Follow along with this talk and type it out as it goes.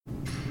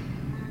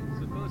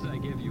I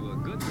give you a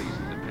good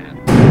reason to pat.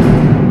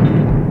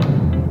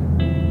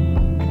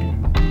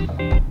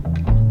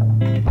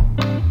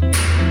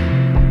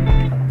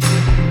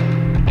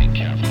 Be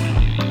careful how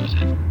you use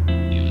it.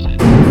 Use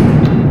it.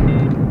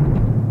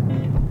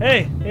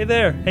 Hey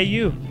there. Hey,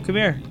 you. Come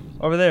here.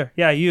 Over there.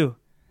 Yeah, you.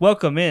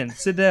 Welcome in.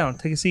 Sit down.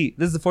 Take a seat.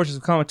 This is the Fortress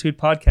of Commitude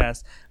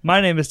podcast.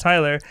 My name is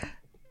Tyler.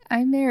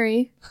 I'm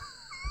Mary.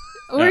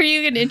 Were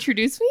you going to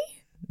introduce me?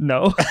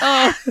 No.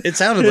 Oh, It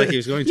sounded like he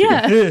was going to.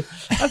 yeah.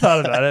 I thought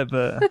about it,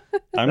 but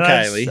I'm I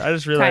Kylie.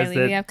 just realized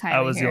Kylie, we have that I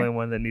Kylie was the here. only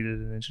one that needed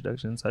an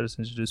introduction, so I just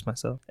introduced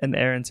myself. And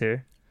Aaron's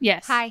here.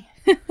 Yes. Hi.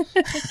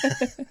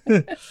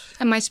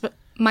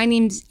 My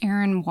name's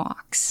Erin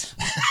Walks.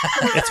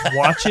 It's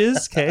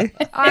Watches, okay?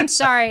 Oh, I'm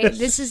sorry.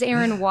 This is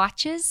Erin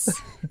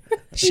Watches.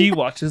 She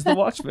watches The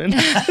Watchmen.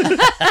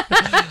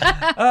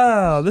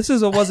 Oh, this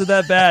is a Wasn't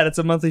That Bad. It's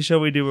a monthly show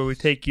we do where we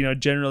take,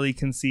 generally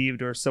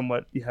conceived or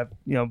somewhat,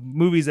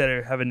 movies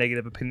that have a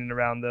negative opinion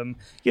around them.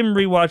 Give them a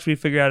rewatch. We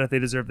figure out if they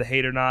deserve the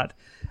hate or not.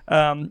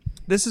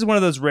 This is one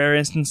of those rare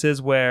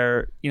instances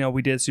where,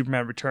 we did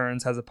Superman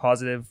Returns, has a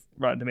positive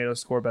Rotten Tomatoes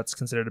score, but that's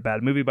considered a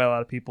bad movie by a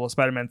lot of people.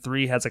 Spider-Man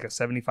 3 has like a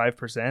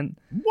 75%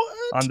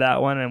 on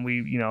that one, and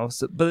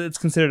but it's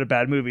considered a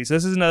bad movie. So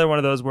this is another one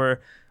of those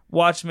where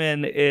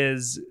Watchmen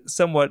is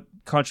somewhat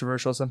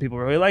controversial. Some people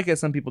really like it,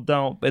 some people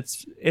don't.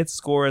 Its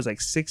score is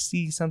like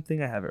 60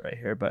 something. I have it right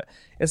here, but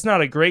it's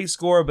not a great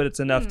score, but it's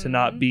enough to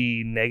not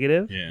be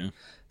negative. Yeah.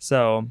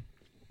 So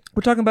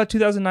we're talking about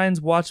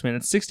 2009's Watchmen.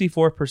 It's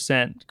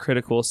 64%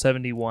 critical,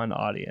 71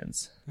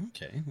 audience.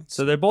 Okay.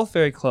 So they're both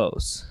very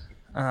close.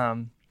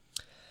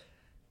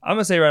 I'm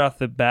gonna say right off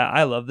the bat,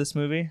 I love this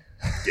movie.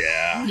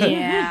 Yeah.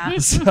 Yeah.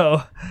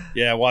 So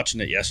Yeah.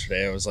 Watching it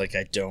yesterday, I was like,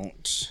 I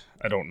don't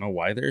know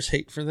why there's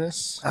hate for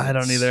this. I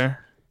don't either.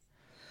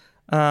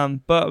 But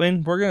I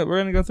mean, we're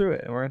gonna go through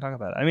it and we're gonna talk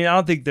about it. I mean, I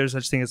don't think there's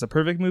such thing as a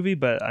perfect movie,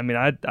 but I mean,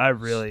 I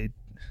really,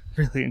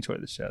 really enjoyed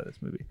this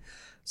movie.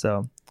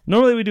 So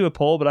normally we do a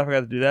poll, but I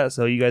forgot to do that,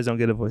 so you guys don't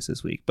get a voice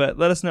this week. But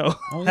let us know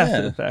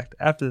after the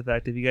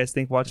fact, if you guys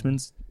think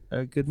Watchmen's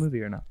a good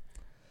movie or not.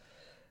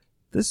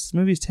 This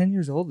movie's 10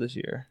 years old this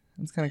year.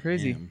 That's kind of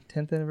crazy. Damn.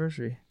 10th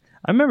anniversary.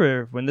 I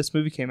remember when this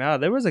movie came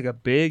out, there was like a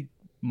big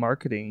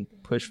marketing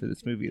push for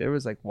this movie. There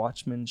was like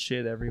Watchmen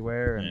shit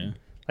everywhere, and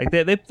like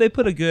they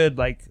put a good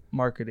like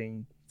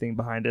marketing thing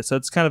behind it. So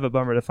it's kind of a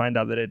bummer to find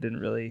out that it didn't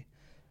really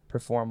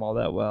perform all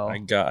that well.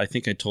 I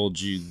think I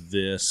told you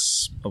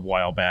this a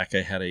while back.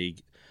 I had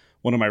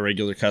one of my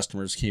regular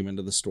customers came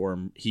into the store.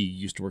 He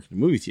used to work in a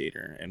movie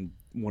theater, and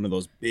one of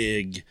those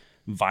big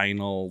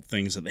vinyl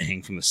things that they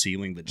hang from the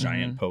ceiling, the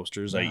giant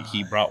posters.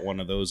 He brought one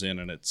of those in,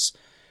 and it's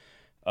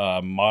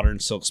Modern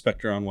Silk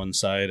Spectre on one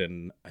side,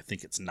 and I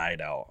think it's Night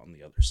Owl on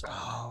the other side.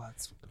 Oh,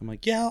 I'm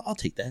like, yeah, I'll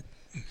take that.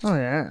 oh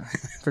yeah,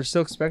 for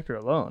Silk Spectre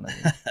alone. I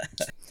mean.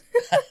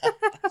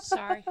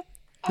 Sorry.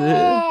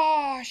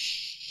 Oh,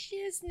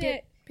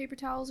 shiznit. Paper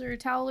towels or a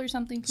towel or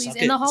something, please. Suck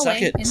in it, the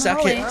hallway.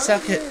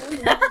 suck it.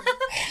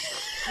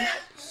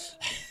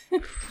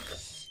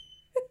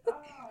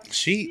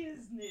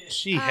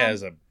 She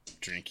has a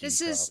drinking This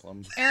is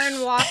problem.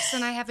 Erin Walks,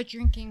 and I have a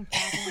drinking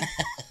problem.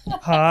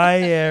 Hi,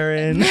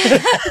 Aaron.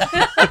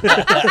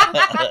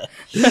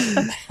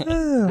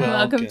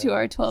 Welcome to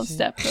our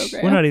 12-step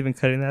program. We're not even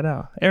cutting that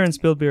out. Aaron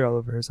spilled beer all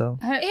over herself.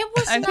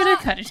 I'm going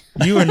to cut it.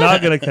 You are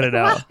not going to cut it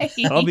out. Why?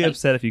 I'll be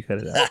upset if you cut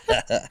it out.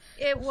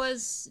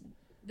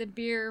 The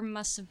beer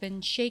must have been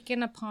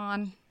shaken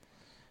upon.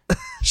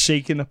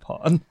 Shaken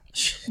upon.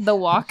 The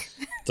walk.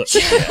 Up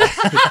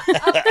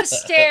the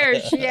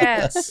stairs,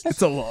 yes.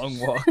 It's a long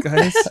walk,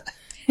 guys.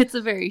 It's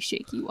a very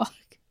shaky walk.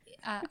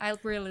 I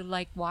really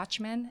like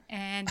Watchmen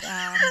and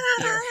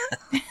beer.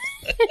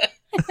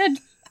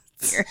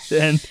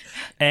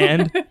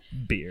 and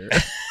beer.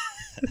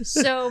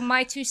 So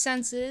my 2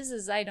 cents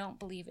is I don't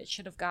believe it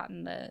should have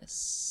gotten the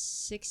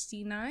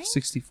 69.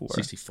 64.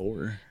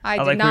 64. I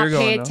like did not where you're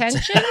pay going, though.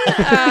 attention,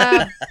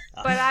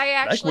 but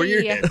I Like where your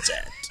actually, head's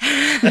at.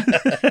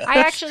 I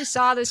actually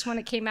saw this when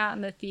it came out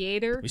in the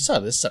theater. We saw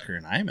this sucker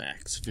in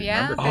IMAX. If you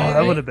Yeah. remember. Oh,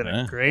 that would have been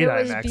a Yeah. great It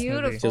was IMAX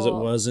beautiful. movie. Because it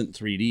wasn't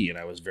 3D, and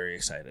I was very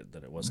excited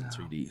that it wasn't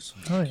 3D. So.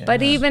 Oh, yeah.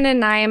 But even in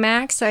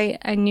IMAX,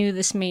 I knew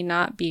this may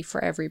not be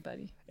for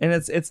everybody. And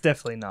it's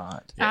definitely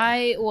not.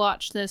 I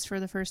watched this for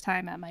the first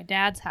time at my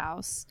dad's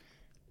house,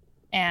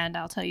 and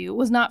I'll tell you, it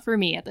was not for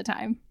me at the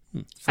time.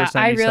 First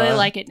time I you saw really it?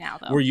 like it now,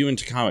 though. Were you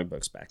into comic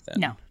books back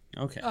then? No.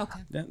 Okay. Okay.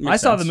 That I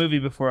makes saw the sense. movie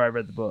before I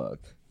read the book.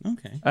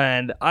 Okay.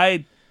 And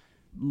I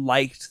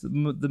liked the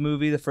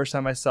movie the first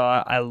time I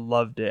saw it. I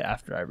loved it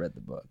after I read the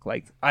book.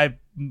 Like I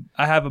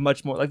have a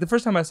much more like the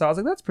first time I saw it, I was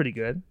like, that's pretty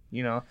good.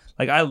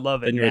 Like I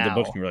love it. Then you read the now.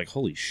 book and you were like,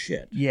 holy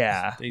shit.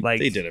 Yeah,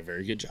 They did a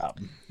very good job.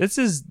 This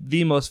is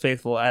the most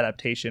faithful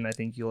adaptation I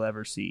think you'll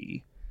ever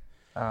see.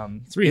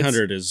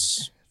 300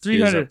 is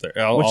 300, up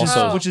there.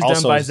 which is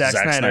done by Zack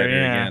Snyder.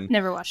 Yeah. again.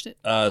 Never watched it.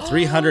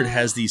 300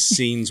 has these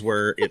scenes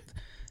where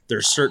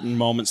there's certain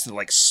moments that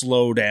like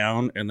slow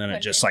down and then it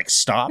just like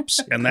stops,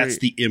 and that's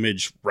the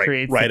image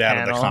Creates right the out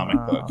of the panel.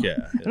 comic book.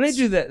 Yeah, And they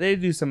do that. They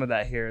do some of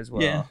that here as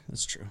well. Yeah,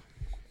 that's true.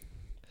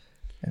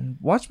 And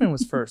Watchmen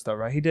was first, though,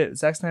 right?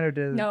 Zack Snyder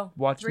did No,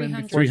 Watchmen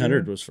 300. before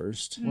 300 was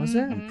first. Was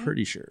it? I'm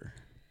pretty sure.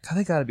 God,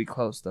 they got to be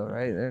close, though,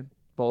 right? They're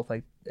both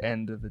like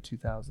end of the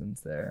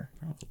 2000s there.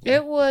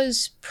 It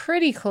was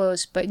pretty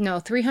close, but no,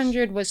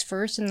 300 was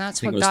first, and that's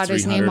I think what it was got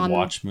his 300 name on.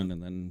 Watchmen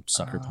and then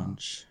Sucker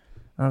Punch.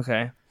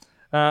 Okay.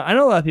 I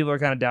know a lot of people are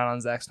kind of down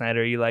on Zack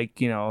Snyder. You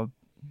like,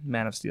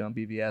 Man of Steel and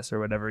BVS or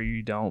whatever.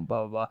 You don't,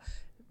 blah, blah, blah.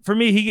 For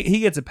me, he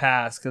gets a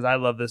pass because I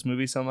love this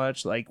movie so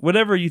much. Like,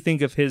 whatever you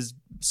think of his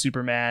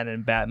Superman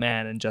and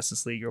Batman and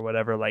Justice League or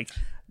whatever, like,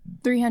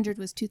 300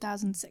 was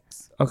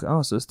 2006. okay,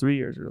 so it's 3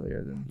 years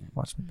earlier than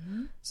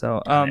Watchmen.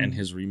 So, And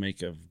his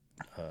remake of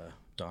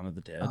Dawn of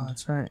the Dead. oh,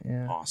 that's right,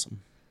 yeah.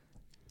 Awesome.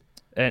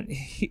 And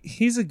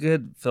he's a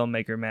good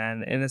filmmaker,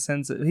 man. In a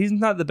sense, he's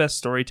not the best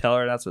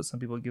storyteller. That's what some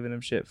people are giving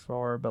him shit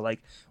for. But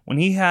like when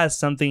he has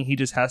something, he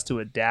just has to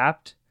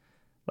adapt.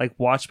 Like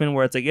Watchmen,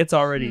 where it's like it's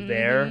already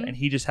there, and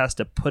he just has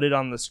to put it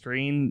on the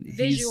screen.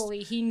 Visually,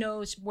 he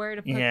knows where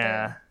to put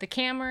the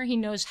camera. He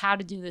knows how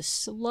to do the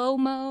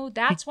slow-mo.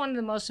 That's one of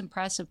the most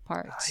impressive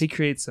parts. He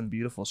creates some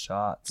beautiful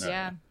shots.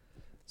 Yeah.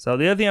 So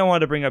the other thing I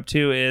wanted to bring up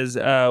too is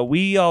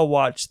we all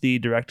watched the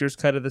director's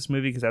cut of this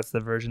movie because that's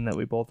the version that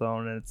we both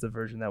own, and it's the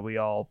version that we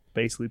all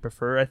basically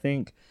prefer, I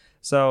think.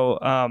 So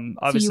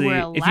obviously, were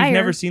a if you've liar.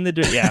 never seen the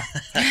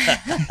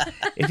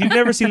if you've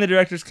never seen the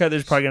director's cut,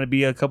 there's probably going to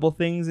be a couple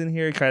things in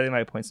here. Kylie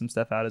might point some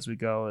stuff out as we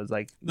go. As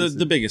like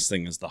The biggest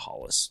thing is the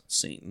Hollis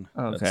scene.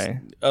 Okay.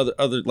 That's,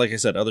 other like I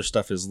said, other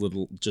stuff is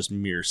just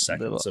mere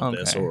seconds of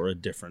this okay. or a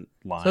different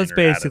line. So it's or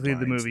basically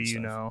added the lines movie, and you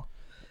stuff. know.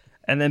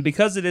 And then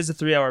because it is a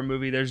 3-hour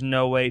movie, there's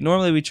no way.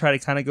 Normally we try to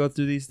kind of go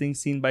through these things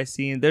scene by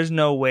scene. There's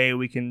no way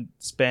we can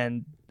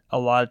spend a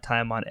lot of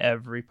time on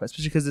every,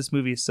 especially because this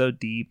movie is so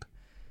deep.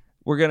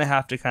 We're going to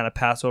have to kind of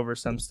pass over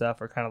some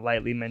stuff or kind of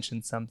lightly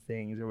mention some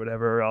things or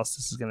whatever, or else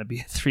this is going to be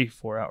a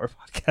 3-4 hour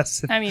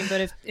podcast. I mean,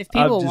 but if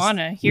I'm people just- want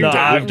to hear No,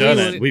 that, We've done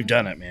we it. would- We've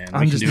done it, man.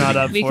 I'm just not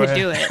up We for could it.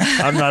 do it.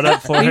 I'm not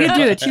up for We it. could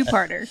do a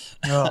two-parter.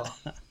 Oh.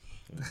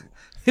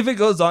 If it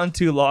goes on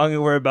too long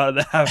and we're about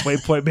at the halfway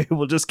point, maybe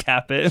we'll just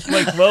cap it.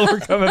 Like, well,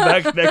 we're coming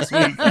back next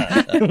week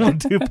and we'll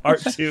do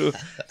part 2.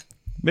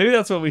 Maybe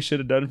that's what we should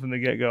have done from the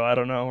get-go. I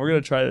don't know. We're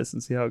going to try this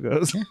and see how it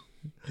goes.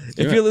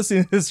 If you're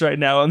listening to this right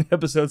now and the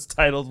episode's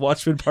titled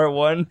Watchmen Part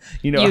 1,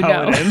 you know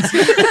how it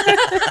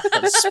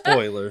ends.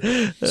 Spoiler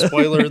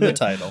in the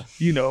title.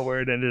 You know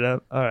where it ended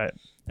up. All right.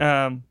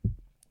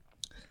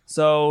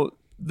 So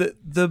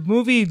the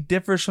movie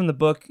differs from the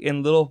book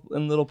in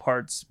little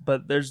parts,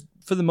 but there's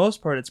for the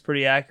most part it's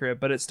pretty accurate.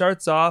 But it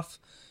starts off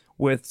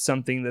with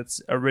something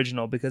that's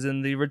original because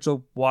in the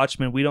original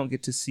Watchmen we don't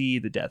get to see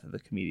the death of the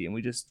comedian.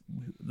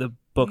 The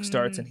book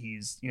starts and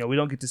he's we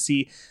don't get to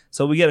see.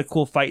 So we get a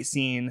cool fight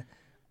scene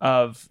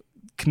of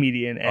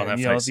comedian and that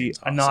the fight scene's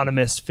awesome.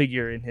 anonymous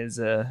figure in his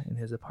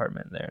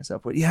apartment there and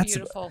stuff. But yeah, it's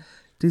Beautiful.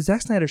 dude,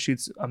 Zack Snyder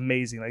shoots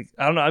amazing. Like,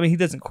 I don't know. I mean, he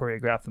doesn't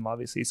choreograph them,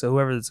 obviously. So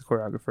whoever is a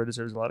choreographer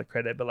deserves a lot of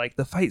credit. But, like,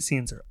 the fight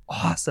scenes are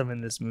awesome in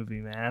this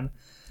movie, man.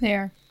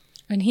 There.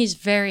 And he's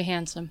very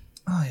handsome.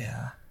 Oh,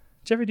 yeah.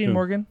 Jeffrey Dean Who?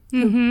 Morgan.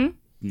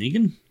 Mm-hmm.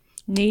 Negan?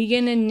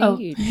 Negan and Oh,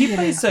 Negan. He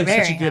plays such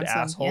very a good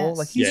handsome, asshole. yes.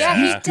 Like, he's Yeah,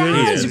 he good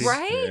does, in it.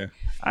 right?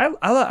 Yeah.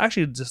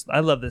 I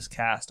love this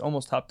cast,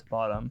 almost top to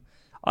bottom.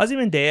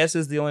 Ozymandias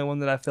is the only one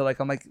that I feel like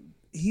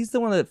he's the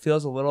one that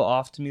feels a little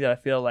off to me. That I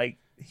feel like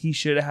he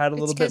should have had a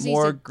little bit 'cause he's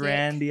more a dick.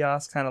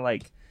 grandiose, kind of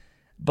like.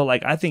 But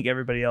like, I think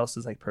everybody else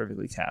is like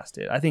perfectly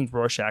casted. I think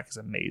Rorschach is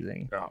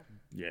amazing. Oh,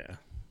 yeah.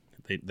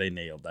 They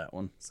nailed that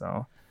one.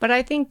 So But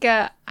I think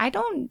I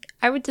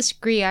would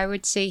disagree. I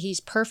would say he's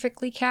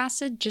perfectly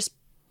casted just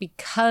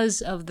because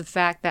of the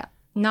fact that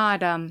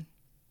not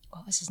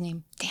what was his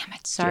name? Damn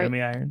it, sorry.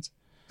 Jeremy Irons,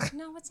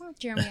 No, it's not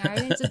Jeremy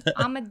Irons. It's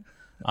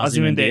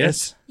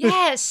Ozymandias,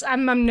 Yes,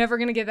 I'm never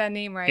gonna get that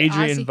name right.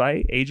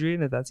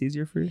 Adrian, if that's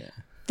easier for you.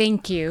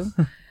 Thank you.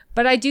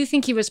 But I do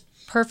think he was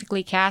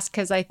perfectly cast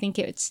because I think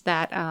it's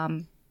that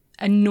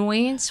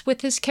annoyance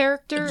with his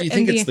character. Do you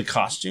think it's the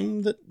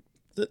costume that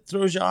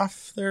throws you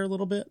off there a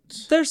little bit?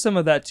 There's some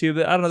of that too,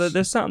 but I don't know.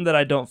 There's something that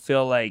I don't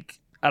feel like.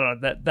 I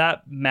don't know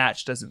that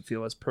match doesn't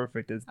feel as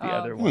perfect as the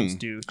other ones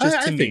do.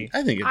 Just to me.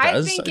 I think it I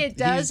does. think it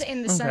does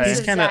in the okay. sense He's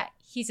of kinda- that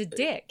he's a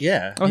dick.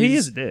 Yeah. Oh, he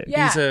is a dick.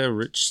 Yeah. He's a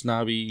rich,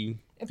 snobby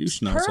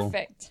douche nozzle.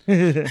 Perfect. I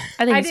think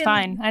it's didn't-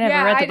 fine. I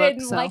never read the I book,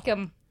 didn't so like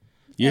him.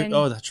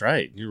 Oh, that's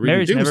right. You're reading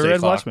Mary's never Doomsday read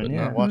Clock, Watchmen, but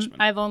yeah. not Watchmen.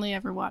 I've only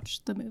ever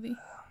watched the movie.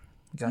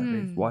 Gotta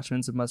be.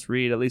 Watchmen's a must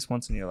read at least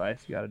once in your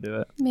life. You gotta do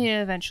it. Maybe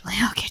eventually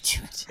I'll get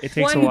to it. It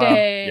takes a One while.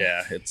 day.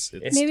 Yeah, it's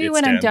Maybe it's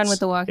when I'm dense. done with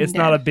The Walking It's Dead.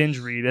 not a binge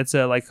read. It's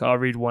a like I'll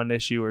read one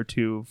issue or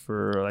two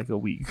for like a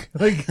week.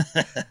 Like,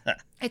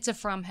 It's a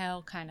from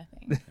hell kind of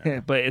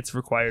thing. but it's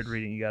required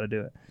reading. You got to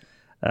do it.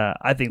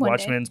 I think One day.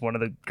 Watchmen's one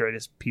of the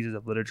greatest pieces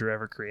of literature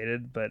ever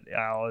created, but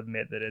I'll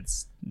admit that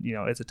it's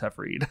it's a tough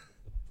read.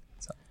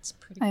 It's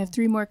pretty I have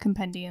 3 more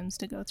compendiums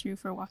to go through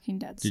for Walking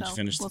Dead. Did so you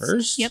finish the we'll see.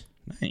 first? Yep.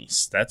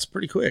 Nice. That's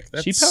pretty quick.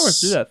 That's She powers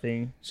through that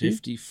thing.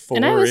 54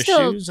 And I was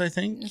still- issues, I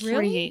think. Really?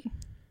 48.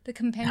 The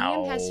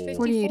compendium has No. 54?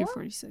 48 or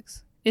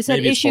 46. It said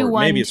Maybe it's issue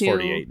 1 maybe it's to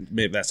 48.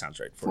 Maybe that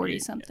sounds right. 40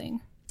 48,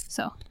 something.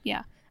 So,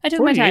 yeah. I took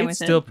my time 48's with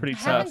still it. pretty I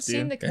haven't tough,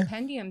 seen dude. the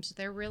compendiums.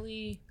 They're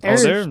really. Oh,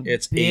 they're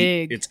It's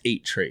big. It's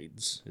 8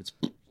 trades.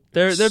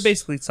 they're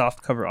basically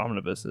soft cover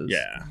omnibuses.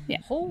 Yeah. Yeah,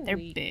 Holy. they're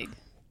big.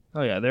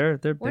 Oh yeah, they're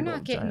big. We're not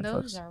old getting giant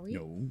those, books. are we?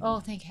 No. Oh,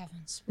 thank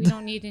heavens. We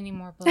don't need any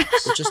more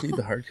books. We just need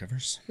the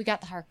hardcovers. We got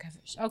the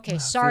hardcovers. Okay,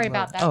 sorry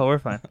about that. Oh, we're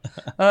fine.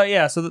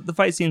 Yeah, so the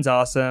fight scene's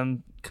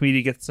awesome.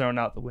 Comedian gets thrown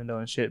out the window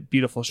and shit.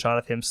 Beautiful shot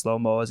of him slow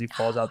mo as he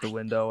falls out the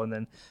window, and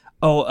then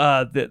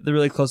the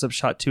really close up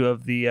shot too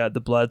of the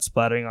blood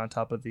splattering on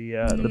top of the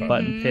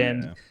button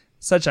pin. Yeah.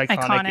 Such iconic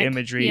Iconic.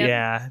 imagery. Yep.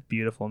 Yeah,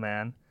 beautiful,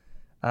 man.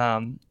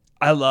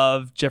 I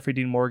love Jeffrey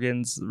Dean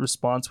Morgan's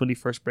response when he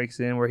first breaks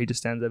in, where he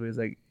just stands up. He's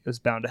like, "It was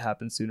bound to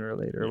happen sooner or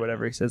later," or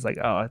whatever. He says, like,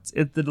 "Oh,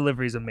 the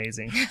delivery's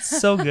amazing. It's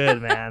so good,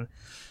 man."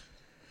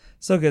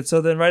 So good.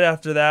 So then, right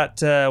after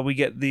that, we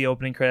get the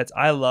opening credits.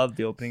 I love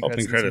the opening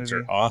Opening credits. credits in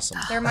are this movie. awesome.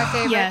 They're my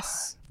favorite.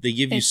 Yes. They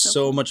give you It's so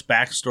so cool. much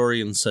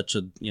backstory in such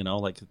a,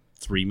 like a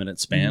 3-minute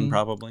span,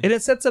 probably. And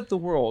it sets up the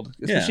world,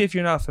 especially Yeah. if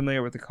you're not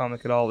familiar with the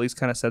comic at all. At least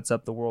kind of sets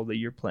up the world that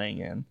you're playing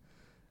in.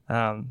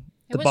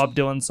 The was- Bob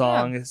Dylan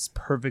song is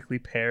perfectly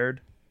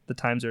paired. The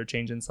Times Are a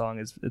Changin' song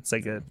it's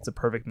a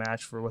perfect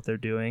match for what they're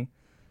doing.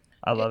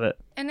 I love it.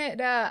 And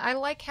I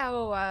like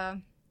how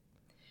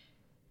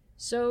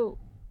so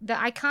the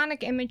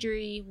iconic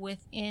imagery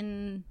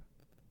within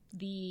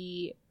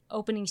the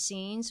opening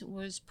scenes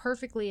was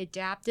perfectly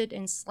adapted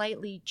and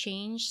slightly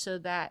changed so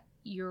that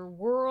your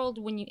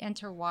world when you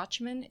enter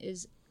Watchmen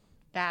is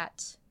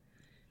that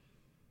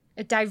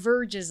it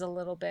diverges a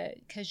little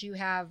bit because you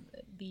have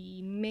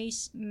the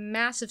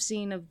massive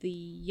scene of the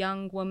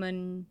young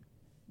woman,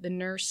 the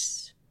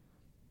nurse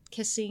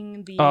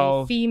kissing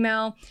the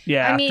female.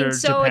 Yeah, I mean, after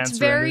so Japan it's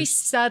very surrenders.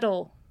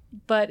 subtle,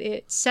 but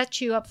it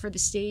sets you up for the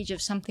stage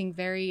of something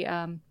very.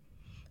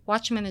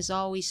 Watchmen is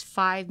always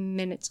 5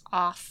 minutes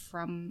off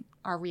from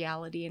our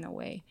reality in a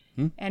way,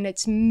 and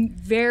it's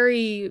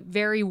very,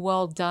 very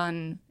well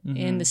done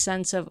in the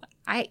sense of.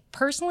 I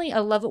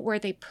love it where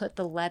they put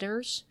the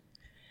letters.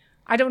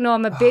 I don't know.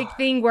 I'm a big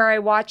thing where I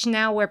watch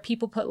now where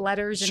people put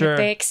letters and Sure. if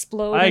they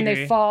explode I and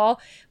agree. they fall,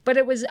 but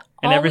it was And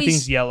always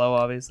everything's yellow,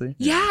 obviously.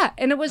 yeah,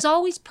 and it was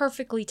always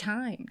perfectly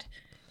timed.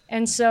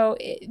 And so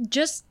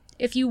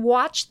if you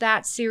watch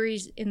that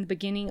series in the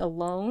beginning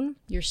alone,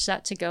 you're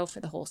set to go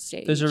for the whole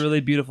stage. There's a really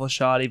beautiful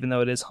shot, even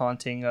though it is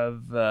haunting,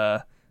 of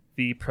the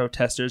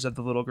protesters of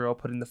the little girl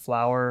putting the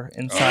flower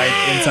inside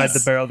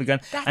the barrel of the gun.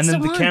 That's And then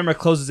the the one. camera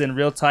closes in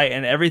real tight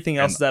and everything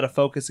else is out of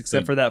focus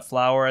except for that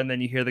flower, and then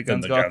you hear the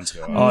Then guns the go. guns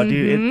go off. Oh,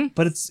 dude!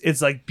 But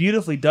it's like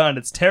beautifully done.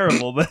 It's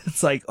terrible, but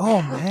it's like,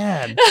 oh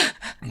man,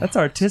 that's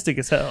artistic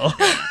as hell.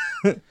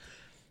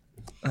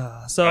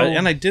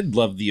 I did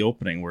love the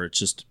opening where it's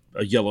just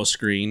a yellow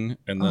screen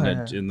and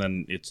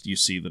then you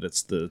see that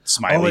it's the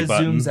smiley it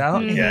button. zooms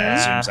out? Yeah,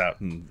 Yeah. it zooms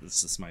out and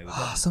it's the smiley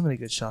button. So many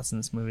good shots in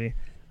this movie.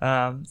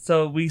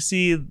 So we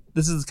see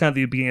this is kind of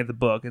the beginning of the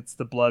book. It's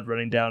the blood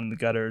running down in the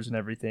gutters and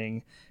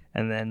everything,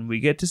 and then we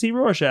get to see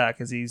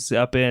Rorschach as he's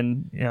up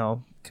in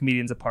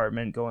comedian's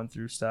apartment going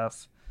through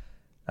stuff.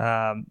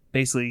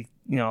 Basically,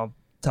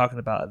 talking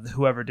about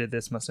whoever did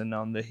this must have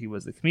known that he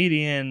was the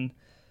comedian.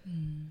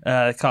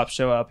 The cops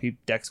show up. He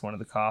decks one of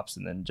the cops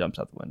and then jumps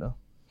out the window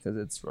because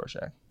it's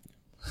Rorschach.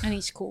 and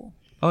he's cool.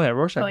 Oh yeah,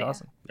 Rorschach's Oh, yeah.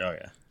 awesome. Oh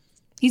yeah,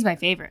 He's my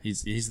favorite.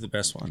 he's the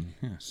best one.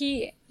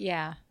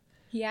 Yeah.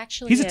 He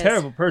actually He's a is.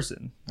 terrible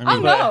person. I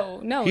mean,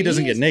 no, he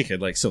doesn't get is. naked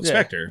like Silk Yeah,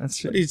 Spectre, that's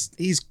true. but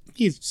he's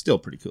still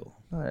pretty cool.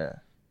 Oh yeah.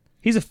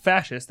 He's a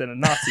fascist and a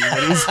Nazi,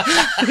 but he's.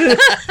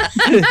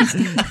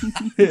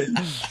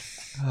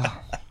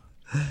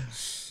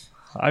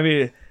 I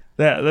mean,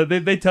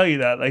 they tell you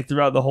that like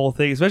throughout the whole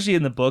thing, especially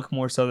in the book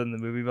more so than the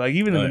movie. But like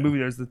even in the movie,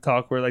 there's the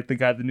talk where like the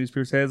guy at the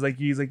newspaper says like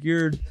he's like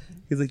your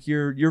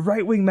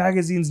right wing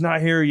magazine's not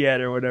here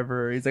yet or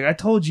whatever. He's like, I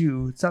told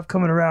you, stop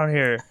coming around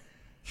here.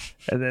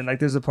 And then like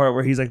there's a part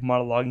where he's like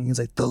monologuing. He's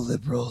like, the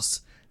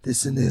liberals,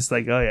 this and this.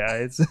 Like, oh yeah,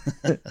 it's.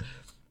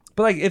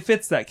 But like it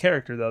fits that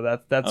character though.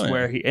 That's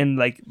where he and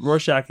like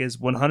Rorschach is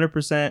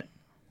 100%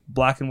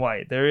 black and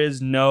white. There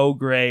is no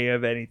gray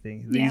of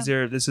anything.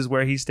 This is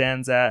where he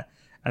stands at,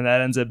 and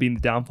that ends up being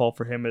the downfall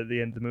for him at the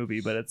end of the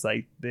movie. But it's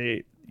like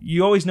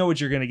you always know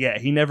what you're gonna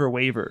get. He never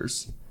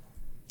wavers.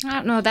 I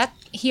don't know that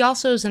he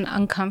also is an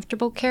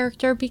uncomfortable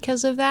character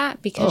because of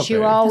that. Because you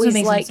Okay. always makes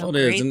him like. so Well, it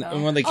is, great, and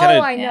though. when they kind Oh,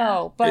 of I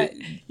know, but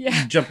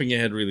yeah. jumping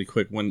ahead really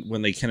quick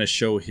when they kind of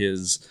show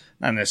his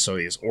not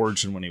necessarily his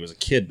origin when he was a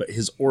kid, but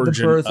his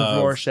origin birth of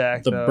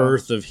Rorschach, the though.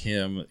 birth of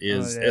him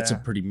is Oh, yeah. it's a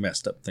pretty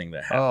messed up thing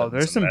that happens. Oh,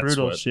 there's some and that's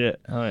brutal what-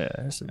 shit. Oh yeah,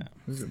 there's some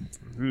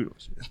brutal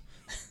shit.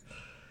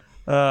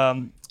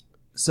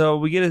 So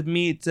we get to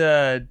meet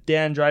Dan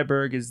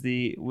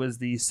Dryberg was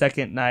the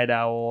second Night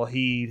Owl.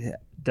 He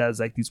does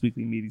like these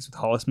weekly meetings with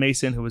Hollis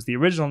Mason, who was the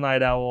original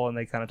Night Owl, and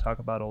they kind of talk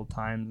about old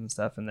times and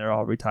stuff. And they're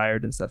all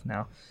retired and stuff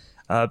now.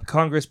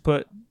 Congress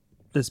put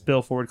this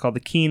bill forward called the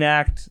Keene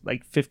Act,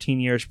 like 15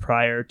 years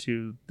prior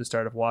to the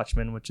start of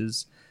Watchmen, which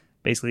is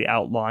basically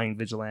outlawing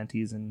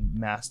vigilantes and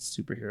masked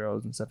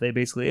superheroes and stuff.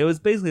 It was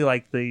basically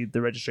like the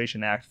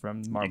Registration Act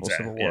from Marvel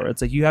Civil War. yeah.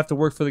 It's like you have to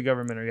work for the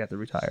government or you have to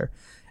retire.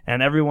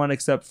 And everyone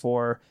except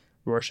for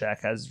Rorschach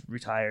has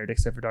retired,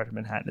 except for Dr.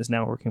 Manhattan is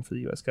now working for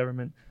the U.S.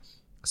 government.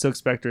 Silk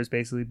Spectre is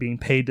basically being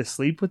paid to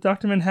sleep with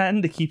Dr.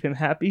 Manhattan to keep him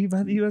happy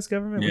by the U.S.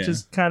 government, which Yeah.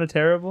 is kind of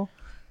terrible.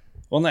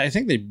 Well, I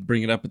think they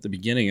bring it up at the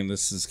beginning, and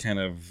this is kind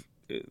of,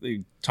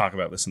 they talk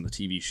about this in the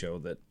TV show,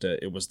 that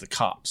it was the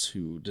cops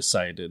who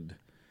decided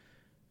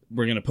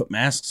we're going to put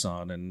masks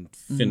on and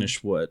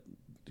finish what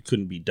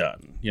couldn't be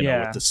done, you know,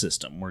 Yeah. with the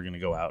system. We're going to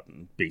go out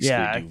and basically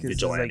do 'cause there's,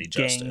 vigilante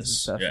gangs and justice.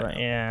 stuff, yeah. right?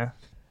 Yeah.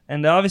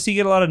 And obviously, you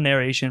get a lot of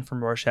narration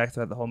from Rorschach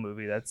throughout the whole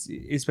movie. That's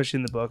especially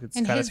in the book. It's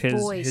And kind his of his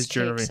voice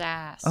journey. kicks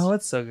ass. Oh,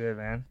 it's so good,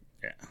 man.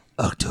 Yeah.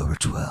 October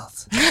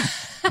 12th,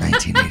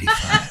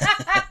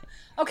 1985.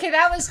 Okay,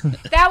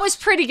 that was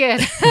pretty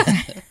good.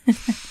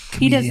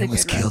 He does a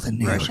good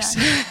in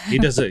Rorschach. He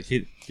does it.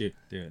 Do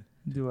it.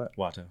 Do what?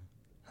 Watto.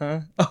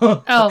 Huh?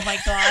 Oh my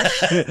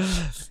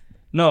gosh.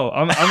 No,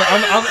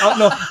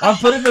 I'm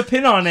putting a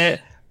pin on it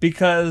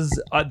because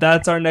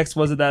that's our next.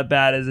 Was It That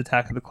Bad? Is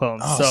Attack of the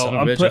Clones. Oh, So son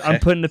of a bitch, okay. I'm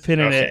putting a pin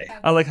in it. Okay.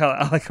 I like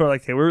how we're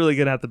like, hey, we're really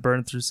gonna have to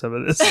burn through some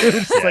of this.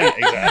 It's like,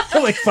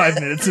 exactly. like 5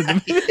 minutes in the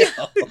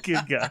movie.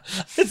 Good God,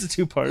 it's a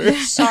two-parter.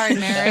 Sorry,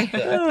 Mary.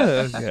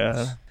 Oh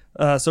God.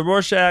 So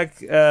Rorschach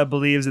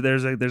believes that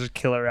there's a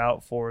killer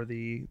out for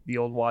the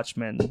old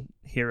Watchmen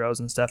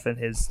heroes and stuff, and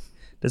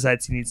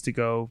decides he needs to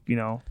go,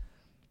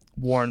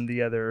 warn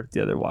the other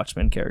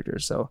Watchmen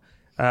characters. So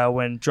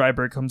when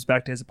Dryberg comes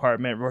back to his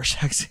apartment,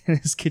 Rorschach's in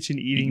his kitchen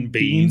eating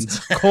beans.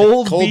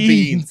 Cold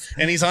beans.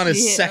 And he's on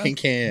his Yeah. second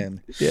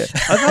can. Yeah,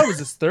 I thought it was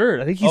his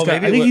third. I think he's Oh,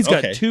 got. maybe I think it he's was-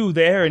 got okay. two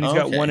there, and he's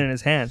got Okay. one in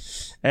his hand.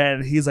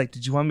 And he's like,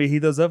 "Did you want me to heat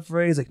those up for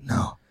you?" He's like,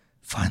 "No,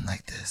 fine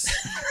like this."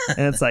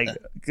 And it's like,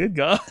 good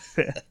God,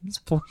 this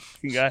poor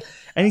fucking guy.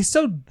 And he's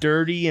so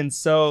dirty and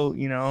so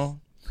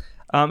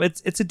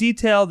it's a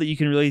detail that you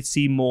can really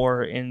see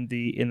more in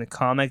the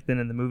comic than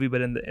in the movie.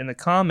 But in the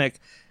comic,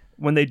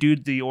 when they do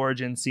the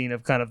origin scene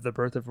of kind of the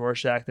birth of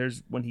Rorschach,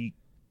 there's when he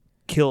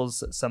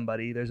kills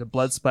somebody, there's a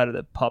blood splatter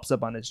that pops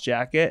up on his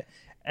jacket.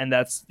 And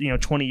that's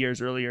 20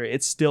 years earlier.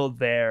 It's still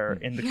there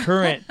in the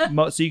current,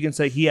 so you can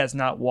say he has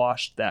not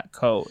washed that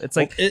coat. It's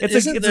like Well, it's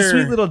isn't a there-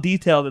 sweet little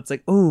detail that's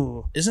like,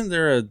 ooh, Isn't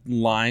there a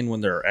line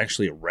when they're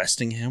actually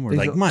arresting him where They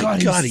like, go, my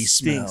God, he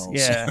stinks." smells.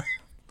 Yeah.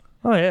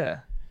 Oh yeah,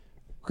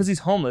 because he's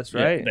homeless,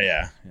 right?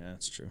 Yeah,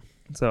 that's true.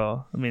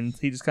 So I mean,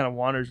 he just kind of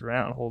wanders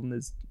around holding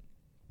his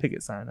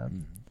picket sign up.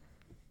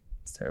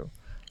 It's terrible.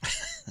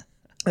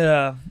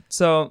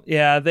 So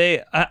yeah,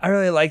 I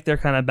really like their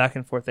kind of back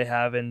and forth they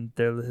have in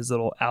his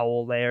little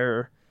owl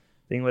lair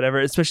thing, whatever.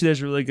 Especially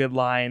there's a really good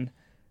line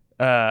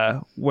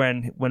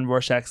when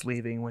Rorschach's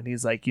leaving, when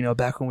he's like,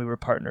 back when we were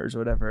partners or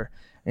whatever.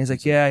 And he's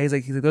like, yeah, he's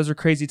like, those were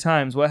crazy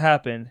times. What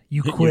happened?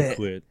 You quit. You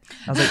quit.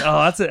 I was like,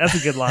 oh, that's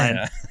a good line.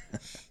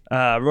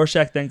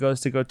 Rorschach then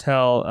goes to go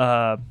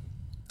tell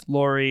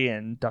Laurie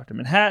and Dr.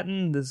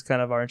 Manhattan. This is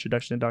kind of our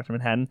introduction to Dr.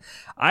 Manhattan.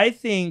 I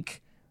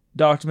think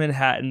Dr.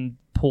 Manhattan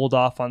pulled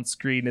off on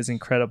screen is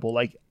incredible.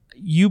 Like,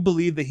 you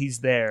believe that he's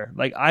there.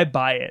 Like, I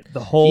buy it. The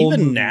whole Even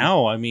movie.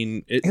 now, I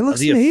mean, It looks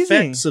the amazing.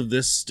 effects of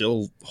this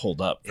still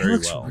hold up it very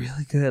looks well.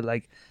 really good.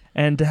 Like,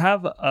 and to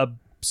have a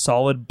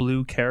solid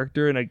blue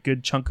character in a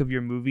good chunk of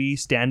your movie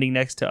standing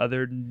next to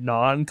other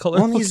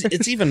non-colorful Well, and characters.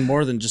 it's even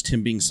more than just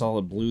him being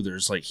solid blue.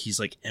 There's he's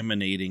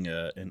emanating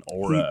an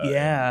aura.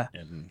 Yeah.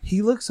 and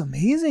He looks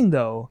amazing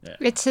though.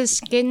 It's his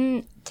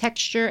skin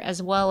texture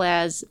as well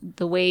as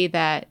the way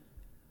that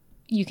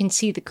you can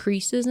see the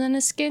creases in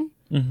his skin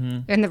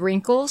and the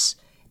wrinkles.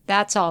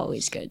 That's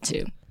always good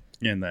too.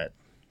 and that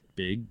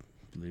big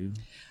blue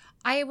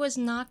I was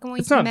not going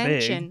It's to not big.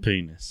 mention.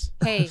 penis.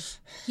 Hey,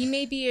 he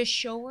may be a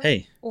shower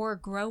Hey. or a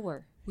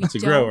grower. We It's a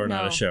don't grower, know.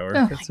 not a shower.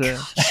 Oh my It's a,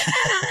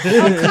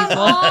 Oh, come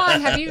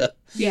on. Have you? You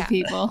Yeah.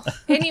 people.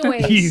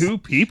 Anyways. you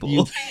people.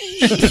 What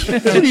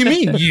do you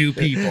mean, you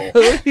people?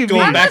 What do you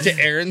Going mean? back to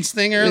Aaron's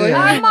thing earlier.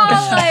 I'm all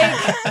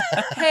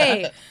like,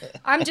 hey,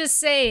 I'm just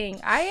saying,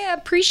 I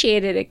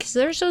appreciated it because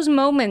there's those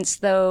moments,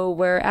 though,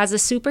 where as a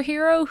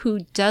superhero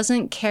who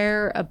doesn't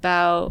care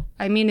about,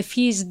 I mean, if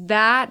he's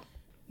that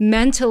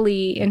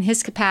mentally in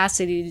his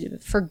capacity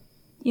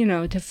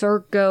to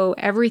forgo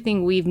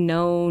everything we've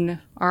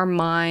known, our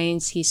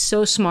minds, he's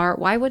so smart.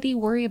 Why would he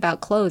worry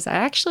about clothes? I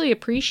actually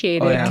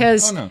appreciate Oh, it yeah.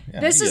 because Oh, no. Yeah,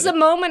 this I is get a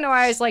moment where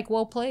I was like,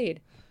 well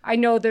played. I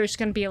know there's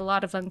going to be a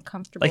lot of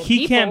uncomfortable Like, he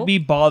people. can't be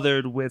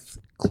bothered with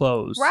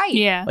clothes. Right.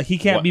 Yeah. Like, he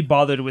can't What? be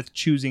bothered with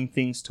choosing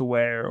things to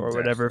wear or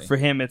whatever. Exactly. For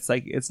him, it's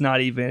like, it's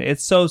not even,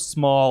 it's so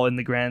small in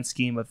the grand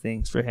scheme of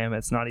things for him.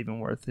 It's not even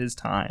worth his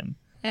time.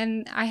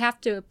 And I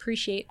have to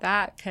appreciate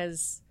that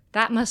because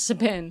that must have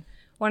been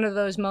one of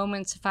those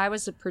moments if I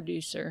was a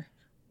producer,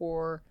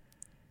 or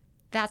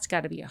that's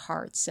got to be a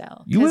hard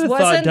sell. You would 'Cause have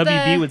thought wasn't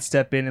WB would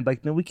step in and be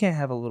like, no, we can't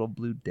have a little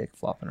blue dick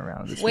flopping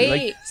around this movie. Wait,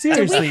 Like,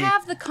 seriously. did we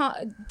have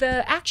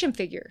the action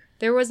figure?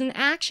 There was an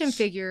action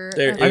figure.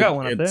 There, I got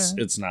one up it's,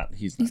 there. It's not.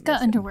 He's not. He's got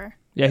missing. underwear.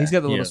 Yeah, he's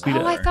got the He little is.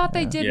 speedo. Oh, I thought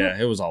they did.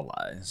 Yeah, it was all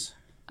lies.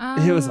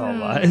 It was all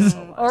lies.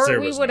 Or There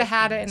we was would no have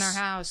had it in penis.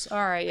 our house. All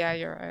right, yeah,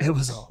 you're right. It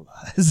was all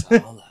lies.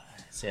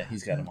 Yeah,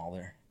 he's got them all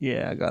there.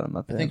 Yeah, I got him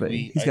up I there. think but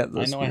he's got I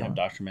those. know I few have on.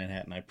 Dr.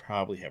 Manhattan. I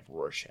probably have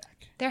Rorschach.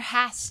 There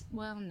has,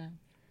 well, no.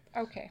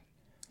 Okay.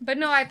 But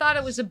no, I thought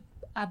it was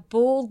a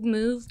bold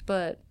move,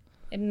 but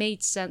it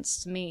made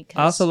sense to me. 'cause-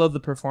 I also love the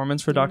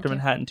performance for Dr. Okay.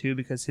 Manhattan too,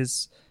 because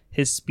his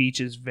speech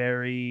is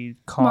very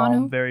calm,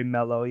 Mono? very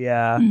mellow.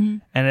 Yeah, Mm-hmm.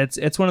 and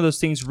it's one of those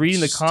things. Reading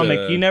the Just,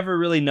 comic, you never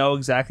really know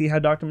exactly how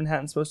Dr.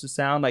 Manhattan's supposed to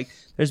sound. Like,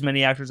 there's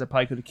many actors that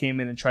probably could have came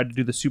in and tried to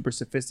do the super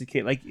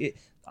sophisticated. Like,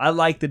 I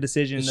like the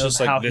decision It's of just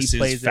how like this he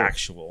plays is it,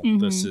 factual.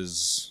 Mhm. This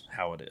is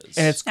how it is.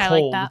 and it's I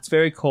like cold. that. It's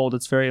very cold.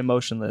 It's very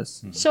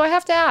emotionless. So I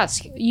have to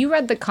ask, you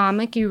read the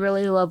comic, you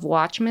really love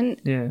Watchmen.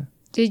 Yeah,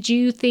 Did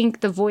you think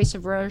the voice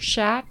of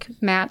Rorschach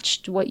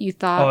matched what you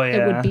thought Oh, it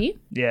yeah. would be?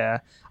 yeah.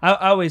 I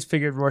always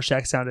figured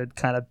Rorschach sounded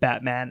kind of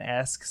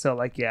Batman-esque. So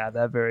like, yeah,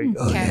 that very.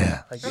 Oh Okay.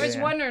 yeah. Like, I was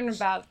yeah. wondering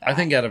about that. I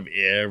think out of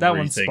everything, That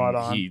one's spot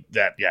on.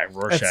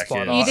 Rorschach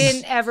spot is. on. you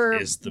didn't ever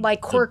is the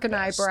quirk an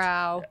best.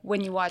 eyebrow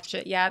when you watch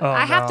it. Yeah, Oh,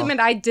 I have to no. admit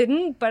I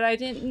didn't, but I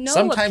didn't know. what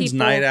Sometimes people...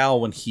 Night Owl,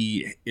 when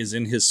he is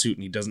in his suit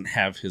and he doesn't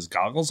have his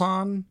goggles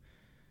on,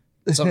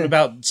 something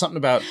about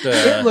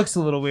It looks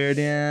a little weird.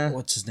 Yeah.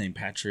 what's his name,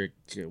 Patrick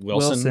Wilson.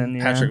 Wilson,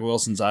 yeah. Patrick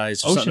Wilson's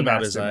eyes. Just Ocean something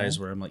about Master, his eyes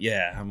man. where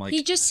I'm like,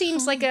 He just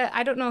seems like a.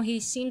 I don't know. He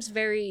seems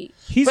very.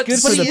 He's but, good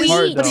but for the he is,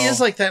 part, but he though. is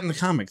like that in the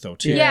comic though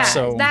too. Yeah. Yeah,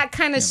 So that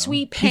kind you know. of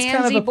sweet He's pansy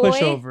kind of a boy.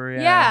 pushover,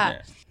 yeah.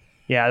 yeah.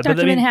 Yeah, Dr.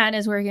 but I mean, Manhattan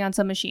is working on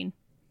some machine.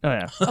 oh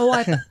yeah.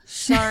 Oh,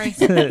 sorry.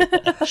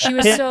 She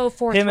was Him- so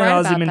forthright Him and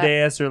about that.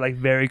 Ozymandias are like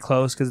very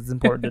close because it's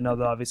important to know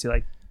that obviously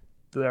like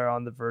they're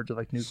on the verge of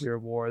like nuclear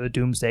war. The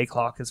doomsday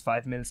clock is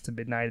 5 minutes to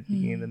midnight at the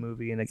beginning of the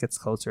movie, and it gets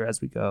closer as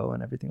we go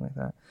and everything like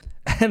that.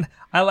 And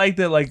I like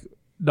that like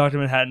Dr.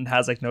 Manhattan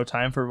has like no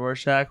time for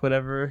Rorschach,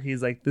 whatever.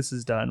 He's like, this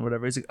is done,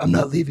 whatever. He's like, I'm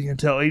not leaving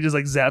until he just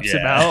like zaps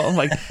him Yeah. out. I'm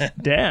like,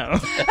 damn.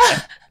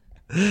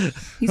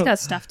 He's got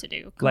stuff to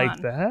do. Come Like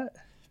on. that?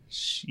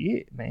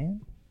 Shit,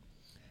 man.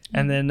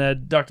 And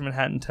then Dr.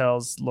 Manhattan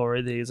tells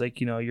Lori that he's like,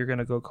 you're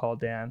gonna go call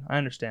Dan. I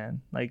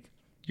understand. Like,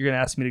 you're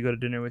gonna ask me to go to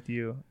dinner with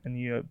you,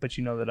 but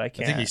you know that I I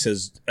can't. think he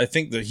says. I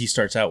think that he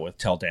starts out with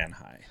 "Tell Dan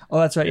hi." Oh,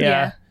 that's right.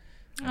 Yeah.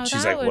 Oh,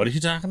 She's that like, would- "What are you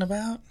talking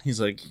about?" He's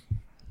like,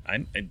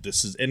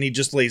 "This is," and he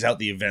just lays out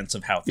the events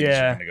of how things are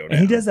Yeah. going to go And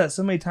down. he does that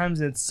so many times,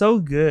 and it's so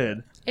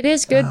good. It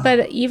is good,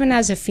 but even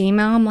as a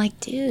female, I'm like,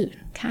 dude,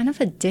 kind of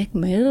a dick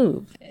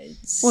move.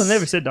 It's... Well, I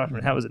never said Dr.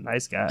 Manhattan was a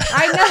nice guy.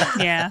 I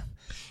know. Yeah.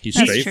 He's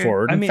That's true.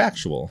 straightforward I and mean-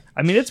 factual.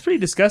 I mean, it's pretty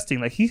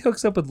disgusting. Like, he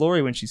hooks up with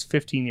Lori when she's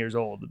 15 years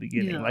old at the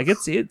beginning. Yeah. Like,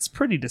 it's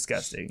pretty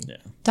disgusting. Yeah.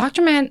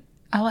 Dr. Man.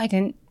 Oh, I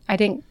didn't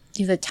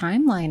do the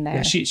timeline there.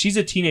 Yeah, she's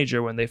a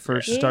teenager when they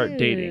first start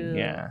dating. Ew.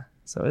 Yeah,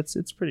 so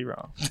it's pretty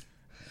wrong.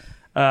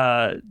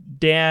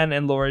 Dan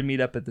and Lori meet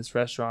up at this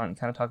restaurant and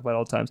kind of talk about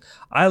old times.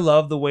 I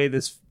love the way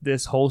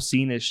this whole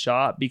scene is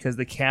shot because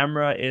the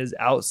camera is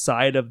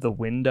outside of the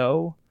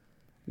window,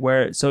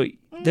 where so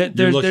You're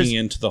there's looking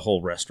into the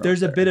whole restaurant.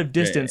 there's a there. bit of Yeah,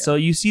 distance, yeah, so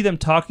you see them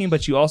talking,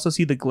 but you also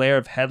see the glare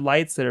of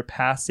headlights that are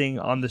passing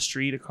on the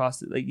street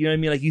across. Like, you know what I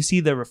mean? Like, you see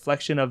the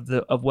reflection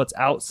of what's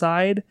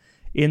outside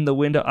in the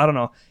window. I don't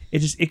know.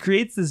 It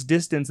creates this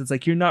distance. It's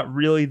like you're not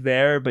really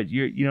there, but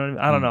you know what I mean?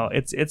 I don't know.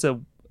 It's a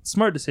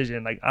smart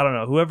decision. Like, I don't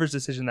know, whoever's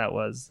decision that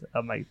was.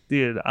 I'm like,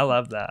 dude, I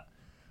love that.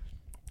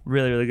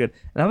 Really, really good.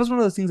 And that was one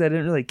of those things I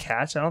didn't really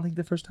catch. I don't think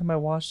the first time I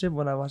watched it.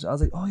 When I watched it, I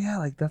was like, oh yeah,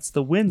 like that's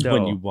the window.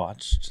 When you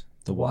watched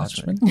The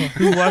Watchmen. Yeah,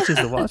 who watches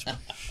The Watchmen?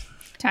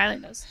 Tyler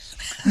knows.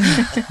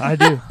 I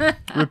do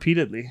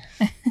repeatedly,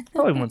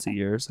 probably once a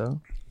year or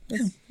so.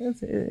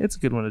 It's a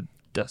good one to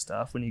dust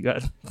off when you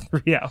got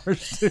 3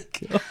 hours to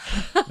kill.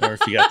 Or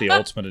if you got the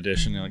Ultimate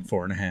Edition, you're like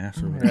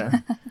 4.5 or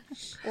whatever. Yeah.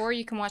 Or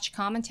you can watch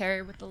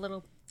commentary with the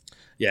little.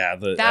 Yeah,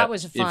 That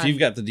was If fun. you've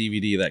got the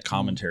DVD, that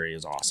commentary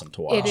is awesome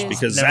to watch is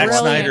because Never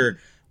Zack watched it. Snyder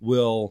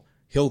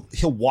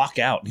he'll walk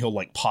out and he'll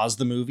like pause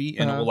the movie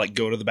and it Uh-huh. will like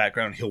go to the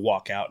background and he'll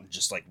walk out and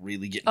just like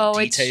really get in Oh,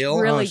 it's detail.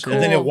 really Oh, shit. cool.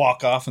 And then he'll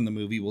walk off and the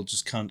movie will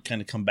just kind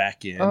of come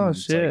back in. Oh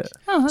It's shit! like-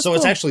 Oh, that's so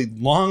it's cool. actually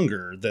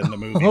longer than the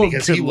movie Oh,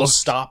 because good he will lord.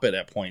 stop it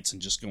at points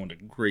and just go into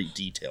great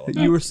detail. about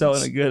You were things.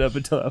 selling it good up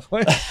until that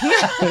point.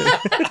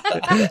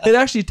 It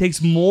actually takes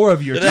more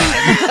of your time.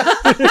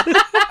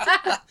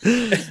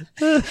 If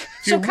you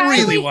So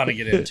really Kylie- want to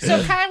get into So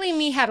it. Kylie and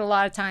me had a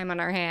lot of time on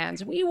our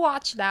hands. We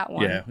watched that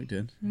one. Yeah, we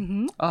did.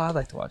 Hmm. Oh, I'd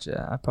like to watch it.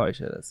 I probably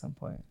should at some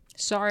point.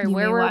 Sorry, You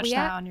where may were watch we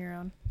that at? on your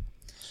own.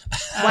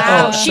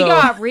 Wow, Oh, she so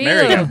got real.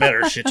 Mary got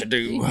better shit to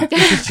do.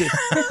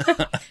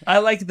 I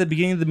like at the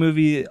beginning of the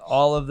movie,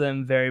 all of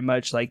them very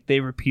much like they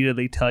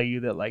repeatedly tell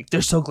you that like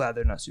they're so glad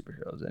they're not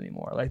superheroes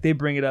anymore. Like they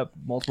bring it up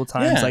multiple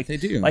times. Yeah, like they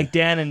do. Like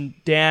Dan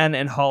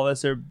and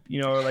Hollis are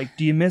are like,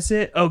 do you miss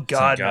it? Oh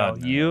God, God,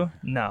 no. no. You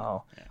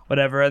no,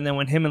 whatever. And then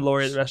when him and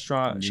Lori at the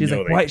restaurant, You she's know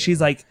like, they why?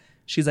 do.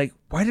 She's like,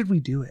 why did we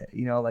do it?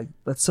 Like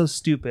that's so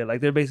stupid. Like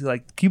they're basically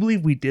like, can you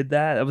believe we did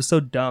that? That was so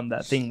dumb.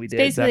 That thing we did.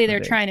 Basically, that they're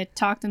thing." trying to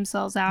talk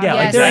themselves out. Yeah,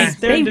 like, Yes,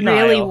 they're in they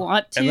denial. really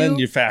want to. And then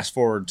you fast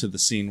forward to the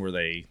scene where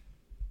they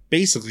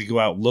basically go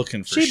out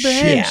looking for She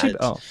banged. shit.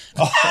 Oh,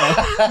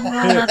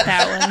 No, not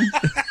that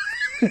one.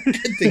 Good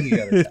thing you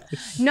gotta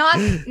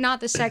tell.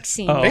 Not the sex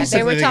scene. Oh. They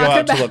Basically, were they go talking out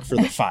about. to look for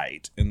the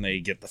fight, and they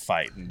get the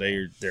fight, and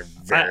they're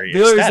very. the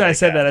only reason I ecstatic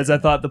said that after. is I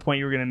thought the point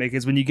you were going to make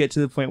is when you get to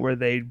the point where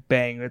they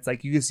bang, it's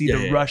like you can see the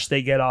Yeah. rush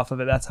they get off of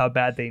it. That's how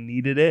bad they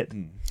needed it.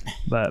 Mm.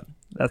 But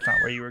that's not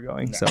where you were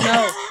going. So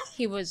No,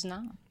 he was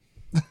not.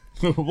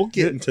 We'll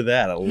get into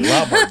that a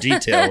lot more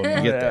detail when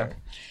we get Yeah. there.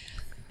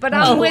 But A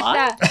I'm with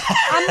lot?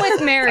 I'm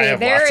with Mary. I have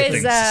There lots of is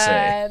things to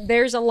say.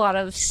 there's a lot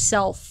of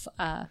self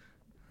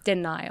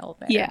denial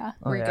there Yeah.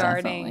 Oh, yeah.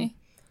 regarding Definitely.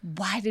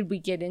 why did we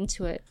get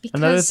into it? Because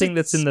another thing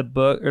that's in it's- the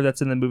book, or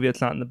that's in the movie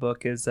that's not in the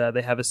book, is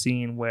they have a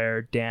scene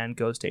where Dan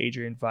goes to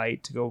Adrian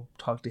Veidt to go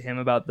talk to him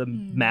about the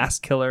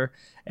mask killer,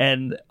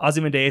 and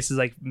Ozymandias has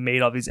like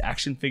made all these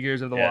action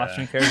figures of the Yeah.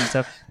 Watchmen characters and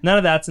stuff. None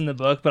of that's in the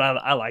book, but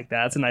I like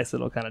that. It's a nice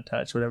little kind of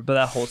touch, whatever. But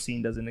that whole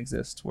scene doesn't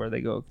exist where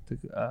they go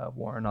to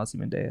warn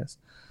Ozymandias.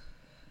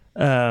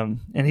 And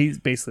he's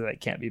basically like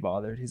can't be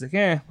bothered. He's like,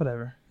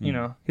 whatever. You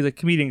know, he's like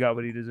comedian got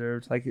what he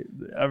deserved. Like, Yeah,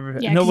 no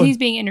because one. he's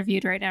being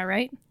interviewed right now,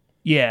 right?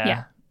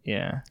 Yeah.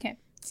 Okay.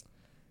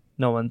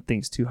 No one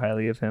thinks too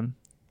highly of him.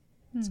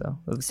 So of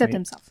the Except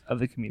comed- himself. of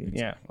the comedian.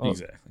 Yeah. Well,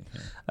 Exactly.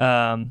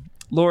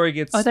 Lori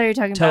gets Oh, I thought you were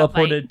talking about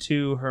teleported Veidt.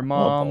 to her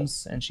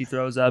mom's, and she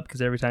throws up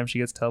because every time she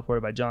gets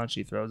teleported by John,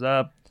 she throws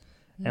up.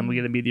 And we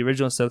get to meet the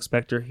original Silk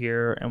Spectre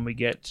here, and we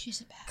get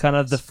She's a bad kind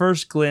of the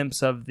first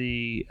glimpse of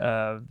the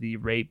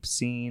rape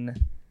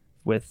scene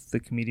with the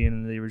comedian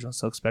and the original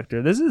Silk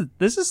Spectre.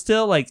 This is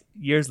still like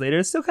years later.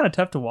 It's still kind of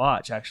tough to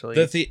watch, actually.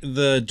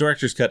 The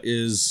director's cut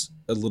is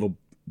a little.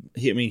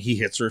 He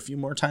hits her a few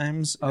more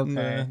times in Okay.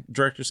 the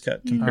director's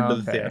cut compared to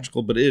the Okay.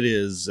 theatrical, but it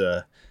is.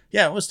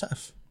 It was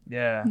tough.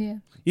 yeah. Yeah.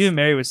 Even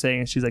Mary was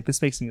saying, she's like,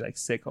 this makes me like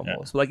sick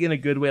almost, but like in a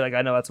good way. Like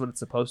I know that's what it's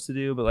supposed to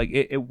do, but like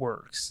it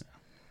works.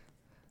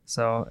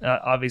 So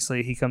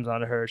obviously he comes on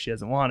to her. She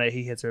doesn't want it.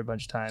 He hits her a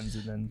bunch of times,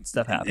 and then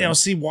stuff happens. You know,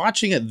 see,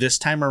 watching it this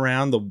time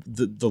around,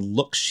 the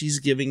look she's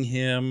giving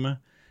him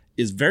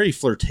is very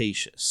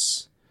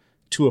flirtatious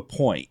to a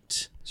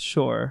point.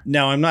 Sure.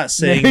 Now, I'm not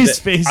saying Mary's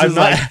that. face I'm is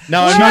not. like,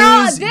 no, I'm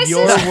Well, not. this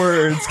your is-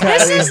 words,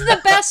 This Kylie. is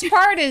the best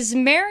part is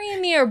Mary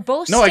and me are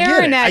both No, I get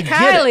staring it. I at get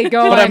Kylie it.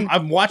 going, But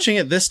I'm watching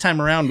it this time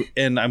around,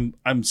 and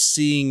I'm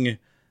seeing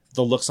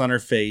the looks on her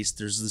face.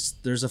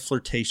 There's a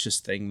flirtatious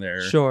thing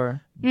there.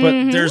 Sure.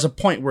 But there's a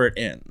point where it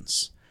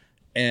ends.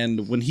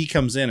 And when he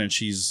comes in and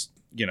she's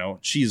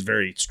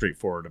very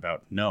straightforward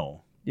about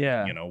no,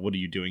 Yeah. what are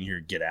you doing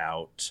here? Get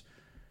out.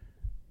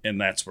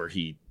 And that's where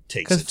he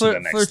takes Because it to the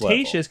next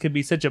flirtatious could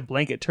be such a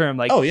blanket term.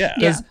 Like, level. Oh yeah.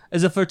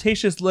 Is a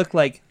flirtatious look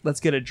like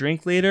let's get a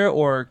drink later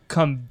or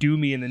come do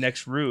me in the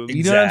next room?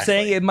 You know what I'm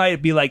saying? Exactly. It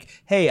might be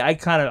like, hey, I'm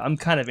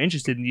kind of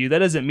interested in you. That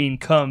doesn't mean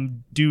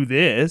come do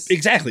this.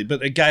 Exactly.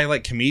 But a guy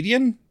like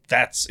comedian,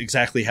 that's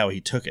exactly how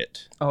he took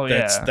it. Oh,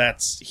 that's, yeah.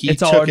 That's he It's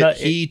took all it. not-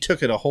 He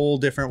took it a whole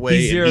different way.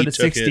 He's 0 and he to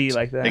took 60 it,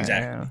 like that.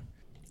 Exactly.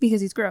 Because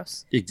he's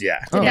gross.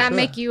 Exactly. did Oh, that sure.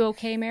 make you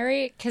okay,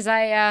 Mary? Because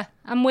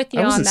I'm with you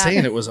I on wasn't that.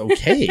 saying it was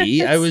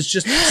okay. I was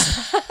just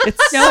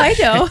It's No, I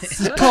know.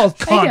 it's called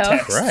I know.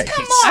 context. right.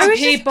 I was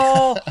just-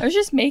 people. I was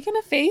just making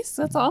a face.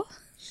 That's all.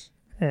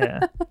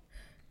 Yeah.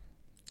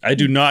 I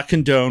do not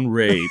condone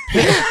rape.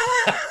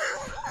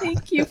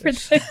 Thank you for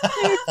the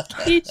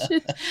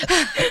clarification.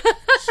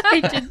 I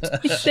didn't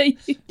think that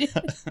you did.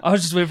 I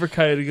was just waiting for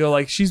Kaya to go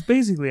like, she's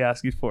basically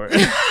asking for it.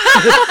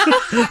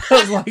 I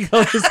was like,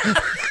 oh, this,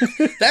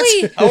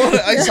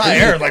 I saw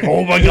Aaron like,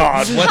 oh my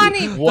god, what,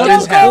 Honey, what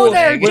don't is go happening?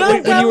 there, when,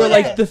 don't when you go were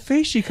there. like the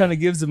face she kind of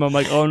gives him, I'm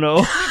like, oh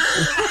no,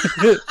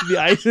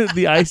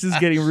 the ice is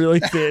getting really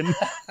thin.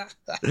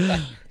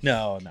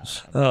 No.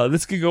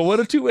 This could go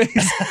one of two ways.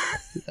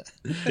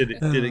 Did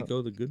it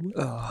go the good way?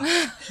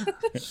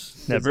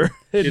 Never,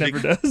 it Did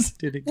never it- does.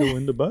 Did it go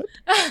in the butt?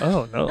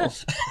 Oh no.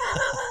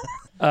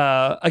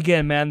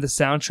 Again, man, the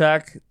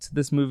soundtrack to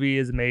this movie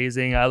is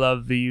amazing. I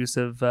love the use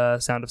of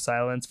Sound of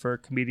Silence for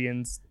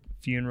comedian's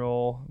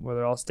funeral, where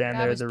they're all standing That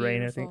there in was the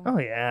rain. I think, beautiful.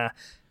 oh yeah,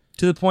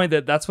 to the point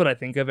that that's what I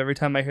think of every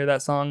time I hear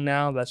that song.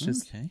 Now, that's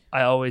just Okay.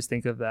 I always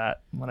think of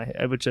that when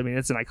which I mean,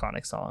 it's an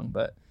iconic song,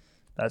 but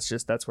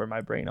that's where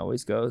my brain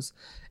always goes.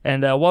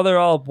 And while they're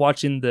all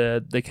watching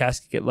the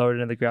casket get lowered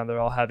into the ground, they're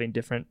all having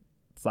different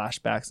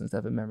flashbacks and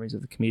stuff and memories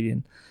of the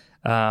comedian.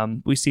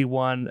 We see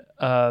one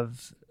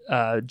of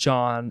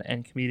John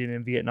and comedian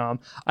in Vietnam.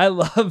 I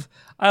love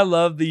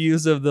the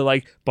use of the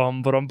like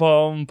bum bum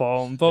bum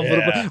bum bum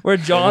Yeah. where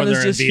John When is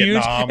they're in just huge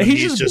Vietnam and and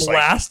he's just like-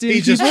 blasting.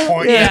 he's just people.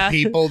 pointing Yeah. at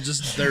people.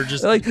 They're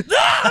just Like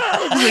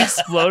just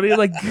exploding.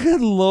 Like good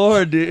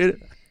lord,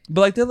 dude.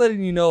 But like they're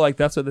letting you know like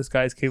that's what this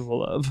guy's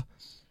capable of.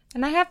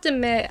 And I have to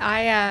admit,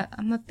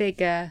 I'm a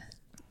big. I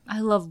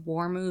love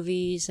war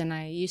movies, and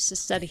I used to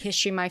study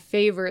history. My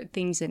favorite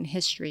things in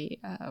history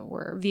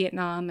were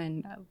Vietnam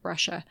and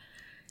Russia.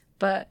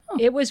 But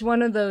it was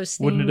one of those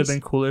things. Wouldn't it have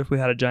been cooler if we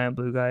had a giant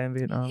blue guy in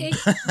Vietnam? It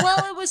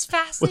was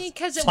fascinating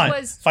because it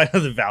was Find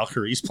the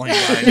Valkyries playing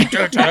behind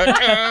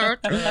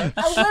a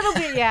little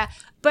bit, yeah.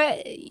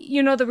 But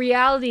the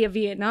reality of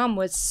Vietnam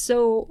was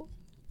so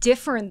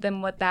different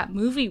than what that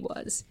movie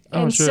was.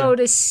 Oh, And sure. so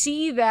to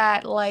see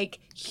that like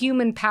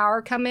human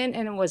power come in,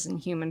 and it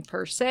wasn't human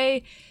per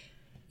se,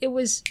 it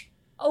was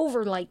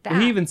over like that.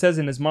 Well, he even says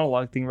in his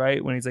monologue thing,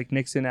 right, when he's like,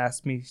 Nixon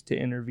asked me to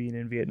intervene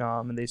in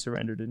Vietnam, and they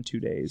surrendered in 2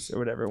 days or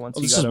whatever. Once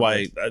he This got is over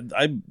why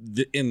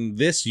it. in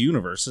this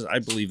universe, I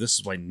believe this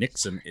is why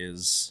Nixon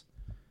is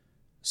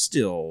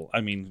still,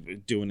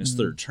 doing his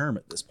third term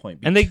at this point.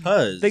 And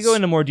Because they go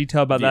into more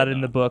detail about that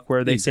in the Vietnam. book,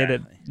 where they say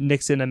Exactly. that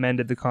Nixon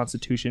amended the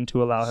Constitution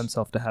to allow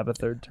himself to have a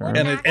third term.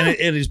 and it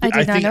is. I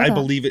did not know I that.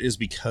 believe it is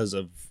because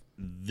of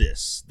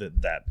this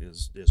that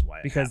is why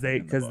it because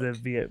happened in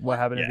the book. what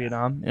happened in Yeah.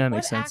 Vietnam. Yeah, that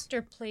makes What sense.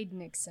 actor played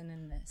Nixon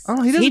in this?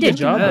 Oh, he does He a good did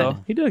job good.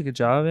 though. He did a good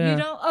job. Yeah. You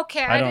don't?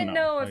 Okay, I I don't didn't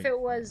know. know if Like- it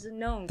was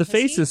known. The 'cause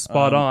face he- is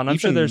spot on. I'm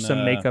sure Even, there's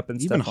some makeup and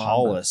even stuff.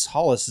 Hollis.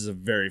 Hollis is a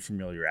very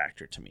familiar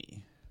actor to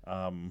me.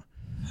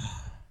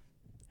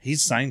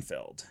 He's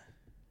Seinfeld.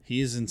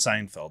 He's in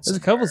Seinfeld. There's a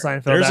couple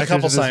somewhere. Seinfeld There's a actors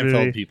couple in this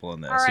Seinfeld movie. people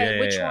in this. All right, yeah,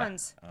 which yeah.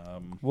 ones?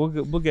 We'll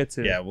get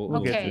to Yeah, we'll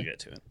Okay. we'll get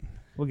to it.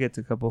 we'll get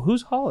to a couple.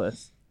 Who's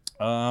Hollis?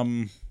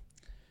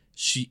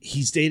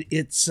 He's dated.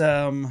 It's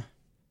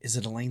is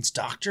it Elaine's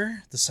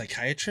doctor, the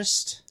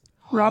psychiatrist?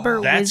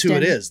 Robert That's Wisden. who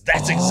it is.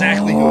 That's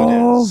exactly who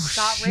it is.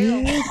 Got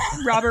real.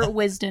 Robert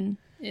Wisden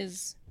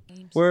is.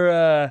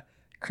 Where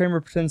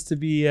Kramer pretends to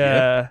be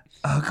Yep.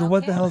 oh God, what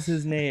the Okay. hell's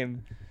his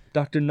name?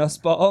 Dr.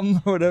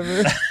 Nussbaum or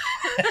whatever.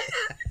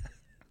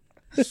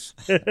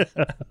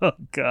 Oh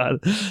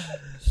God.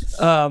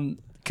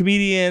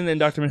 Comedian and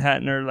Dr.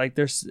 Manhattan are like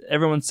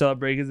everyone's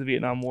celebrating because the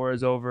Vietnam War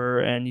is over,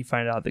 and you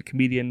find out that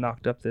comedian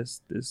knocked up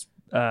this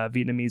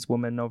Vietnamese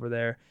woman over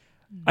there.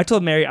 I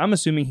told Mary I'm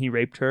assuming he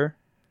raped her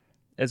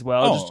as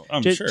well. Oh,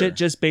 I'm sure.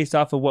 Just based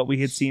off of what we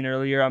had seen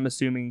earlier, I'm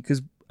assuming,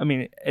 because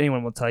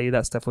anyone will tell you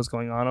that stuff was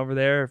going on over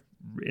there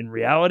in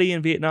reality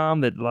in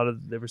Vietnam. That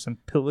there was some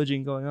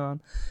pillaging going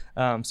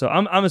on. So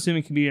I'm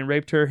assuming comedian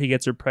raped her. He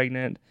gets her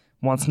pregnant.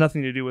 Wants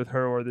nothing to do with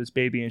her or this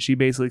baby, and she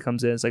basically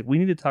comes in. It's like, we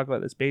need to talk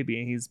about this baby,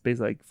 and he's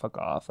basically like, "Fuck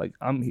off!" Like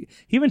he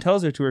even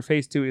tells her to her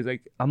face too. He's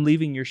like, "I'm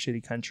leaving your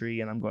shitty country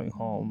and I'm going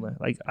home."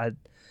 Like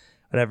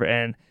whatever.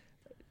 And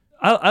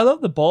I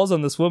love the balls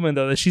on this woman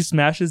though, that she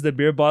smashes the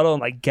beer bottle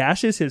and like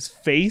gashes his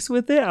face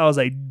with it. I was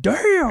like,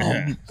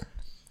 "Damn!"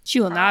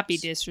 She will not be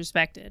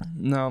disrespected.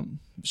 No,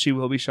 she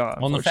will be shot.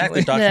 Well, and the fact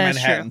that unfortunately. Dr. Yeah,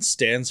 Manhattan sure.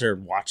 stands there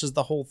and watches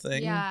the whole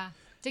thing. Yeah,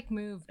 dick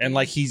move. And dude.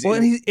 like he's Well,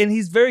 and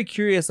he's very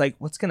curious, like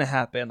what's gonna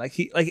happen. Like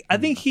I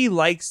think he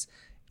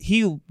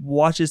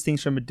watches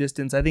things from a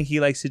distance. I think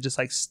he likes to just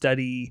like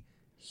study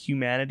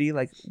humanity,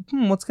 like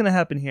what's gonna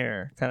happen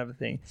here, kind of a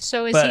thing.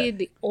 So is but- he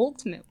the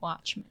ultimate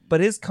watchman? But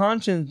his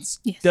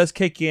conscience Yes. does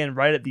kick in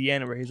right at the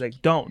end, where he's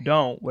like,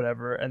 "Don't,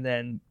 whatever," and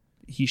then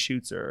he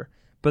shoots her.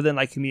 But then,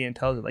 like, comedian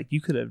tells her, like, you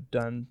could have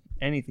done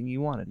anything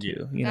you wanted to,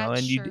 Yeah. you know,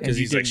 That's and you true. and because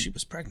you he's like, didn't. she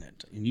was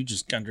pregnant and you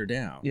just gunned her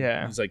down.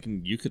 Yeah. He's like,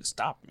 you could have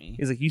stopped me.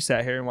 He's like, you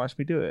sat here and watched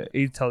me do it.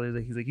 He tells her,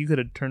 he's like, you could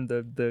have turned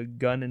the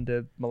gun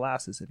into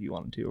molasses if you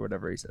wanted to, or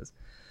whatever he says.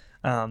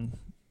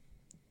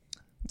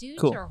 Dudes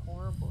Cool. are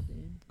horrible,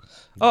 dude.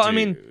 Oh, I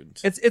mean, Dude.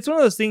 it's one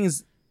of those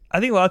things. I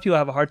think a lot of people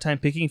have a hard time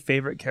picking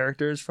favorite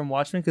characters from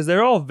Watchmen because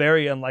they're all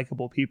very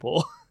unlikable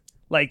people.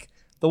 Like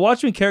the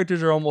Watchmen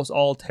characters are almost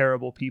all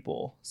terrible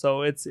people,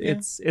 so it's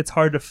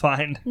hard to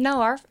find. No,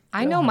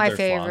 I They know all have my their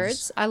flaws.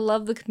 favorites. I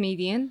love the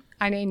comedian.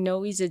 I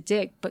know he's a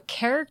dick, but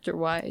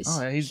character-wise,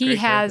 Oh, yeah, he's a he great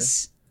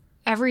has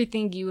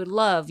everything you would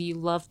love. You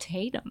love to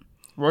hate him.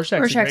 Rorschach's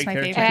a Rorschach's great my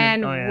character. favorite. too.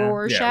 And Oh, yeah.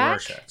 Rorschach. Yeah,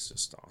 Rorschach's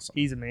just awesome.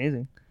 He's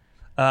amazing.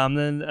 Then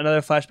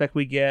another flashback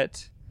we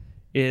get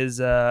is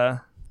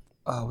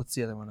what's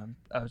the other one?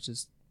 I was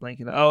just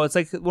blanking. Oh, it's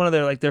like one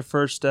of their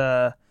first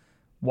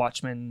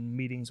Watchmen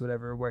meetings,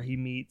 whatever, where he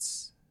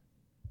meets.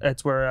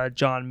 That's where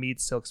John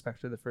meets Silk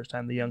Spectre the first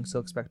time, the young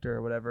Silk Spectre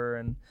or whatever,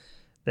 and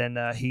then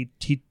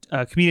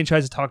comedian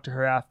tries to talk to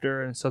her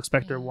after, and Silk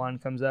Spectre 1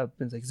 comes up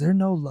and is like, "Is there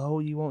no low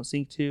you won't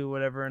sink to,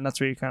 whatever?" And that's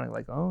where you're kind of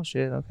like, "Oh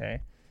shit,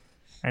 okay."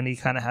 And he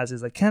kind of has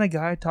his like, "Can a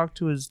guy talk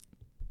to his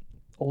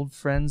old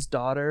friend's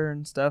daughter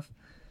and stuff?"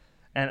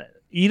 And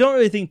you don't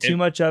really think too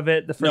much of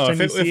it the first No,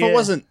 time if you see it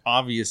wasn't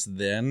obvious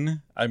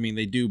then, I mean,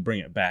 they do bring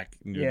it back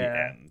near Yeah. the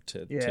end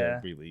to Yeah.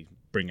 really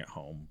bring it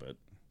home. But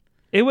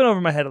It went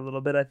over my head a little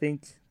bit, I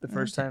think, the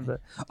first time.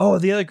 But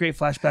the other great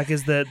flashback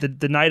is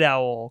the Night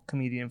Owl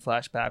comedian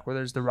flashback, where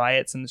there's the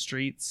riots in the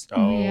streets Yeah.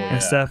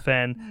 and stuff,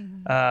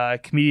 and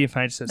comedian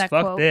finally just says, That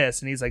 "Fuck quote.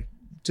 this," and he's like,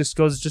 just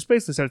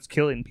basically starts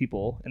killing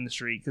people in the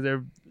street because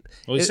they're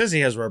Well, he says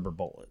he has rubber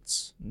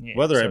bullets. Yeah,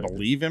 Whether I so-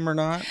 believe him or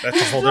not,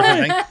 that's a whole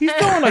different thing. he's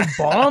throwing like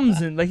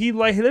bombs and like there's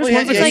Well, ones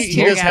yeah, that like he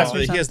tear does gas have or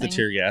he has the something.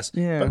 tear gas.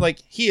 Yeah. But like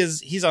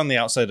he's on the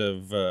outside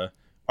of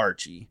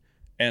Archie,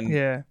 and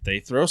Yeah.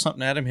 they throw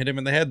something at him, hit him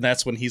in the head, and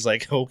that's when he's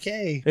like,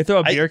 okay. They throw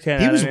a beer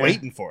can He at was him, yeah.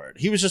 waiting for it.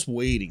 He was just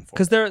waiting for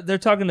because it. they're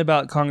talking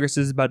about Congress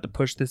is about to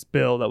push this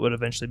bill that would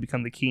eventually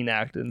become the Keene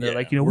Act, and they're Yeah,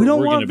 like, we we're don't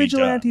gonna want be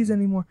vigilantes done.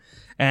 anymore,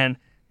 and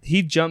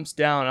he jumps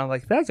down. I'm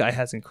like, that guy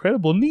has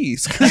incredible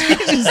knees. 'Cause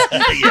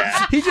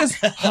he just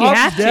have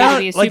hops to down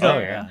be a like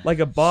superhero. like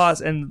a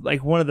boss. And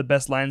like one of the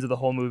best lines of the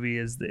whole movie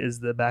is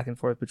the back and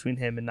forth between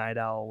him and Night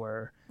Owl,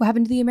 where What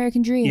happened to the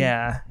American dream?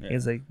 Yeah. Yeah.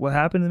 He's like, what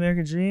happened to the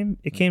American Dream?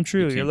 It came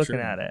true. It You're came looking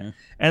true, at it. yeah.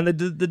 And the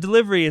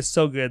delivery is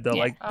so good, though.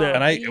 Yeah. Like, Oh, the,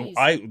 And Jeez.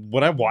 I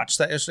when I watched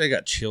that yesterday, I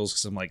got chills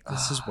because I'm like,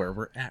 this is where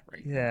we're at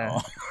right Yeah.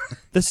 now.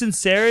 the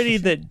sincerity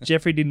that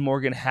Jeffrey Dean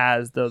Morgan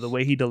has, though, the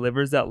way he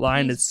delivers that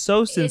line is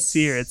so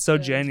sincere. It's so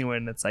good.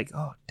 genuine. It's like,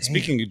 oh, dang.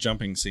 Speaking of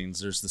jumping scenes,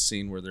 there's the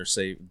scene where they're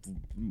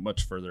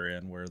much further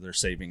in where they're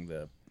saving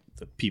the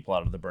people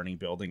out of the burning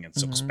building, and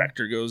Silk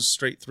Spectre goes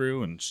straight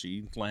through and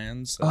she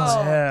lands. Oh,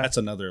 Oh. yeah. That's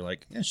another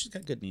like, yeah, she's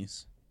got good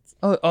knees.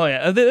 Oh,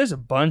 yeah. There's a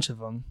bunch of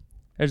them.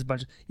 There's a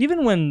bunch.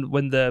 Even when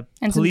the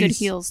And police, some good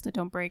heels that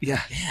don't break.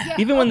 Yeah. Yeah,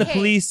 Even when the okay.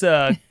 police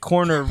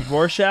corner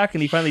Rorschach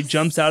and he finally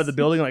jumps out of the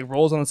building and like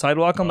rolls on the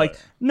sidewalk, I'm like,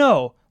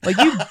 no, like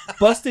you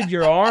busted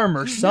your arm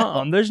or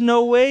something. There's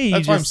no way you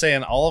That's why I'm just.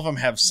 saying all of them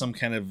have some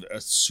kind of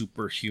a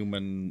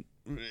superhuman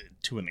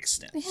to an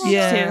extent.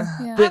 Yeah.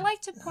 Yeah. But- I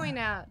like to point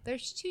out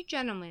there's two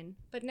gentlemen,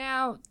 but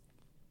now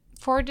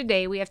for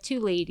today we have two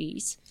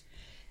ladies.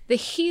 The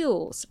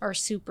heels are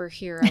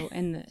superhero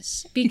in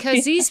this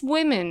because these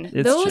women,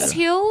 It's those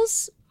true.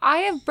 heels, I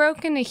have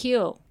broken a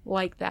heel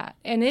like that,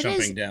 and it is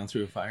Jumping down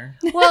through a fire.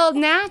 well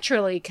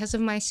naturally because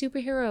of my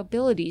superhero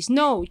abilities.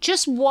 No,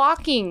 just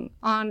walking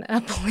on a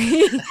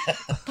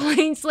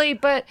plane slate,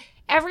 but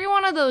every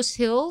one of those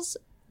hills,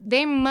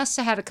 they must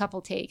have had a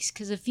couple takes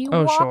because if you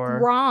Oh, walk sure.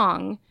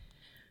 wrong.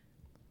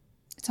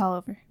 It's all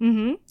over.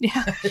 Mm-hmm.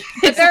 Yeah.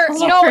 But they're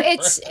all no, over.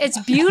 it's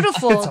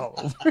beautiful. It's all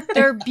over.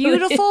 They're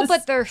beautiful, is.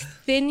 but they're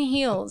thin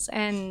heels.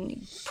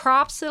 And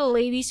props to the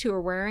ladies who are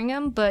wearing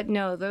them. But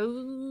no,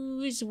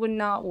 those would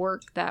not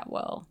work that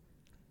well.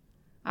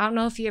 I don't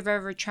know if you've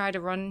ever tried to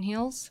run in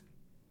heels.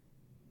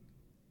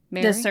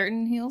 Mary, The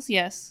certain heels,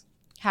 yes.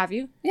 have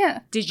you? Yeah.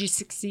 Did you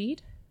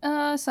succeed?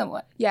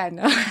 Somewhat. Yeah,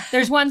 no.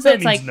 There's ones That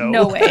that's like, means no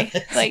no. way.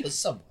 Like,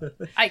 Somewhat.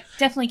 I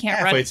definitely can't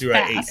Halfway run through,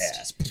 fast. I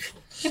ate ass.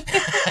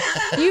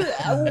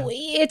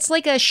 It's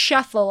like a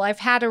shuffle. I've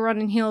had to run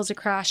in heels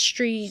across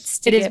streets.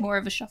 To It is get- more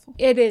of a shuffle.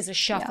 It is a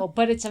shuffle,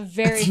 but it's a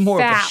very It's more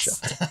of a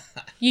fast.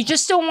 You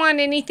just don't want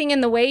anything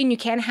in the way, and you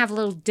can't have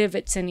little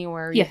divots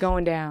anywhere. Yeah. You're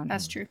going down.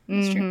 That's true.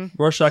 That's true. Mhm.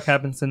 Rorschach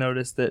happens to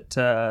notice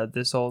that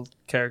this old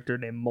character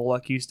named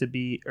Moloch used to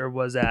be or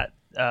was at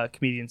a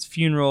comedian's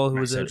funeral. Who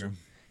was a, Syndrome.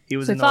 he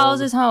was So he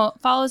an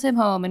follows him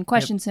home and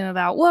questions him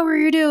about what were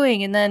you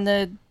doing, and then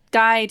the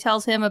guy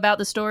tells him about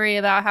the story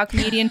about how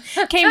comedian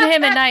came to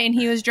him at night and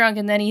he was drunk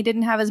and then he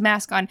didn't have his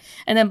mask on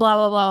and then blah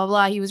blah blah blah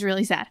blah. He was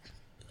really sad.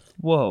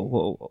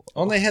 Whoa.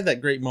 Oh, and they had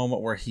that great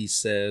moment where he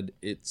said,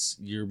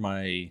 "You're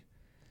my,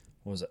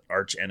 what was it,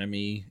 arch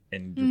enemy,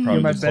 and you're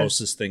probably my the best-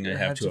 closest thing I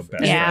have to a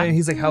best Yeah. friend." And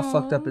he's like, how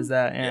fucked up is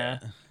that? Yeah.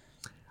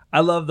 I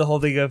love the whole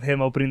thing of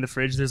him opening the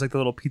fridge. There's like the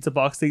little pizza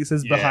box thing that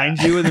says Yeah. behind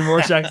you and then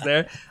Rorschach's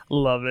there.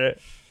 Love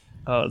it.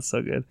 Oh, it's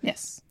so good.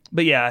 Yes.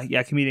 But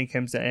yeah, comedian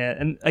comes down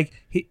and like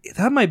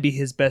that might be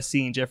his best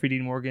scene. Jeffrey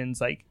Dean Morgan's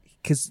like,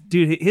 because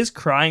dude, his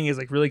crying is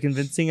like really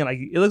convincing and like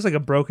it looks like a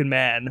broken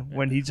man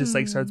when he just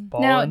like starts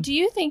bawling. Now, do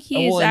you think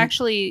he is well, and-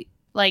 actually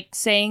like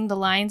saying the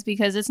lines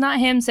because it's not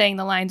him saying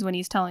the lines when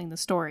he's telling the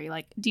story?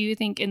 Like, do you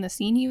think in the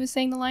scene he was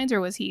saying the lines or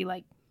was he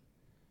like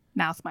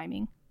mouth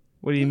miming?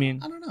 What do you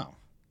mean? I don't know.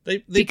 They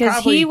Because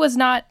probably, he was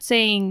not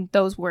saying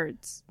those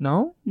words.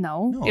 No.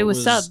 No, No, it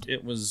was subbed,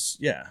 It was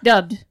yeah.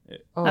 dubbed.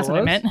 Oh, That's it what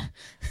I was?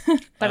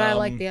 meant. But I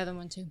like Um, the other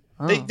one too.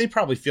 Oh. They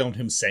probably filmed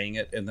him saying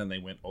it, and then they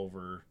went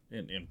over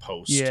in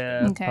post.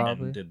 Yeah, Okay. and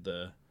probably. did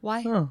the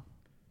Why? Oh.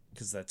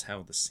 because that's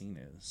how the scene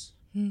is.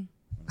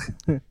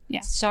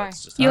 Yeah. Sorry.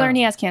 That's just You how- learn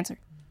he has cancer.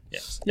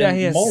 Yes. Yeah, And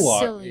he is.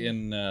 Moloch Silly.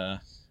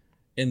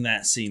 in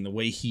that scene, the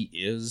way he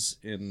is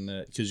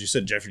because you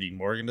said Jeffrey Dean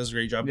Morgan does a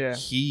great job. Yeah.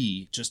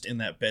 He just in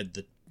that bed,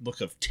 the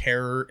look of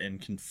terror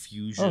and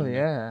confusion. Oh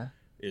yeah.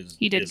 is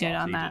He did is good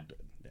off. on He that. did-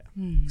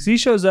 yeah. So he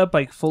shows up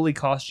like fully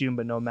costumed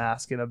but no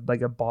mask and a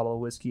bottle of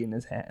whiskey in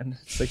his hand.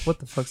 It's like, what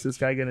the fuck's this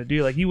guy gonna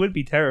do? Like, he would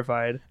be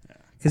terrified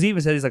because he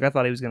even said he's like, I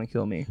thought he was gonna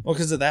kill me. Well,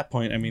 because at that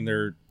point, I mean,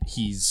 they're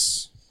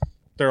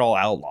all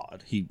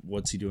outlawed.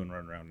 What's he doing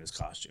running around in his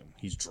costume?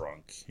 He's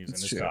drunk. He's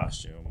That's in his true.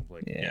 costume.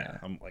 Like, Yeah. yeah,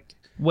 I'm like,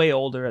 Way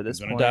older at this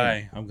I'm gonna point.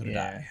 die. I'm gonna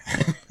Yeah.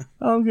 die.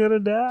 I'm gonna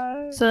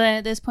die. So then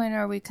at this point,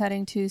 are we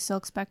cutting to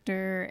Silk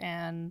Spectre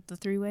and the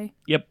three-way?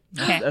 Yep.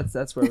 Okay.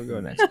 That's where we're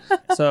going next.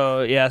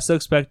 So yeah,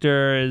 Silk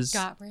Spectre is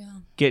Got real.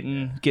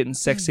 getting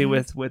sexy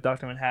with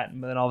Dr.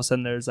 Manhattan, but then all of a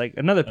sudden there's like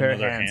another pair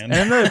Another of hands hand.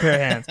 and another pair of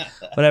hands,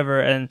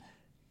 whatever. And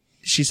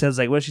she says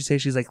like, what did she say?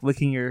 She's like,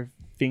 licking your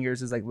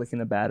fingers is like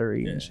licking a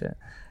battery and shit.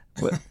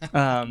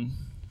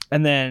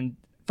 And then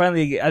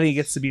finally, I think it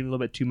gets to be a little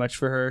bit too much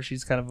for her.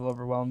 She's kind of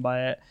overwhelmed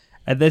by it.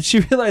 And then she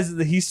realizes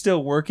that he's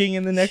still working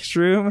in the next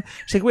room.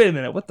 She's like, wait a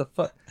minute, what the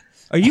fuck?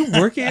 Are you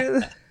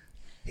working?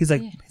 He's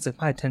like,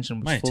 my attention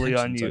was My fully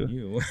on attention's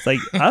you. on you. It's like,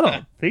 I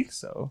don't think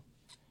so.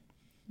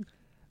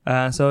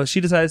 So she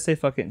decides to say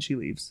fuck it and she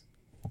leaves.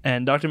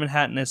 And Dr.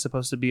 Manhattan is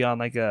supposed to be on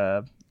like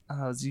a,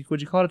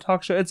 would you call it a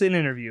talk show? It's an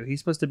interview. He's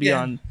supposed to be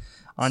Yeah.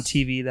 on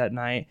TV that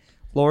night.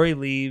 Lori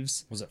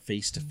leaves. Was it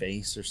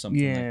face-to-face or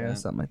something Yeah, like that?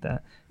 something like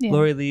that. Yeah.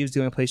 Lori leaves. The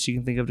only place she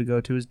can think of to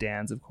go to is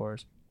Dan's, of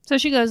course. So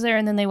she goes there,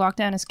 and then they walk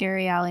down a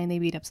scary alley, and they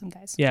beat up some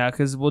guys. Yeah,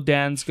 because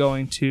Dan's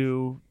going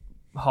to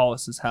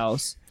Hollis's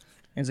house.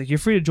 And he's like, "You're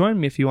free to join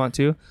me if you want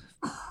to."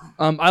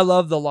 I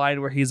love the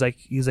line where he's like,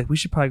 "We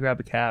should probably grab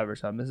a cab or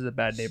something. This is a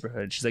bad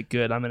neighborhood." She's like,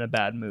 "Good, I'm in a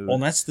bad mood." Well,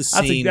 and that's the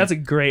scene. That's a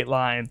great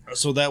line.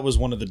 So that was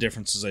one of the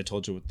differences I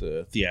told you with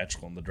the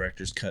theatrical and the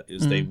director's cut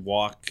is they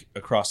walk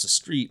across the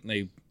street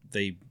and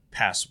they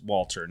pass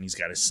Walter and he's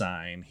got his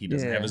sign. He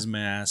doesn't have his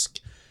mask.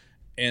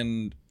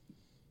 And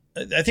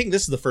I think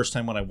this is the first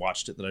time when I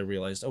watched it that I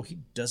realized, he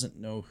doesn't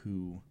know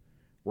who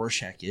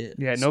Rorschach is.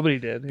 Yeah, nobody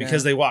did.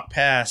 Because they walk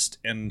past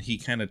and he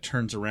kind of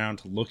turns around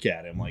to look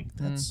at him like,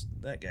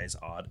 that guy's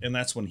odd. And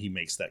that's when he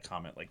makes that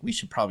comment like, we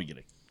should probably get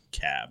a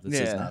cab. This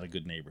is not a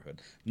good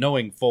neighborhood.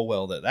 Knowing full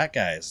well that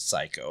guy is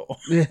psycho.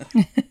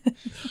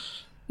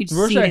 You just see it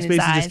Rorschach's in his basically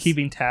eyes. just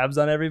keeping tabs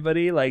on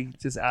everybody, like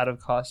just out of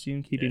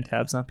costume, keeping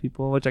tabs on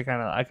people, which I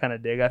kind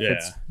of dig.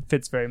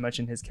 Fits very much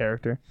in his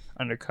character,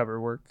 undercover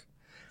work.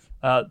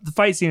 The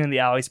fight scene in the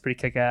alley is pretty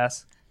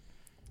kick-ass,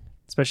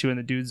 especially when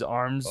the dude's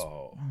arms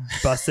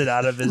busted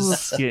out of his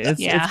skin.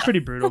 It's pretty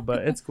brutal, but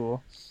it's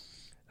cool.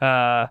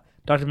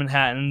 Dr.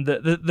 Manhattan,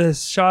 the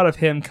shot of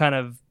him kind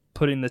of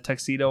putting the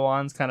tuxedo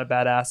on is kind of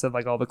badass, of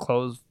like all the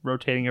clothes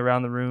rotating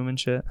around the room and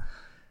shit.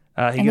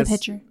 The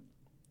picture.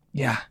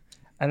 Yeah.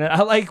 And then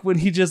I like when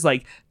he just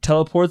like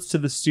teleports to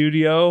the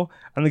studio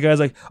and the guy's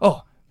like,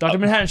 "Oh, Dr.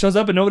 Manhattan shows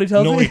up and nobody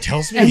tells me." Nobody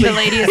tells me. And the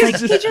lady is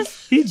like,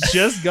 he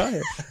just got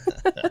it.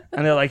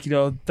 And they're like,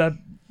 that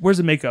where's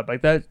the makeup?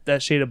 Like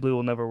that shade of blue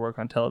will never work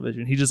on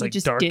television. He just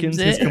darkens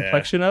his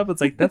complexion up.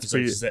 It's like, that's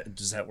pretty.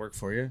 Does that work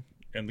for you?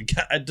 And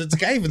does the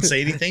guy even say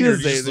anything, or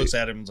he just looks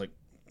at him and is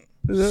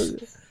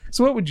like,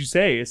 "So what would you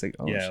say?" It's like,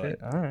 "Oh shit,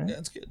 like, all right,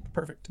 that's good,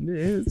 perfect."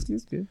 Yeah,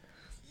 it's good.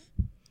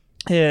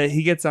 Yeah,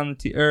 he gets on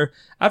or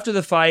after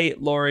the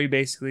fight, Lori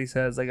basically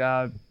says like,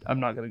 "I'm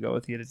not gonna go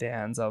with you to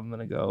Dan's. I'm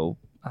gonna go."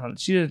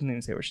 She doesn't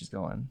even say where she's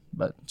going,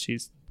 but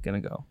she's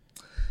gonna go.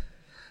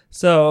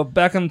 So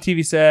back on the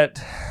TV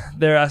set,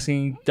 they're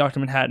asking Dr.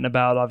 Manhattan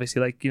about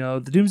obviously like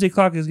the Doomsday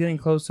Clock is getting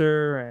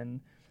closer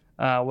and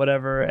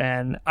whatever.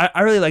 And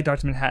I really like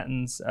Dr.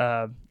 Manhattan's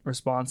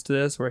response to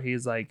this, where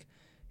he's like,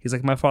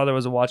 "My father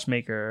was a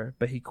watchmaker,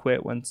 but he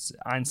quit once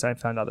Einstein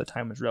found out that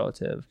time was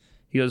relative."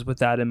 He goes, with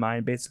that in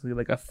mind, basically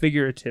like a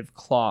figurative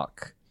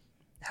clock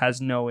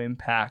has no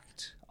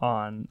impact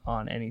on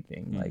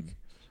anything.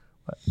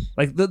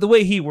 Like the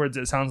way he words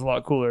it sounds a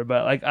lot cooler,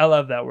 but like I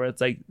love that, where it's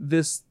like,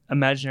 this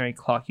imaginary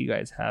clock you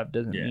guys have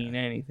doesn't mean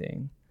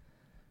anything.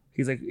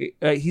 He's like,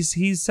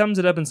 he sums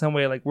it up in some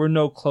way like, we're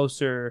no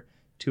closer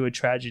to a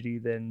tragedy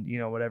than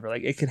whatever.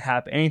 Like it could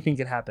happen, anything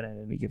could happen at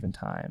any given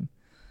time.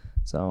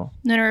 So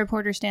then a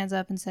reporter stands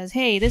up and says,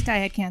 "Hey, this guy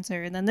had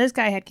cancer, and then this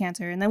guy had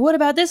cancer, and then what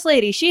about this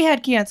lady? She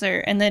had cancer."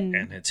 And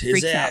it's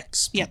his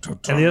ex. Yep.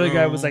 And the other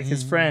guy was like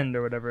his friend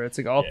or whatever. It's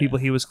like all people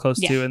he was close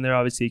to, and they're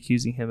obviously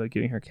accusing him of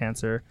giving her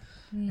cancer.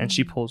 And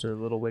she pulls her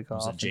little wig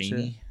off. Was it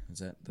Janie? Is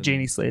that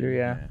Janie Slater?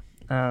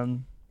 Yeah.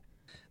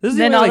 This is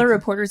then all the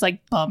reporters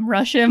like bum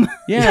rush him.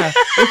 Yeah,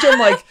 which I'm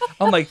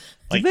like,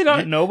 do they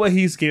not know what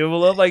he's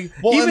capable of? Like,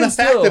 well, even and the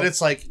still, fact that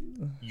it's like,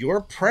 your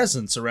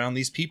presence around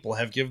these people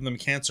have given them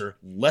cancer.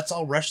 Let's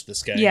all rush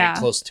this guy and get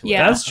close to it.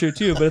 Yeah. That's true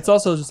too, but it's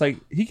also just like,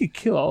 he could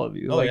kill all of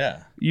you. Oh, like,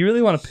 yeah. You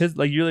really want to piss?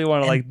 Like, you really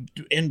want to like?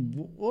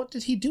 And what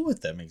did he do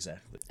with them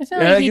exactly? I feel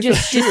like he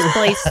just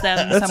displaced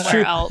them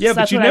somewhere else. Yeah, but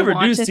that's you what never I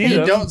want do to see think.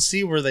 them. You don't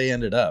see where they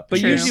ended up. But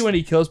True. usually when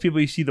he kills people,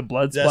 you see the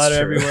blood That's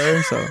splatter true.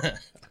 everywhere. So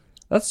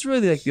that's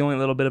really like the only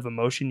little bit of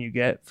emotion you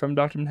get from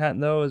Dr. Manhattan,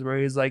 though, is where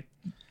he's like,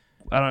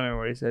 I don't remember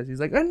what he says. He's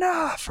like,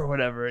 "Enough," or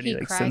whatever, and he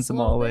like cries sends a them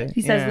all little away. bit?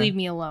 He says, "Leave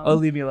me alone." Oh,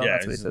 leave me alone. Yeah,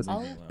 That's what he says. leave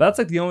me alone. That's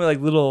like the only like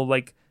little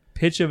like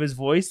pitch of his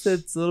voice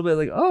that's a little bit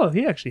like, oh,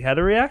 he actually had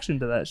a reaction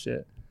to that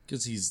shit.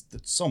 Because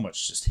so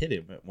much just hit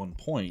him at one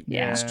point.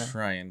 Yeah. He's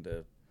trying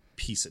to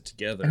piece it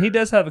together. And he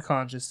does have a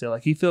conscience still.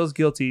 Like, he feels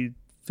guilty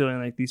feeling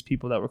like these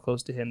people that were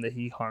close to him, that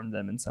he harmed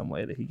them in some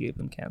way, that he gave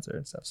them cancer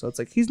and stuff. So it's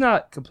like, he's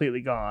not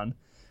completely gone.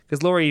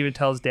 Because Laurie even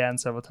tells Dan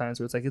several times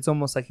where it's like, it's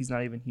almost like he's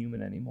not even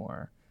human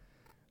anymore.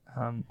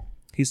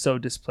 He's so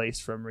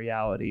displaced from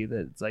reality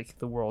that it's like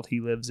the world he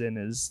lives in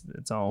is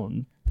its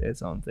own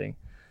thing.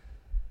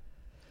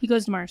 He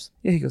goes to Mars.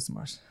 Yeah, he goes to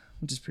Mars,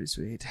 which is pretty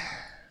sweet.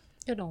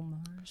 Good old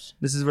Mars.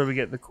 This is where we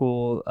get the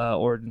cool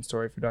origin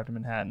story for Dr.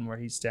 Manhattan, where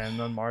he's standing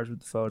on Mars with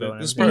the photo.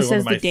 This is and probably one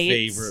says of my the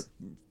dates.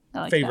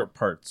 favorite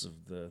parts of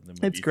the movie.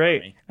 It's for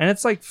great. me. And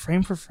it's like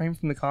frame for frame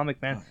from the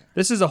comic, man.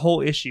 This is a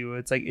whole issue.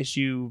 It's like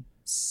issue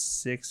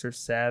 6 or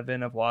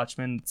 7 of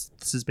Watchmen.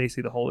 This is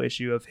basically the whole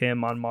issue of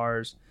him on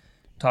Mars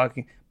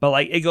talking. But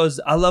like, it goes,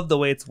 I love the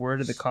way it's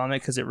worded in the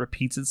comic, because it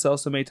repeats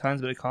itself so many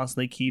times, but it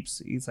constantly keeps,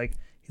 he's like,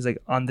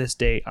 on this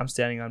date, I'm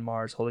standing on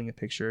Mars holding a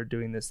picture,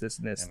 doing this, this,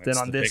 and this. And Then it's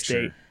on the this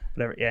picture. date,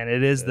 whatever. Yeah, and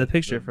it is the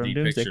picture from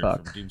Doomsday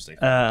Clock. From Doomsday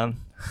Clock.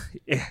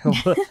 Yeah,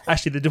 well,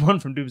 actually, the one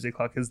from Doomsday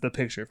Clock is the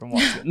picture from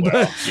Watchmen.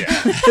 Well, yeah.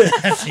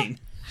 I mean,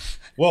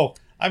 well,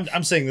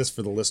 I'm saying this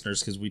for the listeners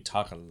because we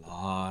talk a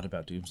lot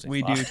about Doomsday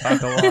We Clock. do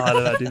talk a lot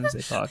about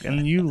Doomsday Clock,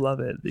 and you love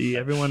it.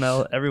 Everyone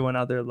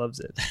out there loves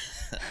it.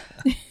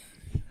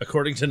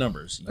 According to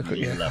numbers,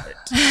 you love it.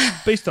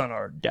 Based on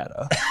our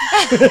data.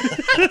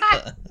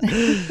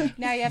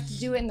 Now you have to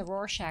do it in the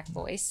Rorschach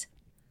voice.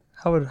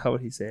 How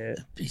would he say it?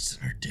 Based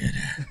on our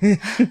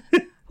data.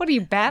 What are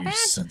you, Batman?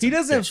 He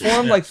doesn't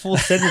form like full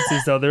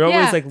sentences though. They're always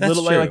Yeah. like That's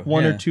little true, like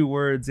one or yeah. two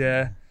words.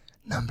 Yeah.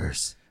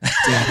 Numbers.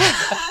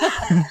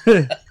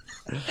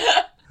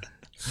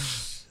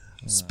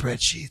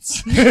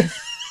 Spreadsheets.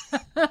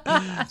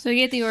 So you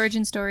get the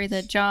origin story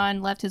that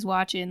John left his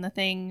watch in the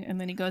thing, and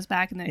then he goes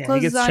back, and then it Yeah, he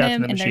closes gets on trapped in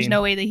him, the and there's machine.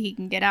 no way that he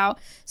can get out.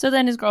 So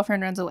then his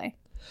girlfriend runs away.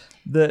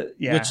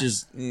 Which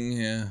is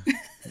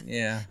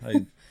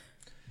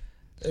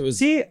it was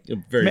See, a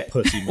very Ma-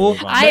 pussy move. well,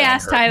 on I her.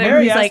 asked Tyler,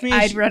 Mary he's asked like, me,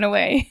 I'd she- run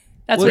away.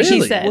 That's Well, what she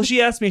really? said. Well,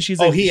 she asked me. She's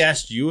Oh, like, he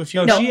asked you if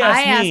you. no, she I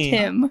asked asked me.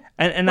 him.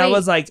 and I Wait.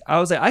 was like,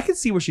 I could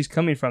see where she's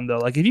coming from though.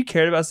 Like if you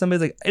cared about somebody,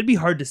 like it'd be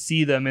hard to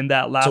see them in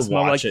that last To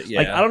moment. watch Like, it,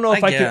 like yeah. I don't know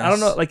if I I could. I don't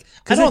know. guess. Like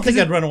I don't think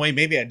it, I'd run away.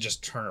 Maybe I'd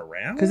just turn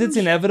around. because it's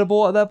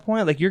inevitable at that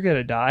point. Like you're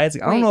gonna die. It's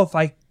like I don't Wait. know if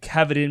I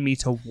have it in me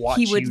to watch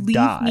He would you leave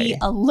die. me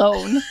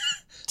alone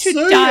to See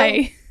ya.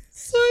 die.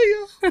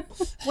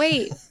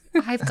 Wait,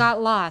 I've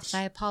got lost.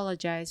 I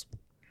apologize.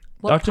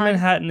 What Dr. part-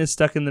 Manhattan is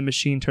stuck in the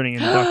machine, turning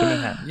into Dr.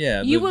 Manhattan.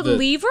 Yeah, You would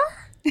leave her?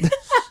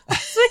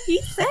 That's what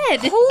he said.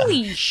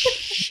 Holy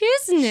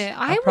shiznit.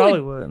 I I probably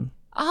would. would.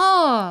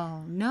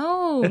 Oh,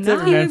 no. It's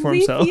not- every man for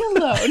Leave himself. me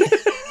alone.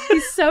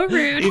 He's so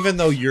rude. Even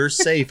though you're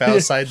safe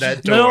outside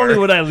that door. Not only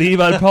would I leave,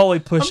 I'd probably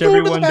push I'm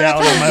going to the everyone down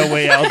on bathroom. my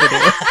way out the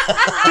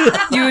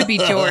door. You would be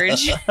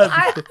George.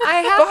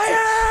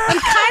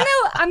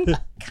 I'm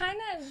kind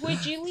of,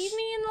 would you leave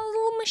me in the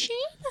little machine?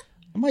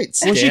 I might Well,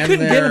 stand she couldn't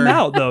there. get him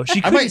out though. She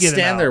I couldn't might get him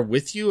stand out. there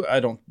with you. I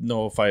don't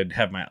know if I'd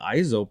have my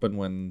eyes open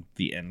when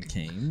the end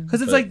came.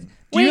 Because it's but- like, do you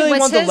Wait, really what's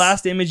want the his-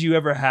 last image you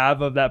ever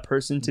have of that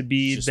person to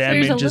be Just- them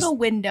There's a in just little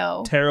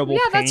window. terrible Yeah,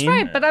 pain? that's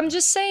right. But I'm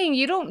just saying,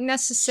 you don't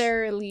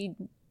necessarily.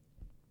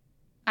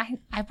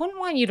 I wouldn't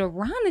want you to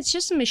run. It's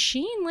just a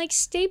machine. Like,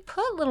 stay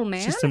put, little man.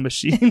 It's just a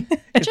machine.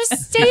 Just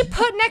stay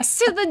put next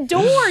to the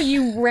door.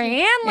 You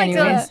ran like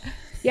Anyways. a.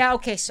 Yeah.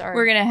 Okay. Sorry.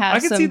 We're gonna have I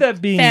could some see that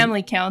being-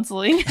 family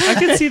counseling. I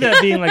could see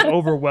that being like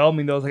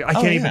overwhelming though. It's like I Oh,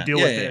 can't yeah. even deal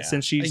Yeah, with yeah, this, yeah.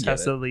 and she I just get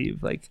has it. to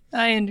leave. Like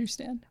I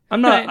understand.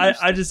 I'm not.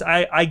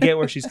 I I get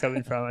where she's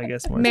coming from. I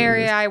guess more. so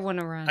Mary, it is. I want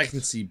to run. I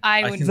can see.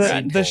 I can would see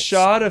run. the both.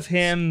 shot of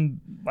him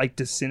like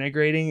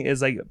disintegrating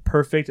is like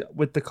perfect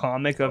with the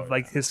comic of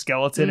like his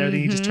skeleton and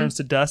everything. He just turns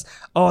to dust.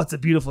 Oh, it's a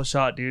beautiful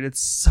shot, dude.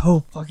 It's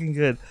so fucking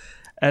good.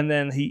 And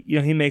then he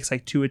makes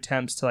like 2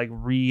 attempts to like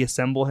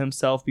reassemble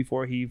himself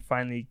before he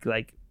finally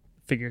like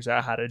figures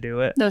out how to do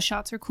it. Those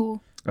shots are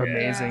cool.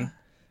 Amazing. Yeah.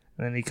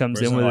 And then he comes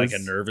Wasn't in with like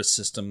his, a nervous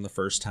system the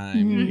first time.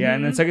 Mhm. yeah,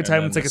 and then second And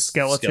time then it's like a the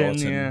skeleton.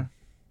 skeleton.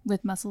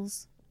 With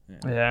muscles.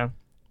 Yeah,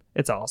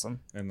 it's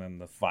awesome. And then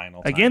the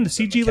final. Again, the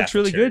time is CG in looks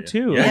really good,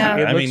 cafeteria. too. Yeah, Like,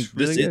 it I mean, looks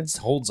really it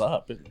holds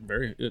up. It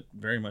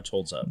very much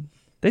holds up.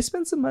 They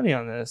spent some money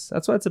on this.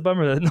 That's why it's a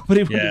bummer that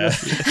nobody went to go Yeah.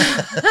 see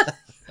it.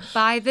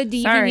 Buy the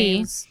DVD.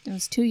 Sorry, it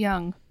was too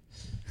young.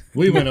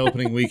 We went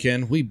opening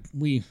weekend. We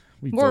We're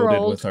voted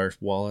old. with our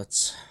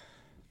wallets.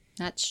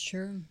 That's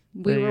true.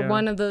 We They, were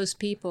one of those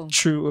people.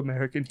 True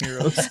American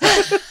heroes.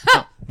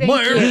 Thank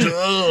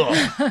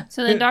you.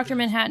 So then Dr.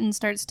 Manhattan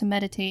starts to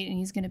meditate, and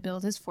he's going to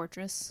build his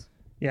fortress.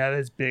 Yeah,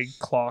 this big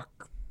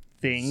clock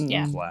thing.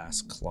 Yeah.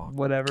 Glass clock.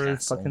 Whatever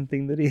castle. fucking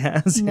thing that he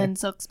has. And then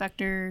Silk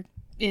Spectre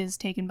is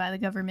taken by the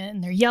government,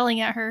 and they're yelling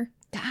at her.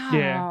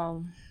 Yeah.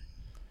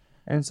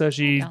 And so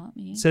she Yell at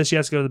me. says she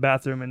has to go to the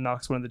bathroom and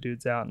knocks one of the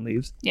dudes out and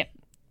leaves.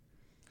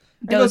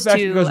 Goes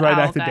goes right Al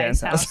back to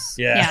Guy's Dan's house.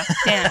 Yeah.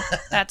 Dan.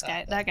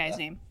 That guy's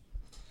name.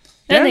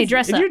 Then they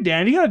dress if up. you're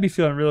Dan, you gotta be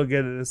feeling real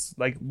good at this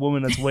like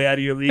woman that's way out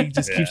of your league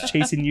just keeps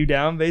chasing you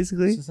down,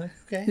 basically. She's like,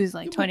 okay. Who's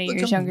like 20 We'll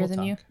years come, younger we'll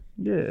than you. talk.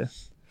 Yeah.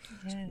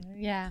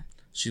 Yeah.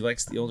 She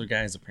likes the older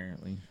guys,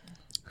 apparently.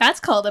 That's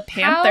called a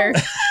panther.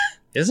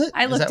 Is it?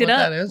 I Is looked that it what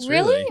up. That is?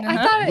 Really? I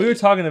thought We were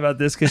talking about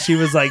this because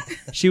she's like,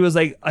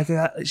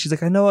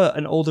 I know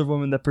an older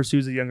woman that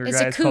pursues a younger It's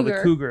guy. a It's called a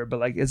cougar. cougar, but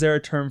like, is there a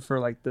term for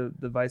like the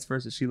vice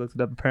versa? She looked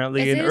it up.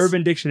 Apparently, Is in this-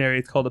 Urban Dictionary,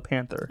 it's called a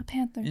panther. A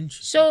panther.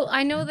 Interesting. So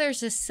I know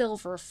there's a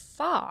silver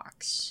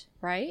fox,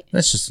 right?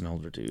 That's just an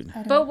older dude. I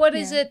don't- But what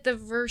is yeah. it? The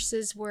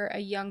verses where a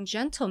young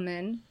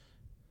gentleman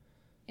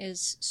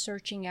is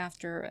searching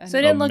after. So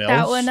I didn't A look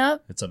that MILF? one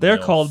up. It's a They're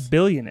MILF. called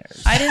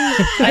billionaires. I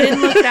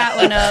didn't look that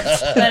one up,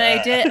 but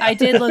I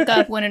did look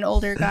up when an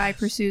older guy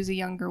pursues a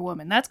younger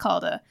woman. That's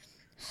called a.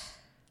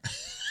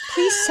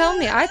 Please tell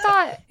me. I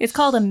thought It's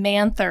called a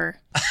manther.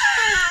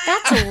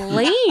 that's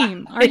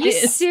lame. Are It you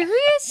is.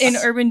 serious? In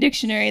Urban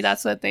Dictionary,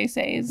 that's what they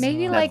say is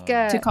Maybe that- like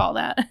to a call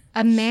that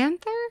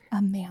manther?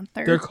 a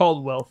manther They're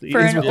called wealthy. for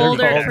is an what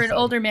they're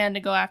older called. man to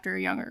go after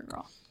a younger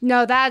girl.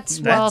 No, that's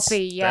That's-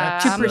 wealthy. Yeah.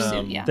 that's, To I'm-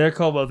 pursue, yeah. They're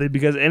called wealthy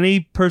because any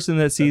person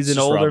that sees That's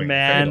an just older robbing a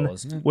man cradle,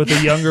 isn't it? with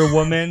a younger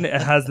woman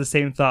has the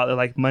same thought. They're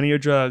like, money or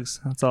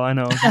drugs. That's all I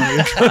know. Money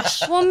or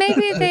drugs. Well,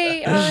 maybe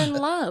they are in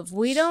love.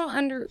 We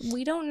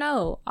don't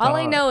know. All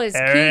I know is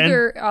Aaron.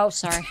 cougar. Oh,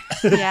 sorry.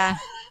 Yeah.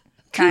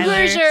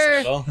 Cougars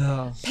are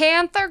Oh.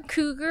 panther,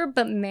 cougar,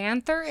 but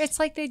manther. It's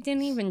like they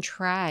didn't even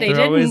try. They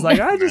They're always didn't. like,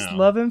 I just No.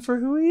 love him for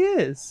who he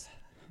is.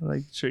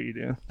 Like, sure you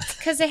do.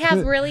 Because they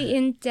have really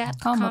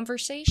in-depth Call 'em a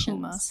conversations.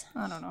 Puma.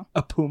 I don't know.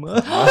 A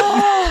puma.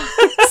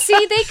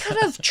 See, they could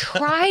have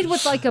tried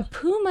with like a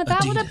puma.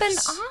 That would have been Adidas.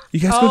 awesome. You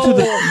guys go to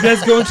the. You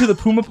guys going to the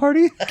puma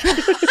party?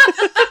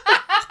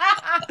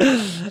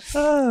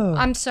 Oh.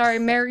 I'm sorry,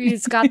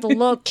 Mary's got the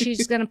look.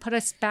 She's gonna put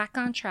us back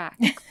on track.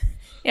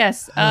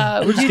 Yes,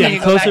 We're we just do getting need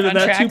to go closer back to on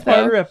that track,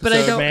 two-parter though, but I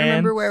episode, don't man.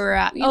 remember where we're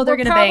at. Oh, they're We're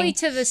gonna probably bang.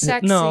 to the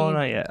sex No, scene.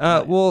 not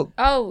yet. Well,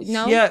 Oh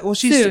no. yeah. Well,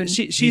 Soon.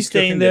 she's He's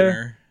staying cooking there.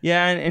 dinner.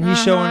 Yeah, and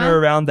he's showing Uh-huh. her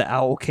around the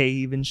owl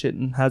cave and shit,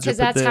 and has her Because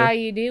put that's the, how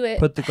you do it.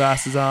 put the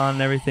glasses on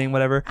and everything,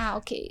 whatever.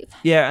 Owl cave.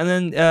 Yeah, and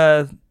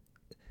then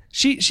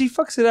she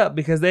fucks it up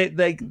because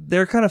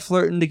they're kind of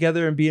flirting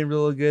together and being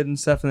real good and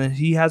stuff, and then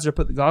he has her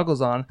put the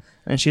goggles on,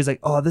 and she's like,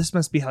 "Oh, this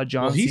must be how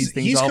John Well, sees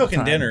things he's all the cooking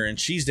time." dinner and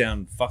she's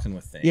down fucking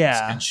with things.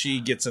 Yeah. And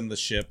she gets in the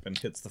ship and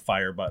hits the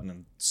fire button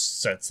and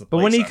sets the But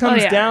place when he up.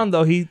 comes Oh, yeah. down,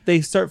 though,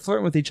 they start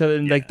flirting with each other,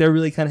 and like Yeah. they're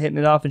really kind of hitting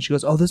it off. And she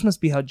goes, "Oh, this must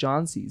be how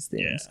John sees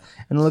things." Yeah.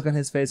 And the look on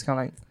his face, kind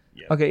of like,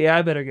 Yeah. "Okay, yeah,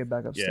 I better get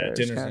back Yeah, upstairs."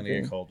 dinner's kinda gonna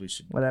get thing. cold. We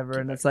should Whatever, get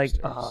and back it's like,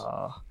 upstairs.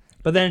 oh.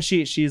 But then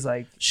she's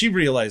like, She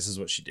realizes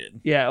what she did.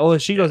 yeah. Oh,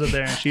 she goes up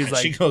there and she's And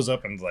like, she goes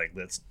up and is like,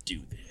 let's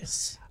do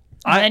this.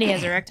 And then he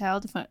has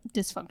erectile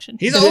dysfunction.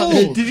 He's Did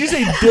old. you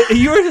say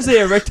you were to say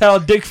erectile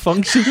dick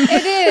function?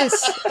 It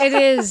is. It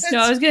is. No,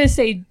 I was gonna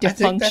say I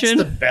think that's the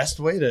dysfunction. best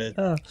way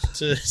Oh.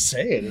 to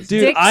say it. is-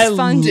 Dude, I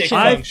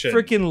Dysfunction.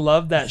 freaking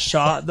love that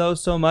shot though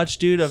so much,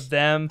 dude, of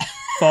them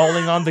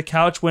falling on the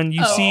couch when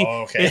you see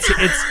okay.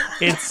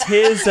 it's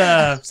his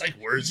It's like,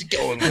 where's he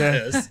going with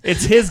this?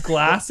 it's his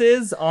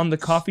glasses on the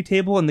coffee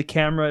table and the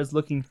camera is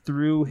looking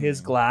through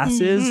his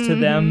glasses to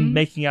them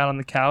making out on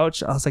the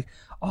couch. I was like,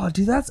 oh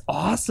dude, that's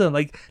awesome.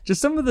 Like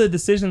just some of the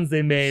decisions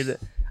they made.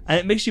 And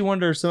it makes you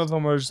wonder, some of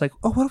them were just like,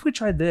 oh, what if we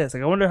tried this?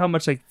 Like, I wonder how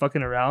much like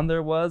fucking around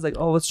there was. Like,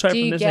 oh, let's try it Do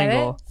from you this get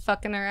angle. it?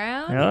 Fucking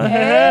around. Yeah.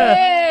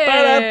 Hey!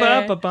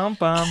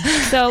 Ba-da-ba-ba-bum-bum.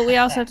 So we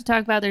also have to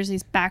talk about there's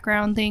this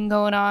background thing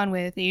going on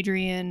with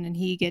Adrian, and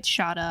he gets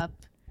shot up,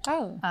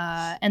 Oh.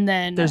 and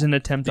then There's an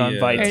attempt on The,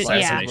 Vite's yeah. life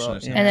as assassination well. or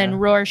something. and then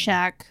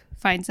Rorschach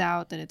finds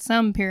out that it's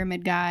some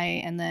pyramid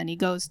guy, and then he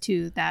goes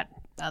to that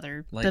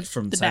other Like the,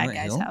 from the Silent bad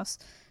guy's Hill? house.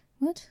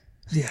 What?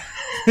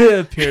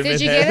 Pyramid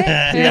Did you head.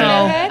 get it?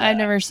 No, Pyramid? I've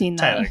never seen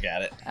that. Tyler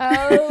got it.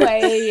 Oh,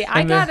 wait.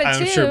 I And then- got it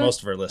too. I'm sure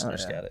most of our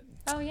listeners got it.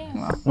 Oh, yeah.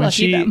 When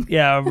Lucky them.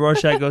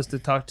 Rorschach goes to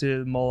talk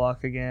to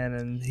Moloch again,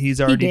 and he's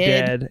already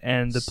did. dead,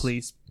 and the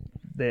police,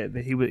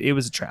 it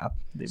was a trap.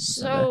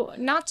 So,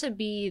 not to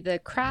be the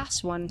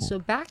crass one, so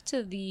back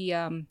to the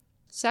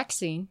sex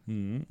scene.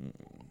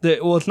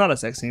 well, it's not a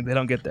sex scene. They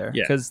don't get there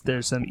Yeah. because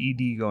there's some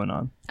ED going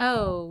on.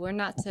 Oh, we're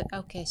not to.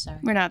 Okay, sorry.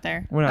 We're not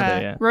there. We're not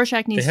there yet.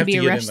 Rorschach They needs to have be to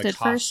get in the arrested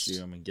first.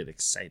 costume and get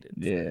excited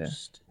Yeah.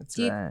 first. That's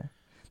Do you- right.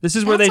 This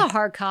is where That's they. a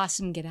hard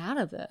costume to get out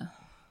of it.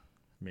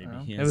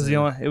 Maybe It was the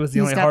only. It was the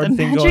He's only got the hard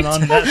thing magic going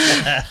on. In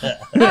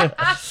that.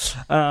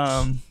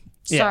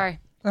 Yeah. Sorry.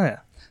 Oh yeah.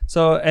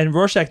 So and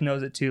Rorschach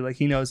knows it too. Like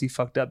he knows he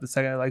fucked up. The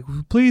second like,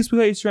 please, we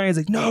got you strong. He's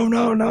like, no,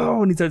 no,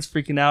 no, and he starts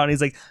freaking out. And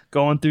he's like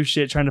going through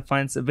shit trying to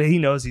find stuff, but he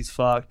knows he's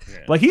fucked.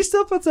 Yeah. Like he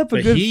still puts up a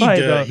But good fight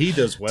though. he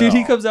does well. Dude,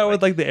 he comes out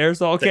with like the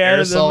aerosol the can,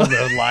 aerosol, and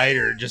the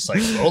lighter, just like,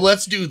 oh,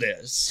 let's do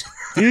this.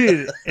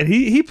 dude, and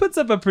he puts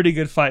up a pretty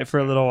good fight for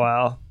a little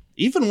while,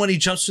 Even when he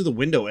jumps through the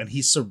window and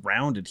he's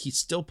surrounded, he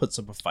still puts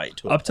up a fight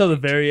to up till the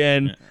very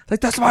end. Like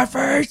that's my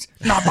face,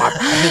 not my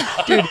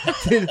face.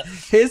 dude,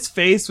 his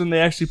face when they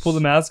actually pull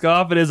the mask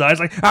off, and his eyes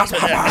like that's my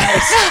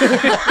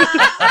face.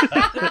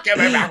 Give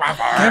me back my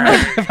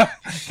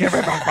face. Give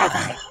me back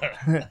my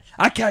face.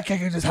 I can't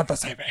kick it. Just have to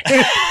save me.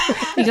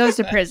 He goes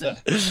to prison.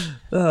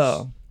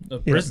 Oh, The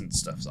prison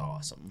stuff's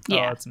awesome.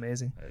 Yeah. oh, it's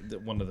amazing.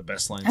 One of the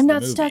best lines. I'm in the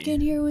not movie. stuck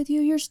in here with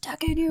you. You're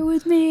stuck in here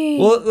with me.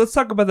 Well, let's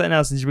talk about that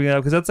now since you bring it up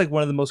because that's like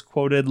one of the most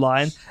quoted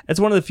lines. It's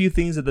one of the few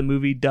things that the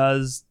movie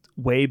does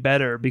way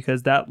better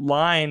because that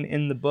line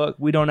in the book,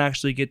 we don't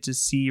actually get to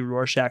see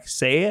Rorschach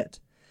say it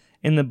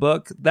in the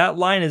book. That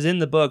line is in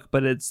the book,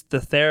 but it's the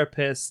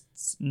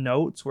therapist's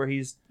notes where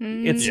it's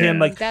him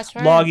like That's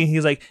right. logging.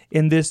 He's like,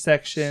 in this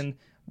section,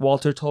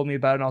 Walter told me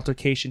about an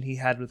altercation he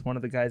had with one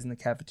of the guys in the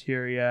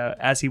cafeteria.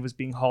 As he was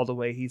being hauled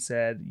away, he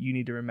said, you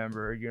need to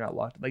remember you're not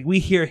locked. Like we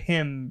hear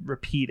him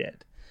repeat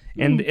it.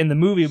 And in the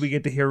movie, we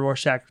get to hear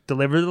Rorschach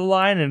deliver the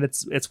line, and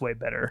it's way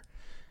better.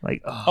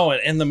 Like, Oh,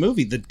 and in the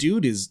movie, the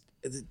dude's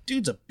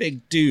a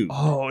big dude.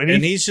 Oh, and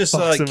and he's just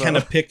fucks like him kind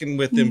up. of picking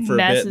with him for a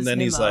bit, Messes and then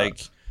him he's up.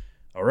 like,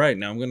 "All right,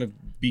 now I'm gonna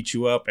beat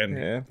you up." And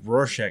Yeah.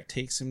 Rorschach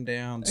takes him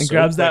down and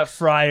grabs that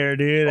fryer,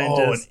 dude. And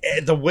Oh, just,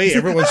 and the way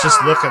everyone's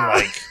just looking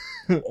like,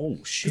 "Oh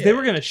shit!" they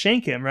were gonna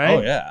shank him, right?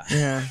 Oh yeah.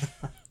 Yeah.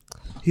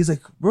 He's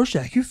like,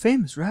 Rorschach, you're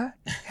famous, right?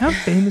 I'm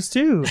famous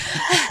too.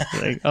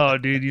 Like, oh,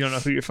 dude, you don't know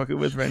who you're fucking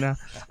with right now.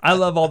 I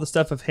love all the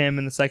stuff of him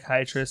and the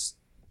psychiatrist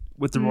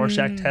with the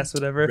Rorschach test,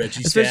 whatever.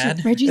 Reggie's Especially-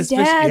 dad? Reggie's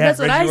especially- dad. yeah, That's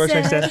what Reggie I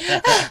Rorschach's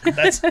said.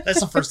 dad. That's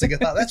the first thing I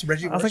thought. That's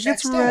Reggie I was like,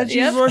 Rorschach's it's dad. Reggie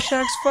Yep.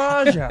 Rorschach's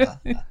father.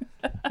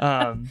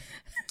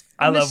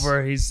 I love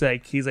where he's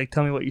like,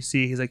 tell me what you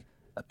see. He's like,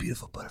 a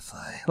beautiful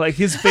butterfly. Like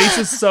his face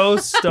is so When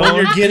stoned.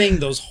 you're getting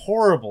those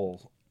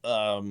horrible,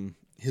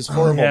 his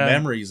horrible yeah.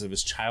 memories of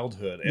his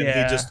childhood, and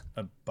Yeah. he just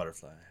a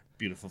butterfly,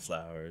 beautiful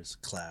flowers,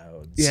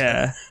 clouds.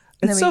 Yeah,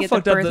 And it's then we so get the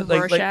fucked up. birth That, of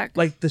like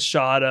Rorschach. the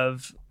shot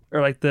of, or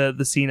like the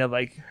scene of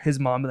like his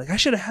mom, like I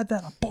should have had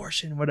that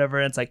abortion, whatever.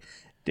 And it's like,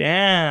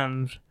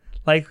 damn,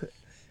 like.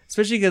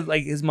 Especially because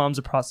like his mom's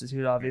a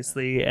prostitute,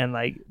 obviously, and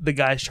like the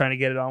guy's trying to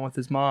get it on with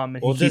his mom,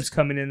 and Well, he keeps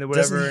coming in or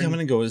Doesn't whatever. he come in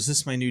and, and go, "Is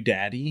this my new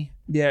daddy?"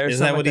 yeah, or Isn't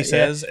something that what like he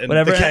yeah. says? And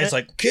Whatever. the guy's And-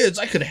 like, "Kids,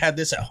 I could have had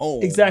this at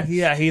home." exactly,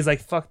 yeah. He's like,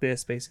 "Fuck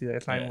this," basically. Like,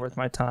 it's not even Yeah. worth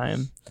my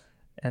time.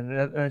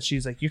 And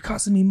she's like, "You're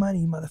costing me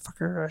money,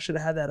 motherfucker. I should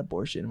have had that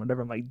abortion."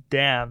 Whatever. I'm like,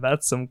 "Damn,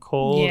 that's some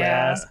cold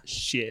Yeah. ass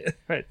shit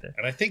right there."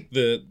 And I think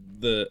the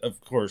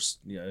of course,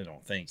 yeah, I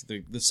don't think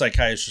the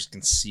psychiatrist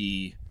can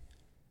see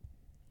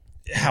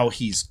how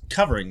he's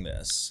covering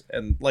this,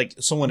 and like,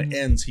 so when Mm-hmm. it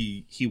ends,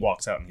 he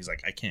walks out and he's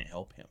like, "I can't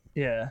help him.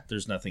 Yeah.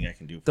 There's nothing I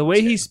can do." For The way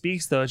this he kid."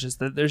 speaks, though, is just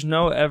that there's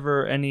no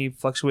ever any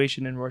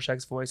fluctuation in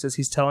Rorschach's voice as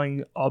he's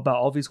telling all about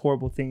all these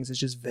horrible things. It's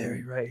just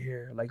very right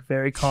here, like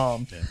very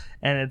calm, Yeah.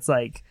 and it's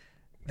like,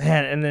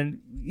 man. And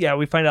then yeah,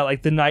 we find out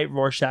like the night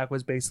Rorschach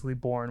was basically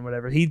born,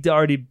 whatever. He'd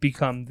already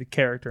become the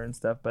character and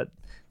stuff, but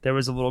there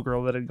was a little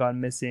girl that had gone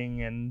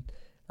missing, and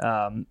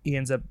he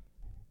ends up.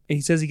 He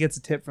says he gets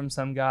a tip from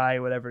some guy,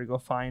 whatever, to go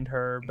find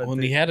her. But Well,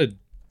 and the- he had to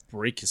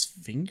break his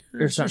fingers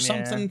or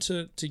something,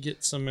 something to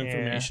get some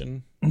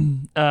information.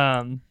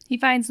 He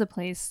finds the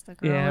place. The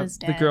girl Yeah, is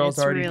the dead. girl's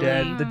It's already really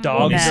dead. The bad dog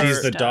Well, he Dogs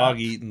sees the stuff. dog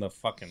eating the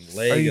fucking Are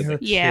leg you- of the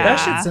kid. Yeah. that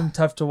shit's some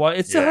tough to watch.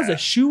 It still has Yeah. a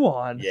shoe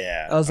on.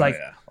 Yeah. I was like,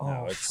 yeah. oh,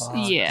 No, it's- fuck.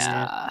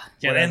 Yeah.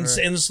 Yeah, and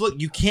Whatever. and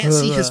look, you can't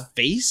see his Ugh.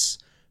 face,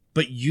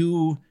 but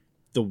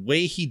the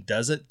way he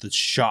does it, the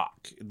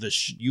shock,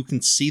 you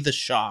can see the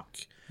shock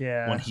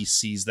Yeah. when he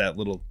sees that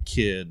little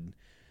kid.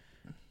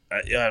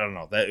 I don't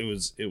know, that it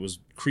was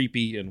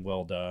creepy and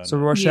well done. So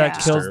Rorschach Yeah.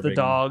 kills the Disturbing.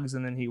 dogs,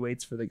 and then he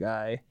waits for the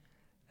guy.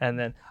 And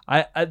then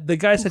the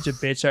guy's such a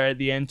bitch at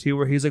the end too,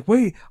 where he's like,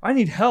 "Wait, I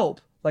need help.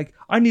 Like,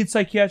 I need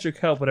psychiatric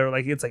help, whatever."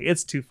 Like,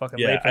 it's too fucking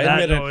Yeah, late for I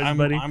that admit it. noise, I'm,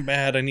 buddy. I'm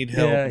bad. I need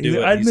help. Yeah, Do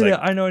it. I He's admit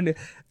like, it. I know.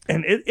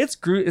 And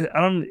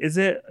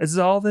is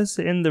all this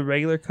in the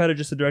regular cut or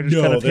just the director's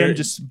No, cut of him there-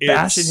 just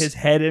bashing it's- his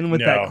head in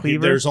with no, that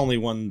cleaver? there's only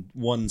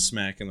one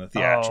smack in the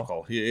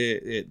theatrical.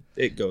 It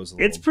goes a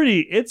little.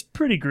 It's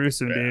pretty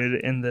gruesome, Yeah.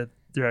 dude, in the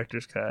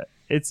director's cut.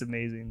 It's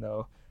amazing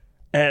though.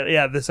 And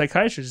yeah, the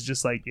psychiatrist is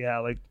just like, yeah,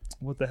 like,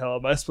 what the hell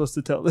am I supposed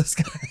to tell this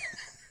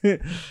guy?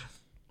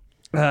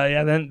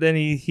 Yeah, then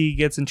he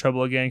gets in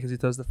trouble again because he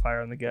throws the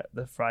fryer on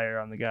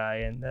the guy,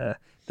 and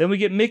then we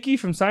get Mickey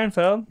from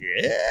Seinfeld.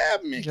 Yeah,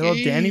 Mickey. Good old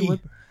Danny Whip.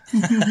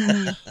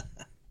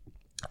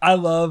 I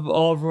love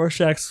all of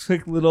Rorschach's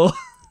quick little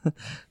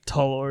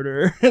tall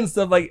order and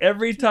stuff. Like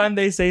every time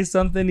they say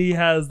something, he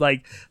has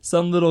like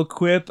some little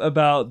quip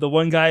about the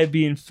one guy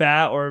being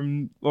fat or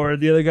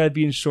the other guy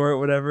being short,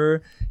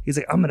 whatever. He's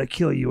like, "I'm gonna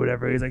kill you,"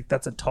 whatever. He's like,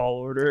 "That's a tall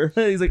order."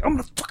 He's like, "I'm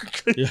gonna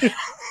fucking kill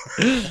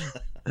you."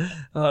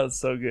 Oh, it's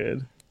so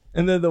good.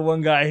 And then the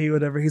one guy,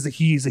 he's like,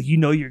 "You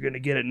know you're gonna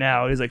get it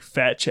now." He's like,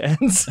 "Fat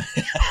chance."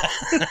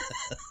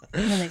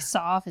 And then they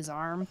saw off his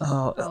arm.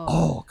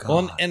 Oh god.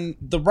 Well, and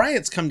the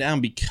riots come down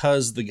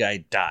because the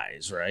guy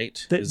dies,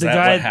 right? The, Is the that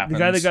guy, what happens? the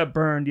guy that got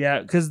burned, yeah,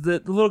 because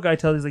the little guy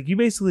tells he's like, "You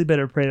basically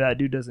better pray that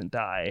dude doesn't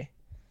die,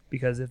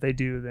 because if they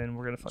do, then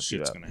we're gonna fuck you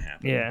shit's up." gonna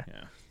happen. Yeah.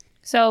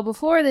 So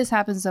before this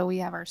happens, though, we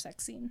have our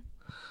sex scene.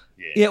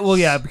 Yeah, well,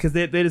 yeah, because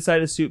they decide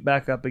to suit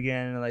back up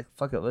again, and they're like,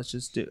 "Fuck it, let's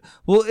just do."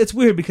 Well, it's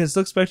weird because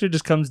Silk Spectre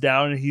just comes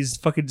down and he's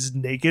fucking just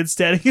naked,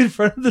 standing in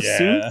front of the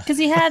suit. Yeah. Because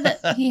he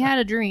had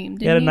a dream.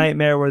 Didn't He had a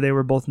nightmare where they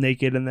were both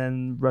naked, and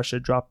then Russia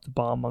dropped the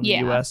bomb on the Yeah.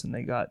 U.S. and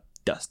they got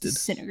dusted.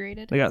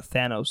 Disintegrated. They got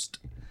Thanos.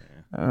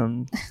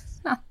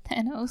 Not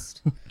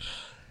Thanos.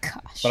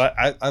 Gosh. But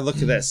I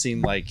look at that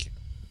scene like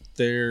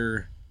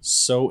they're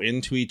so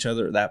into each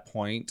other at that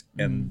point,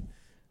 and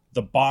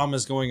the bomb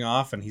is going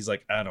off, and he's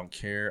like, "I don't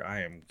care.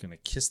 I am gonna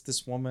kiss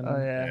this woman." Oh,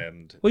 yeah.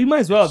 And Well, you might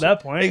as well at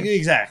that point.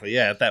 exactly,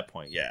 yeah. At that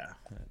point, yeah.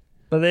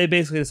 But they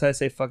basically decide to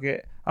say, "Fuck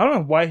it." I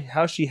don't know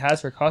how she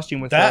has her costume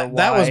with her.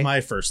 That was why.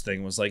 my first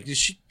thing. Was like, is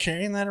she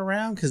carrying that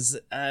around? Because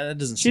that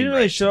doesn't. She seem didn't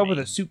really right show to up with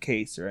me. a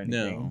suitcase or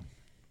anything. No.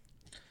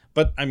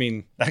 But I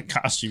mean, that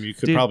costume you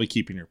could Dude. probably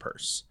keep in your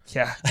purse.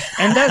 Yeah,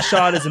 and that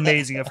shot is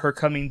amazing of her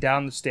coming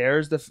down the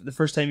stairs. The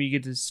first time you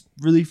get to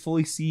really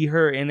fully see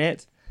her in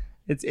it,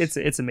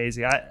 it's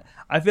amazing.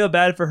 I feel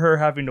bad for her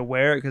having to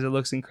wear it because it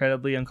looks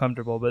incredibly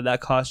uncomfortable, but that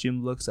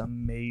costume looks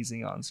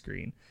amazing on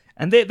screen.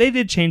 And they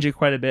did change it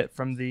quite a bit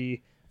from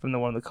the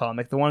one in the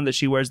comic. The one that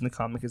she wears in the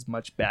comic is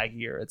much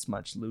baggier. It's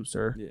much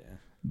looser. Yeah.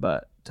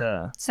 But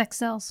Sex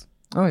sells.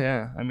 oh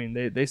yeah, I mean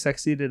they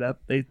sexied it up.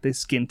 They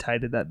skin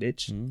tighted that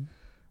bitch. Mhm.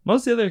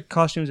 Most of the other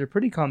costumes are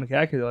pretty comic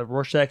accurate. Like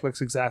Rorschach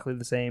looks exactly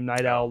the same.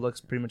 Night Owl looks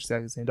pretty much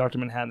exactly the same. Dr.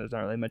 Manhattan, there's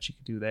not really much you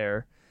could do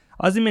there.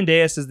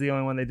 Ozymandias is the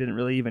only one they didn't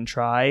really even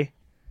try.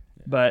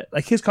 But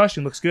like his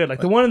costume looks good. Like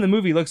the one in the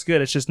movie looks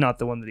good. It's just not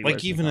the one that he wears.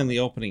 Like even in the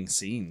opening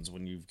scenes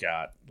when you've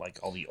got like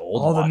all the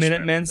old all the Watchmen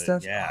Minutemen that-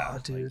 stuff. Yeah, Oh,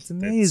 dude, like, it's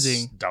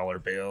amazing. that's Dollar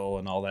Bill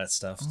and all that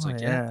stuff. It's Oh,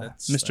 like yeah,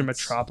 that's Mr. that's-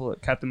 Metropolis,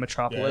 Captain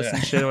Metropolis, Yeah.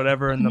 and shit,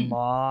 whatever, and the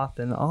Moth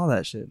and all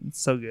that shit.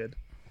 It's so good.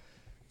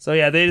 So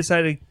yeah, they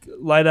decided to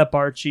light up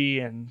Archie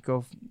and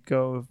go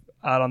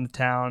out on the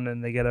town,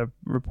 and they get a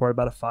report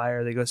about a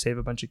fire. They go save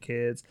a bunch of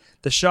kids.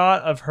 The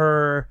shot of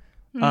her.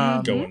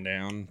 Going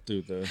down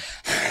through the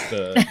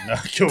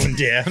not going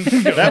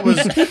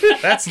down.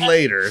 That's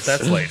later.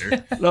 That's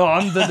later.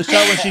 No, the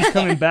shot when she's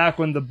coming back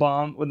when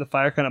the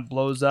fire kind of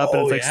blows up and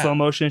Oh, it's like yeah. slow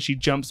motion. She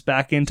jumps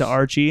back into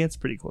Archie. It's a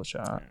pretty cool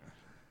shot.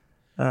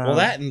 Well,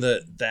 that and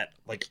that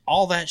like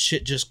all that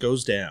shit just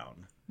goes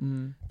down.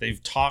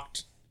 They've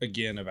talked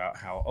again about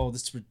how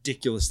this is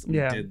ridiculous that we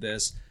Yeah. did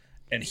this,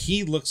 and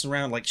he looks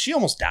around like she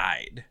almost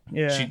died.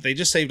 Yeah. They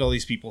just saved all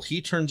these people.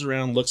 He turns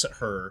around, looks at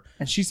her,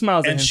 And she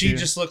smiles at him and she too.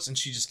 just looks and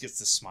she just gets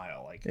this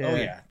smile like, Yeah. oh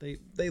yeah,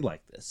 they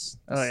like this.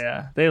 Oh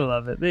yeah, they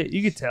love it.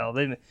 You could tell.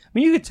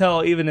 You could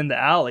tell even in the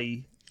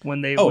alley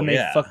when they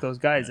yeah. fuck those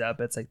guys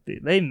up. It's like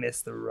they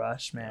miss the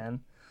rush,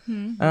 man.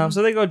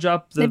 So they go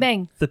drop They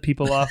bang. the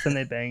people off and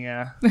they bang.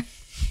 Yeah.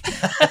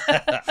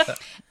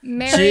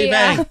 Mary,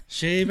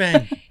 She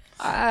bang.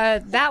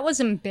 that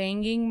wasn't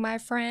banging, my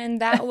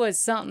friend. That was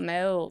something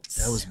else.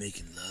 That was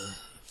making love.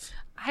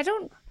 I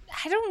don't.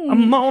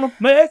 I'm gonna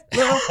make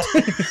love.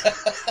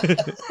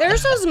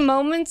 There's those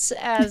moments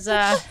as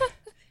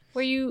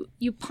where you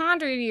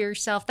ponder to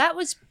yourself. That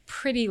was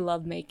pretty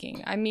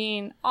lovemaking. I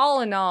mean,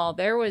 all in all,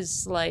 there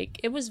was like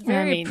it was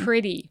very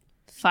pretty.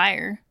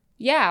 Fire.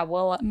 Yeah,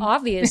 well,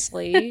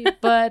 obviously,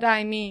 but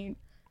I mean,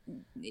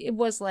 it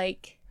was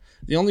like.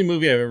 The only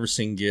movie I've ever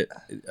seen get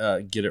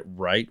it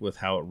right with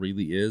how it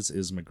really is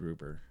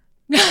MacGruber.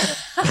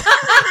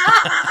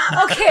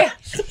 Okay.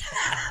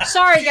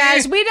 Sorry,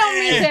 guys. We don't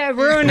mean to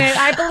ruin it.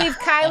 I believe,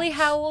 Kylie,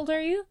 how old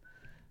are you?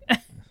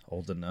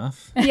 Old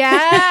enough.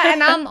 Yeah,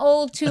 and I'm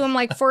old too. I'm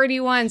like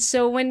 41.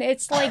 So when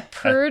it's like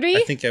pretty.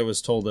 I think I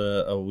was told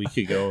a week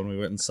ago when we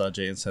went and saw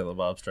Jay and Silent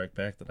Bob Strike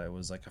Back that I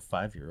was like a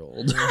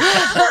 5-year-old.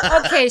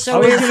 Okay, so I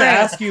was we're gonna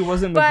friends. ask you,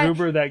 wasn't But-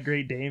 MacGruber that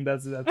Great Dane?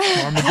 That's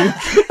Marmaduke.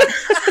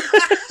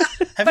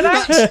 Have you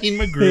not seen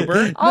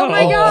MacGruber? Oh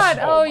my god.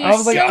 Oh, you I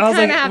was like, still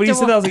kind of have when to you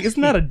said that, I was like,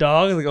 isn't that a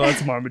dog? I was like, oh,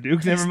 it's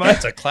Marmaduke. Never mind.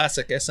 That's a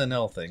classic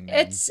SNL thing.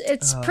 Man.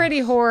 It's pretty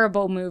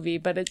horrible movie,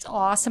 but it's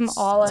awesome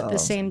all at the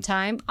same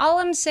time. All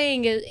I'm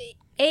saying is,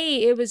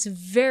 it was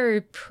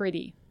very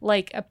pretty,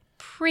 like a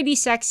pretty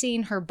sex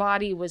scene. Her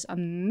body was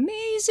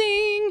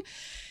amazing.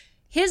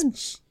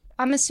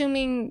 I'm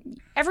assuming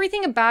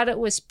everything about it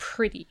was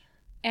pretty,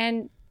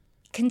 and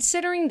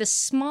considering the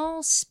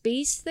small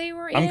space they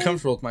were in, I'm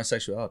comfortable with my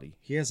sexuality.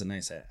 He has a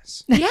nice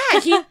ass. Yeah,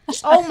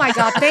 oh my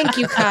god, thank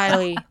you,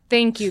 Kylie,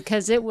 thank you,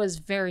 because it was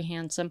very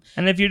handsome.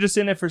 And if you're just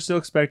in it for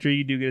Silk Spectre,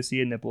 you do get to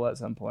see a nipple at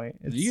some point.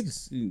 You get to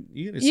see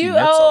You- nips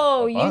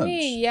oh, a you bunch.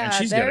 mean- yeah, And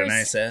she's got a there's-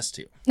 nice ass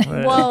too.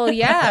 Well,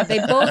 yeah, they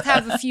both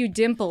have a few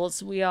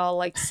dimples, we all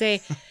like to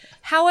say.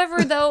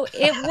 However, though,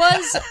 it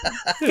was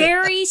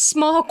very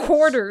small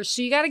quarters,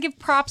 so you got to give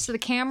props to the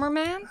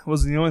cameraman.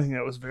 was the only thing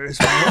that was very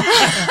small.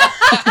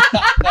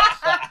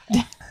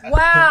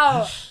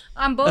 Wow,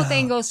 on both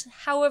angles.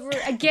 However,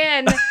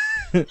 again,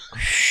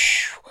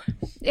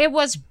 it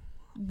was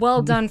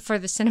well done for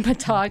the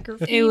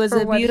cinematography. It was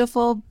for a what-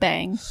 beautiful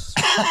bang.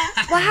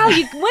 Wow,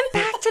 you went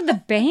back to the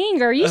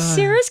bang. Are you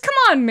serious? Come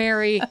on,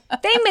 Mary.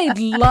 They made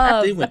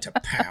love. They went to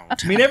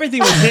Pound. I mean, everything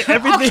was hit.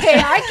 Everything. Okay,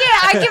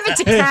 I give it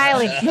to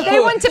Kylie. They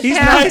went to He's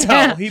Pound not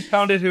Town. tall. He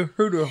pounded her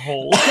hooter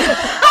hole.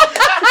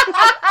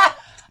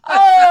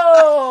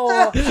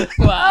 Oh,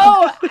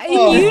 wow.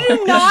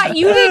 Oh,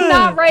 you did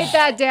not write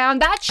that down.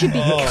 That should be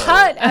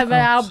cut about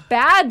how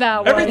bad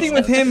that was. Everything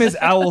with him is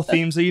owl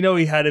themed, so you know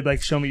he had to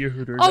like show me your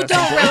hooters. Oh, at some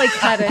don't point. really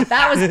cut it.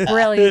 That was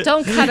brilliant.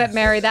 Don't cut it,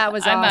 Mary. That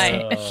was I awesome.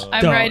 might.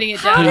 I'm Don't. writing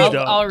it down. Please I'll,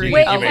 don't. I'll read.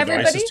 Wait, I'll You made read.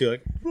 everybody- voices too,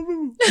 like,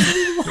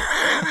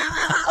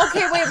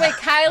 Okay, wait,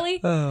 Kylie.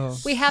 Oh.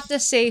 We have to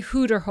say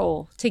hooter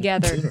hole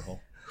together. Hooter hole.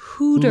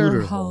 Hooter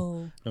Hooter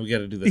hole. No, we got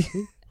to do this.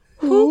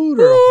 Don't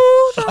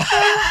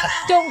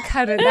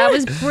cut it. That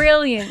was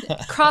brilliant.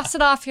 Cross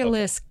it off your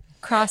list.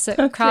 Cross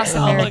it. Cross it,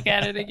 I'll Mary. look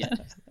at it again.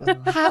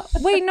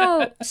 Wait,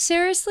 no,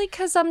 seriously,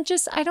 because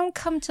I don't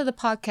come to the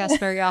podcast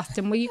very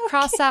often. Will you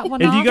cross that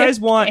one If off? you guys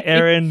want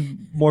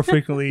Aaron more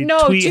frequently,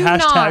 No, tweet do hashtag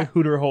not.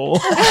 hooter hole.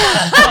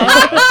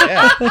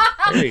 Yeah,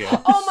 there you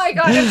go. Oh my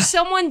god, if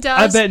someone I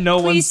does, bet no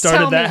one please started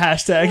tell that me.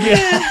 hashtag.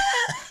 Yeah.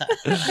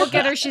 Look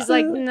at her. She's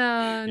like,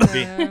 no.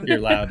 You're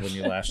loud when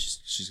you laugh.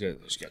 She's got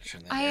to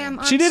turn that I down.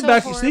 am. She I'm did so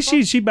back. horrible.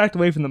 She backed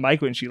away from the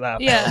mic when she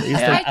laughed. Yeah. at least.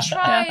 Yeah. I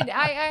tried.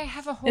 I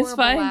have a horrible It's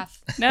fine.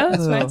 laugh. No,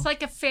 it's fine. It's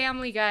like a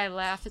Family Guy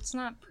laugh. It's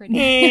not pretty.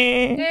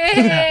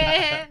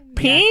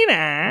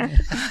 Pina.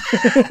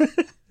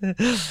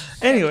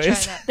 Anyways, Try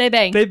that. They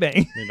bang. they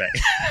bang. Me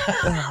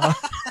back.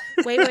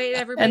 Wait,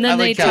 everybody. And then I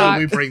they like how talk.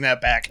 we bring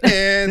that back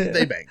and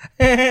they bang.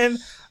 And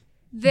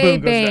They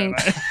boom goes banged.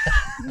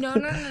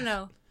 dynamite.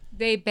 No.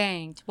 They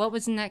banged. What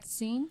was the next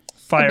scene?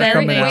 Fire Then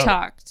coming they out.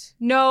 talked.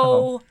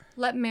 No.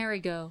 let Mary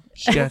go.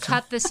 She will Gotcha.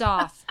 cut this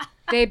off.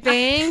 They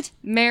banged.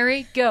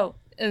 Mary, go.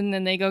 And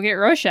then they go get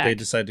Rorschach. They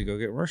decide to go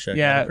get Rorschach. out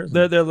Yeah, of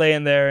prison. they're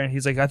laying there, and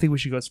he's like, "I think we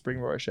should go spring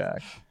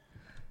Rorschach."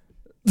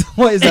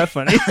 Why is that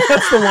funny?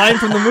 That's the line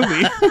from the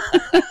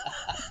movie.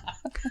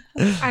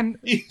 I'm.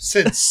 You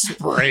said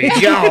spring.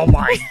 Oh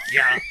my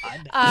god.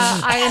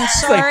 I am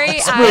sorry.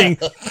 Spring.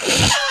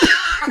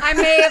 I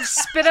may have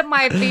spit up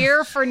my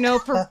beer for no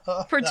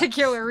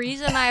particular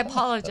reason. I That's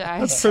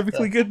apologize.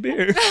 perfectly good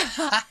beer.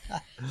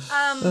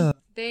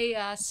 They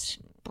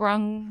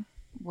sprung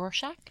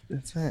Rorschach.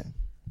 That's right.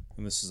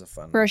 And this is a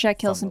fun. Rorschach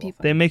kills fun some little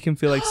people. They make him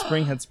feel like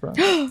spring had sprung.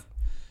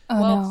 Oh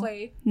Well no.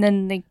 played. And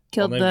then they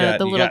killed Well,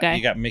 the little guy.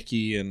 You got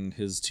Mickey and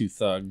his two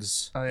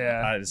thugs. Oh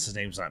yeah, His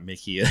name's not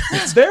Mickey.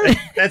 they're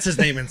That's his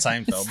name in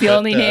Seinfeld. It's the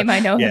only name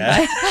I know him yeah.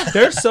 by.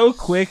 they're so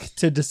quick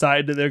to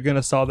decide that they're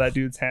gonna saw that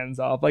dude's hands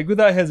off, like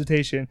without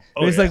hesitation.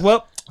 Oh, He's yeah. like,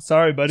 "Well,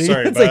 sorry, buddy."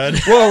 Sorry, It's bud.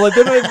 like, well, like,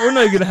 we're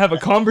not gonna have a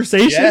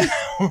conversation. Yeah.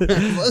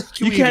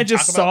 Can You we can't even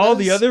just talk about saw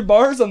this? the other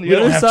bars on the We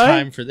other don't have side.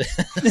 time for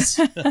this.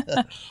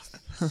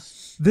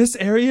 This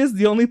area is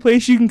the only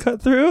place you can cut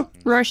through.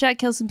 Rorschach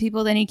kills some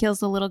people, then he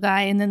kills the little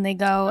guy, and then they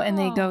go and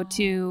they go Oh.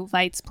 to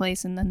Vight's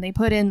place, and then they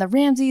put in the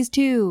Ramses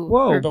too.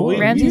 Whoa, Or but we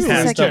Ramses the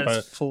passed second. up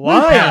a-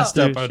 Fly passed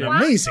up through an shit.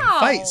 amazing Wow.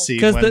 fight scene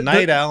 'Cause when the-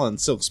 Night Owl and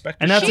Silk Spectre.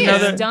 And that's She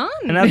another is done.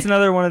 And that's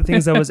another one of the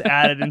things that was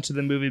added into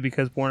the movie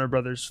because Warner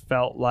Brothers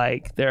felt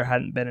like there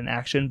hadn't been an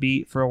action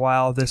beat for a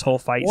while. This whole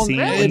fight scene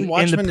in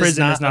Watchmen the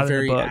prison is is not not a in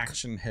very the book.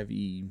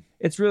 action-heavy.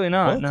 It's really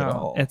not. book at No,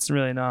 all. it's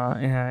really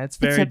not. Yeah, it's a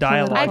very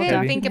dialogue I political didn't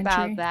heavy. think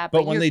documentary. about that,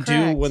 But when you're they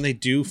correct. do, when they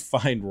do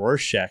find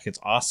Rorschach, it's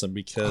awesome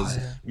because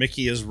Oh, yeah.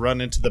 Mickey has run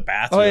into the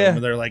bathroom Oh yeah,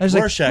 and they're like I was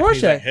Rorschach. And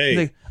he's like, hey, He's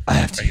like, I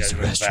have to I use gotta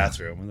the go to the restroom.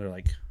 bathroom, and they're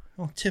like,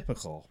 oh,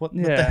 typical. What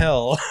the Yeah.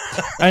 hell?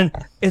 And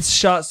it's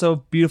shot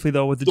so beautifully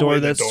though with the The door way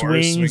the that door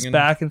is swings swinging.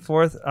 back and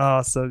forth.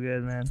 Oh, so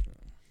good, man.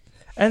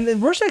 And then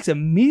Rorschach's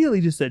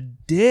immediately just a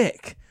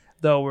dick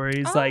though, where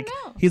he's Oh, like,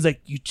 no. he's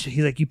like, you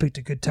picked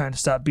a good time to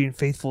stop being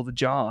faithful to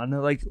John. They're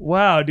like,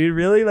 wow, dude,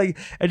 really? Like,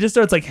 it just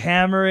starts like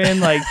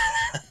hammering, like,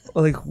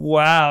 like,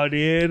 wow,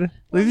 dude. Like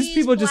Well, these he's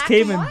people just black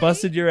came and and white.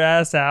 busted your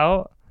ass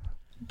out.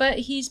 But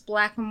he's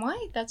black and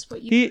white. That's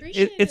what you He,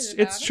 appreciate.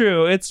 it's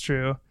true, it's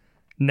true.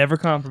 Never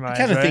I compromise.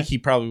 kind of right? think he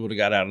probably would have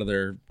got out of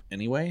there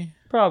anyway.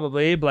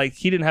 Probably, but like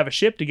he didn't have a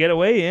ship to get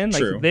away in.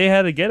 Like True. they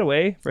had a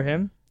getaway for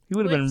him. He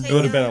would have Would been. It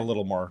would have Yeah. been a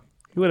little more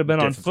He would have been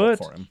on difficult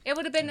foot. for him. It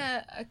would have been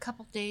a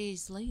couple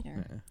days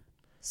later.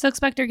 Silk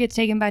Spectre gets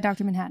taken by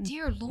Dr. Manhattan.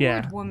 Dear Lord,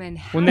 Yeah. woman.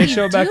 How When they do you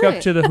show back do up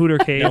it? to the Hooter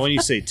Cave. Now, when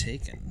you say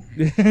taken,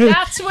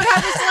 That's what I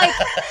was like.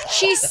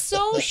 She's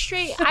so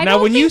straight. I Now,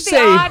 don't when think you the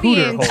say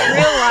audience hooter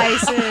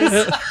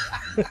realizes.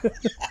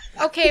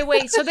 Okay,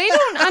 so they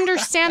don't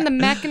understand the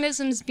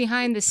mechanisms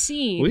behind the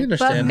scene. We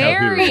understand but how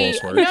hooter Mary,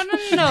 holes work.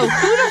 No.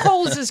 Hooter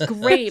holes is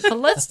great, but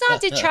let's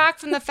not detract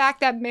from the fact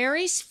that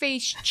Mary's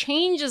face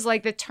changes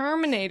like the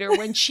Terminator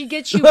when she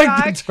gets you Like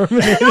back. the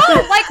Terminator. No,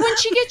 like when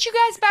she gets you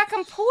guys back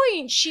on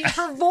point.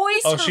 Her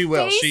voice, Oh, her she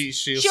will. face,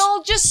 She'll-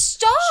 she'll just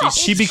stop.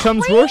 She It's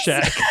becomes crazy.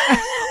 Rorschach.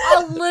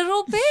 A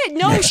little bit.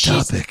 No,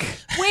 she's topic.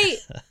 wait.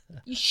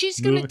 She's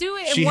gonna Move- do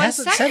it in she 1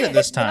 hasn't second. said it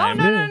this time.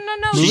 No.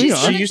 Moving She's on.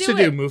 she gonna used do to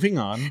do it. moving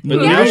on, but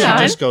Moving now on.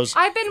 she just goes.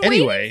 I've been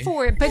anyway. waiting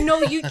for it, but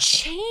no, you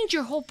change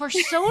your whole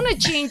persona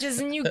changes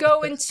and you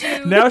go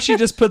into Now she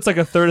just puts like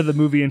a third of the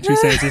movie in 2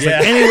 sentences. Yeah.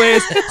 Like,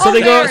 anyways, so Oh,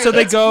 they go, Mary, so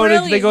they it's go,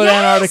 brilliant. they go to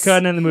Yes! Antarctica,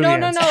 and then the movie No,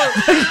 ends. no.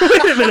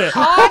 Wait a minute.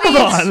 Hold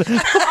on.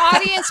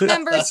 Audience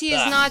members, he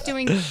is not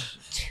doing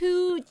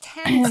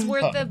 2/10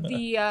 worth of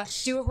the.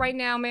 Do it right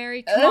now,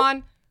 Mary. Come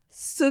on.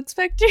 Silk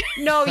Spectre?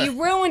 No,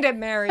 you ruined it,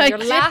 Mary. I You're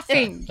can't.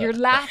 laughing. You're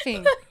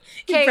laughing.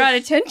 You brought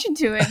attention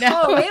to it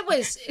now. Oh,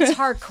 it's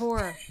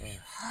hardcore.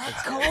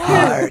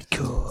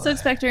 Hardcore. Silk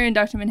Spectre and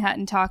Dr.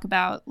 Manhattan talk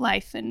about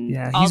life and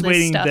Yeah, all he's this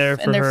waiting stuff, there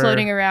for and they're her.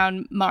 floating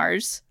around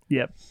Mars.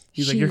 Yep.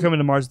 He's like, you're She- coming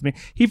to Mars with me.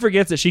 He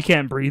forgets that she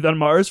can't breathe on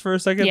Mars for a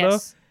second,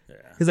 Yes. though.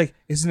 He's like,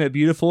 isn't it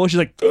beautiful? She's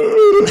like,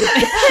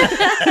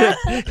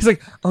 he's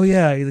like, oh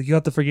yeah. He's like, you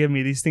have to forgive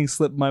me. These things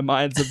slip my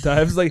mind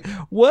sometimes. Like,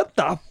 what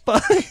the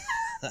fuck?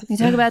 They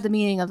talk about the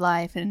meaning of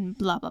life and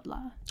blah blah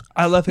blah.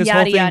 I love his Yada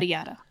whole thing. yada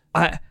yada.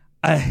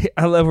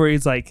 I love where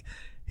he's like,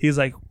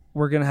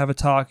 we're gonna have a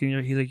talk,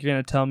 and he's like, you're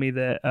gonna tell me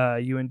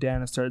that you and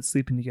Dan have started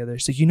sleeping together.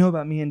 She's like, you know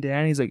about me and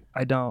Dan? He's like,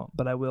 I don't,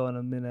 but I will in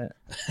a minute.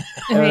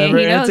 I mean, Whatever.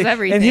 he And it's knows like-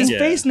 everything. and his Yeah.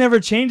 face never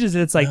changes.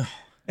 It's like,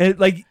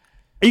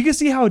 you can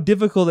see how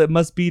difficult it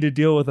must be to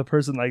deal with a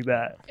person like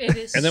that. It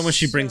is. And then when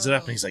she brings it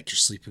up, and so- he's like, "You're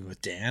sleeping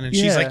with Dan," and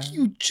she's Yeah. like,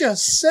 "You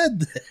just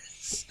said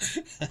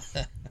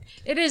this."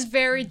 It is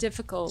very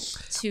difficult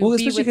to Well, be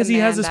especially with a because he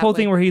man has this that whole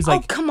thing way. where he's Oh,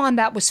 like, come on,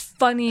 that was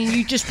funny, and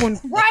you just went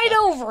right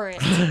over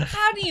it.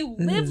 How do you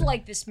live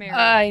like this, Mary?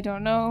 I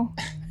don't know.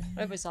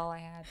 That was all I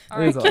had. It All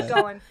right, was all I keep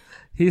had. going.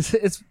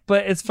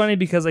 but it's funny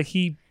because like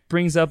he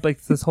brings up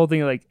like this whole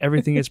thing of, like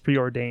everything is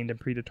preordained and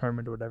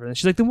predetermined or whatever, and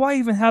she's like, then why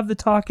even have the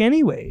talk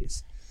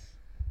anyways?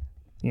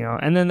 You know,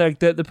 and then like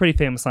the pretty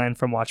famous line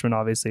from Watchmen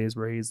obviously is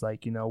where he's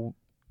like, you know,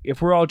 if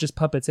we're all just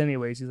puppets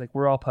anyways, he's like,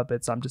 we're all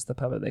puppets. I'm just the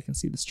puppet that can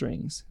see the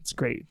strings. It's a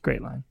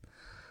great line.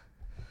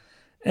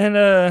 And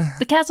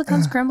The castle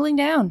comes crumbling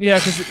down. yeah,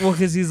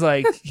 because he's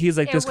like It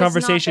this was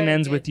conversation not very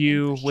ends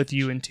good with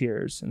you in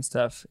tears and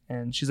stuff.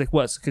 And she's like,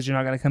 what? Because you're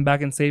not gonna come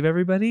back and save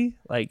everybody?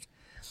 Like,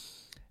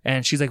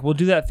 and she's like, well,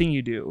 do that thing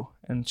you do.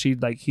 And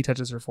he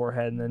touches her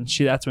forehead, and then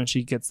that's when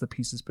she gets the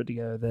pieces put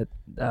together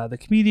that the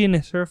comedian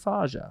is her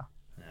Faja.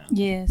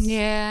 Yes.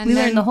 Yeah, and We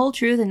then, learn the whole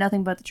truth and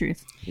nothing but the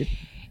truth.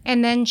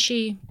 and then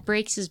she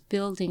breaks his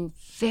building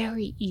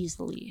very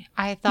easily.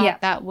 I thought Yeah.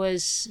 that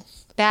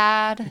was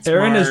bad.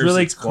 Aaron is Mars,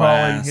 really it's calling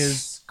glass.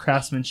 his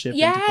craftsmanship. into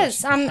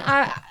Yes, question.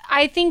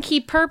 I think he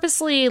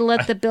purposely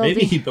let the building.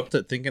 Maybe he built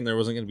it thinking there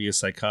wasn't going to be a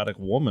psychotic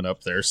woman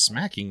up there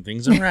smacking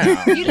things around.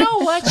 You know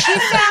what? She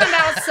found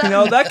out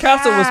something. That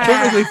castle was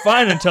perfectly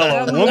fine until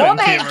a The woman,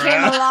 woman came came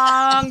around.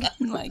 along.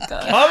 Oh my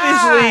god.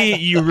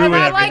 Obviously, you ruined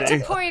And I like to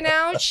everything. point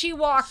out she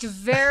walked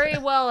very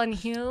well in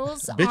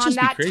heels Bitches on be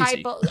that crazy.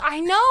 type of. I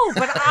know,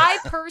 but I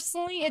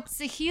personally, it's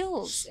the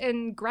heels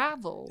and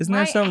gravel. Isn't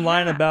there My some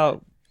line ass.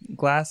 about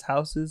glass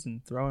houses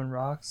and throwing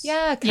rocks?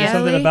 Yeah, There's Kylie.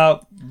 something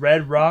about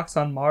red rocks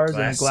on Mars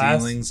Glass and glass.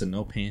 ceilings and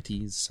no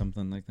panties,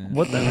 something like that.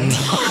 What the?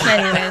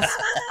 Anyways.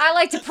 I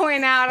like to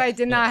point out I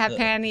did not have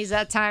panties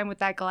that time with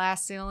that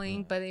glass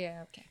ceiling, but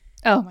yeah, okay.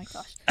 Oh my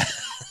gosh.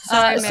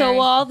 Sorry, So Mary.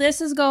 while this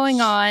is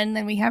going on,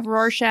 then we have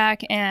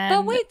Rorschach and.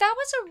 But wait, that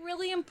was a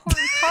really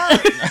important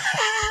part.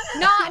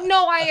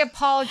 No, I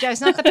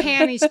apologize. Not the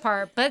panties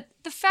part, but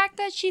the fact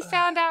that she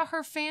found out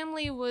her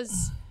family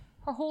was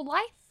her whole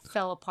life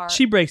fell apart.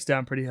 She breaks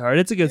down pretty hard.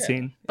 It's a good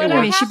scene. But I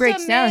mean, have she to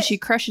breaks down and admit- she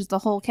crushes the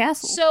whole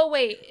castle. So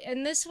wait,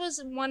 and this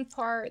was one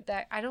part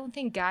that I don't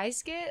think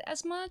guys get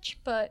as much,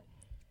 but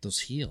Those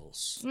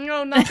heels.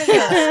 no, not the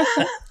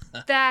heels.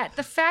 That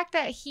the fact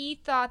that he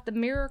thought the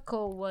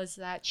miracle was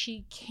that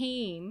she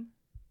came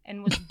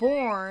and was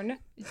born,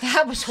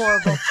 that was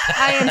horrible.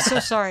 I am so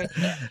sorry.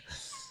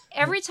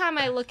 Every time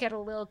I look at a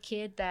little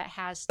kid that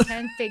has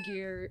 10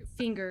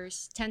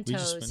 fingers, 10 We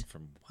just toes, went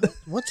from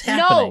what's No.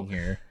 happening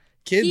here?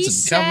 Kids he and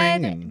said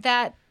coming and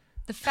that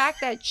the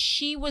fact that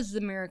she was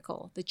the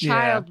miracle, the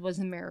child was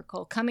the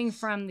miracle, coming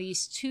from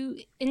these two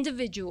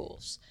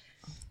individuals.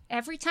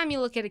 Every time you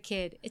look at a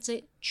kid, it's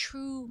a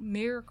true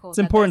miracle. It's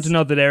important to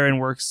note that Aaron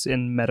works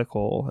in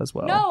medical as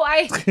well. No,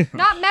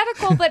 not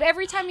medical, but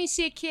every time you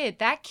see a kid,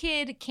 that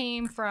kid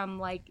came from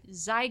like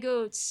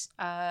zygotes,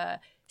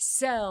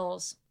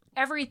 cells,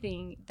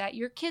 everything. That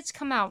your kids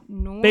come out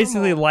normal.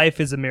 Basically, life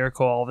is a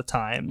miracle all the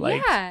time.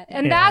 Like, yeah,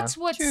 and yeah. that's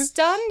what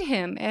stunned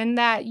him, and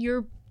that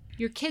your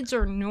kids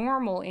are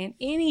normal in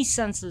any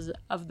senses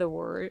of the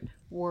word.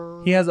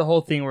 he has a whole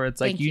thing where it's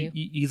like Thank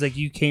he's like,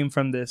 you came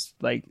from this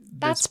That's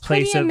this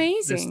place pretty of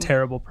amazing. this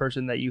terrible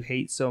person that you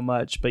hate so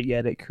much, but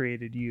yet it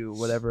created you,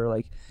 whatever.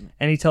 Like,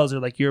 and he tells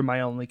her like, you're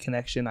my only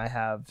connection I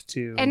have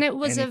to. And it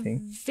was anything.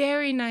 a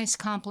very nice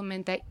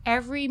compliment that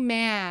every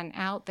man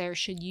out there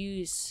should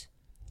use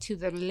to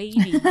the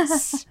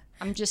ladies.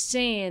 I'm just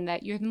saying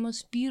that you're the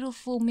most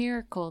beautiful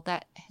miracle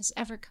that has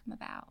ever come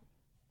about.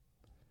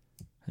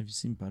 have you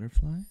seen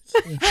butterflies?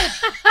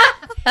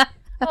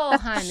 Oh,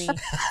 honey.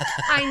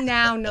 I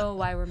now know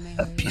why we're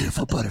married.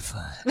 Beautiful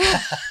butterfly.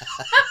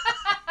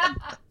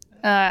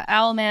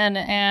 Owlman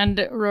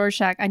and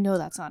Rorschach. I know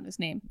that's not his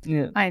name.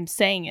 Yeah, I am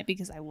saying it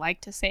because I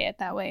like to say it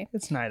that way.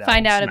 it's night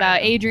Find Owl. out Night about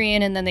Owl.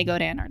 Adrian, and then they go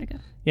to Antarctica.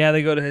 Yeah,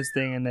 they go to his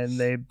thing, and then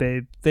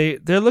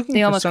they're looking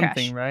They for almost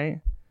something, crash.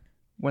 right?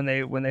 When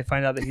they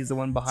find out that he's the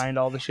one behind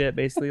all the shit,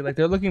 basically, like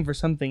they're looking for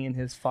something in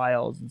his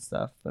files and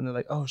stuff, and they're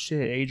like, "Oh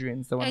shit,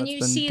 Adrian's the one And that's you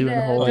been see doing the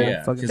the- whole Oh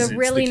yeah, fucking 'cause The it's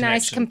really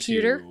nice connection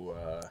computer.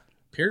 to,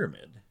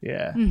 pyramid.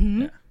 yeah."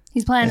 Mm-hmm.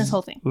 He's planning this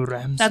whole thing.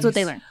 Ramses. That's what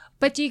they learn.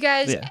 But do you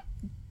guys, Yeah.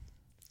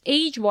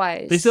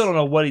 age-wise, They still don't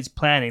know what he's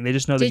planning. They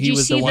just know that did he you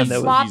was see the one the that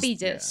was. floppy yeah.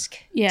 disk?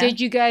 Yeah. Did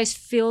you guys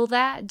feel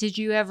that? Did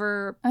you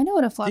ever I know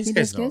what a floppy These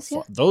guys disk know is.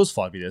 Yeah. those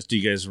floppy disks. Do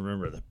you guys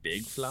remember the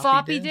big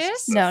Floppy disks?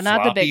 disks? No,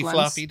 not the big floppy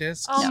ones. floppy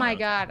disks. Oh my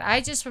god!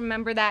 I just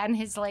remember that and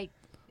his like,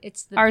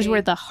 it's the Ours big-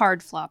 were the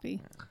hard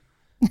floppy.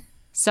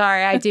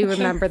 Sorry, I do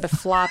remember the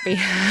floppy.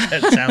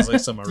 That sounds like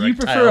some erectile You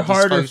prefer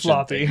hard or dysfunction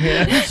floppy? thing.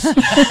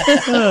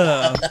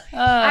 Yeah.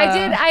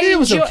 I It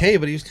was enjoy- okay,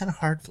 but he was kind of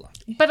hard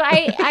floppy. But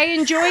I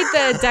enjoyed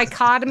the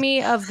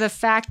dichotomy of the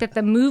fact that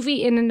the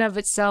movie in and of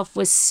itself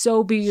was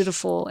so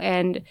beautiful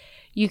and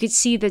you could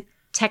see the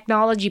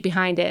technology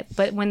behind it.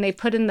 But when they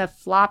put in the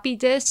floppy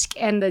disk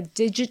and the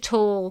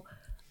digital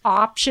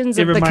options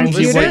It of the reminds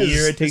you computer, what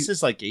year it takes. This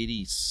is like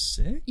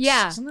 86?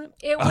 yeah, Isn't it?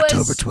 it was.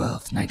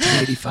 12th,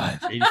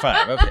 1985.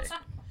 85, okay.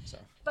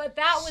 But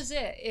that was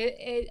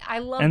it. I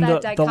love And that the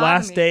dichotomy.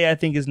 last day, I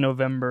think, is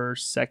November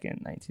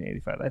 2nd,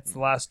 1985. That's the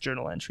last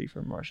journal entry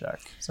from Rorschach.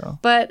 So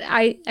But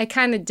I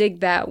kind of dig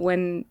that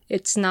when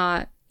it's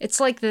not. It's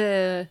like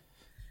the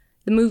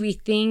movie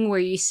Thing where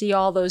you see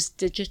all those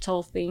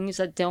digital things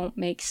that don't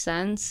make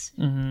sense.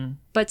 Mhm.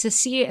 But to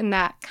see it in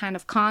that kind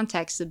of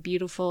context, the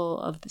beautiful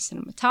of the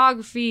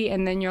cinematography,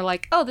 and then you're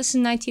like, oh, this is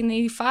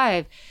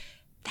 1985.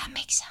 That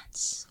makes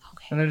sense.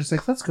 Okay. And they're just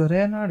like, let's go to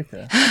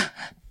Antarctica.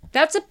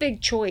 That's a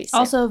big choice.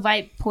 Also,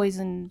 Vite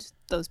poisoned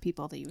those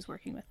people that he was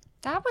working with.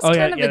 That was Oh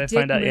yeah, kind of yeah. a They dick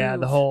find out, move. yeah,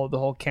 the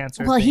whole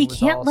cancer. Well, thing he was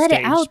can't all let it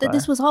staged out that by-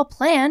 this was all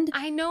planned.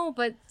 I know,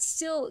 but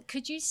still,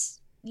 could you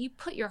you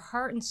put your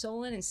heart and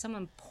soul in, and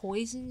someone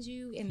poisons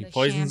you in He the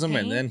poisons them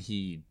champagne? and then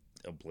he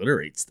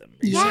obliterates them.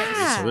 Basically.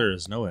 Yeah. So there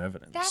is no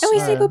evidence. That's- Oh, we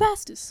see Uh,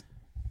 Bubastis.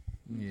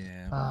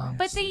 Yeah.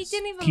 But they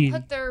didn't even Key.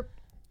 put their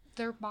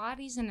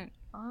bodies in an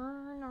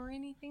urn or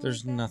anything.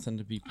 There's like that. nothing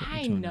to be put I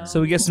into an know. urn.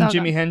 So we get some Okay.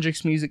 Jimi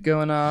Hendrix music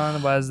going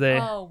on as they.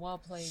 Oh, well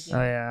played.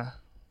 Oh yeah,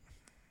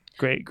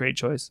 great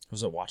choice.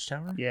 Was it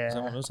Watchtower? Yeah. Is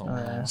that what it was? Oh,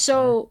 yeah.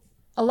 So,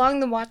 along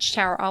the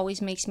Watchtower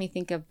always makes me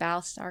think of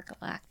Battlestar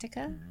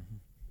Galactica.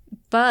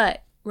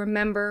 But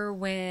remember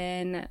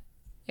when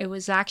it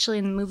was actually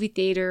in the movie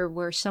theater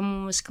where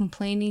someone was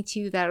complaining to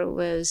you that it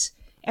was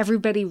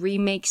everybody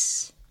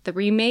remakes the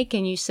remake,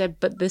 and you said,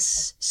 but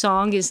this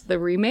song is the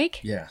remake?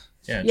 Yeah.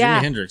 Yeah, Yeah.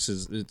 Jimi Hendrix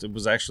it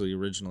was actually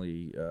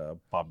originally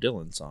Bob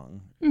Dylan's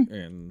song,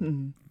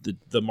 and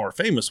the more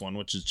famous one,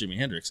 which is Jimi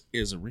Hendrix,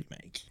 is a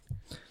remake.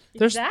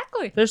 There's-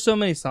 Exactly. There's so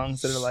many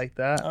songs that are like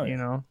that. Oh, yeah. You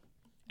know,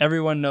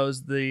 everyone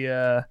knows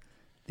the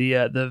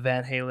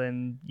Van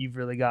Halen "You've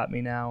Really Got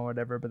Me Now" or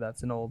whatever, but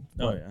that's an old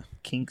Oh yeah,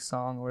 Kink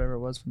song or whatever it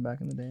was from back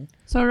in the day.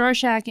 So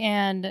Rorschach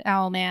and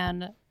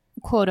Owlman,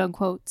 quote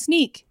unquote,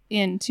 sneak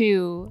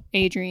into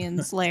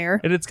Adrian's lair.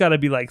 And it's got to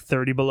be like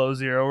 30 below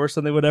zero or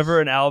something, whatever.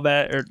 And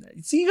Owlman, or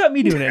see, you got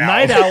me doing it.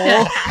 Night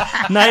Owl,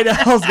 Night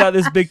Owl's got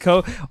this big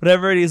coat,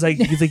 whatever. And he's like,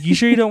 you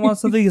sure you don't want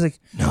something? He's like,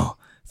 no,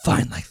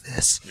 fine like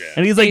this. Yeah.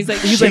 And he's like,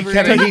 He's like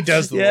shivering. he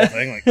does the Yeah. whole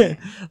thing. Like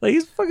like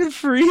he's fucking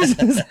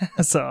freezing his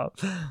ass off.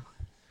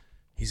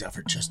 he's out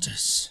for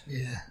justice.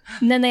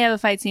 And then they have a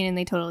fight scene and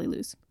they totally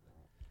lose.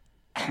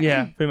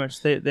 Yeah, pretty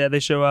much. They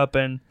show up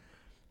and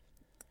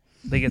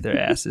they get their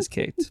asses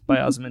kicked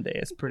by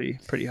Ozymandias. Pretty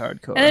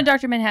hardcore. And then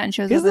Dr. Manhattan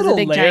shows his up as a little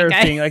big lair giant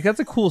guy. thing, like that's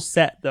a cool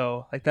set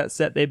though. Like that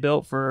set they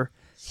built for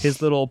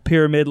his little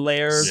pyramid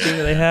lair thing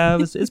that they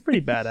have. It's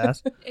pretty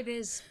badass. It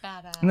is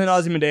badass. And then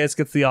Ozymandias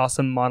gets the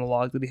awesome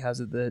monologue that he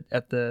has at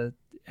the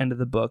end of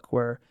the book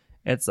where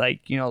it's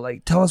like, you know,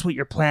 like, tell us what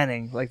you're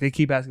planning. Like they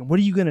keep asking, what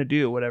are you gonna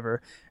do?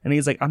 Whatever. And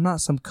he's like, I'm not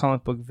some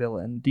comic book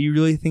villain. Do you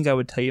really think I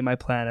would tell you my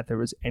plan if there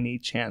was any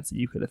chance that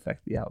you could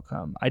affect the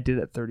outcome? I did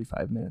it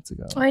 35 minutes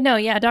ago. Oh, I know,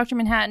 yeah. Dr.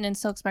 Manhattan and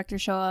Silk Spectre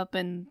show up,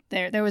 and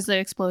there was the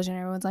explosion.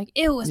 Everyone's like,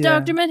 it was Yeah.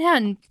 Dr.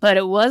 Manhattan, but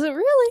it wasn't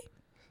really.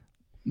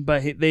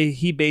 But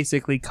he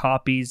basically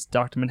copies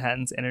Dr.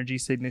 Manhattan's energy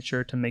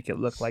signature to make it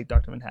look like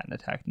Dr. Manhattan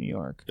attacked New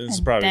York. This is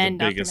And probably then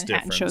the Dr. biggest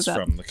Manhattan difference shows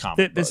up. from the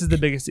comic. This is book.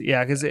 the biggest,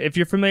 yeah, because if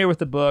you're familiar with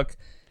the book,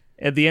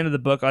 at the end of the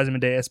book,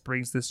 Ozymandias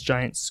brings this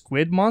giant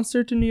squid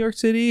monster to New York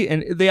City,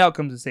 and the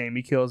outcome's the same.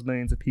 He kills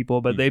millions of people,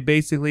 but they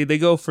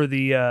go for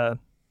the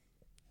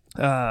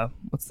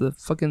what's the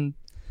fucking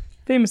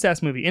famous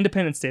ass movie,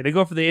 Independence Day. They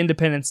go for the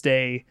Independence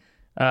Day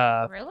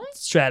Really?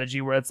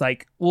 strategy where it's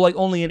like, well, like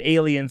only an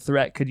alien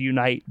threat could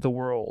unite the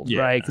world,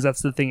 Yeah. right? Because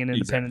that's the thing in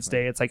Independence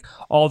Exactly. Day. It's like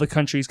all the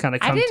countries kind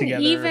of I come didn't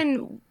together.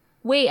 even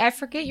wait. I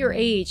forget your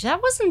age.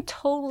 That wasn't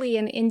totally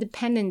an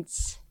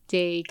Independence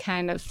Day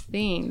kind of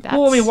thing. That's,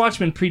 Well, I mean,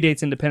 Watchmen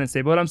predates Independence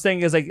Day, but what I'm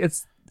saying is like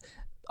it's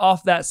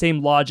off that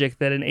same logic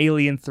that an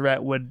alien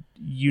threat would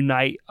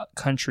unite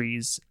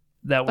countries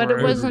that but were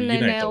it wasn't an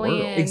unite the world.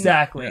 alien.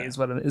 exactly Yeah. is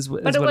what it is.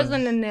 But it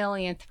wasn't an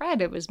alien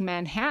threat. It was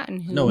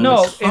Manhattan who. No, in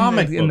No, the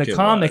comic in the book it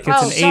comic, was.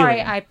 it's Oh, an sorry.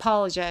 alien. I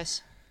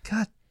apologize.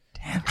 God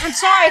damn. I'm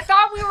sorry. I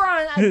thought we were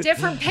on a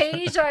different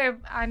page.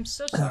 I'm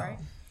so sorry.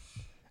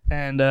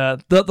 And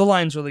the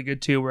line's really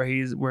good too,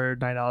 where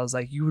Night Owl is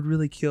like, "You would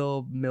really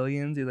kill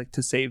millions?" He's like,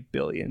 "To save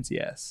billions,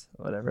 yes."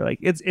 Whatever. Like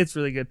it's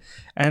really good.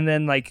 And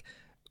then like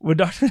when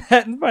Dr.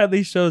 Manhattan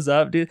finally shows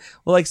up, dude.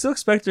 Well, like Silk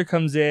Spectre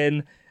comes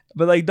in,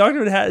 but like Dr.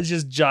 Manhattan's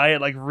just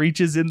giant, like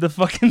reaches in the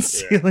fucking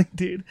ceiling,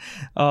 dude.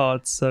 Oh,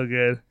 it's so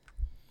good.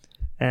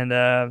 And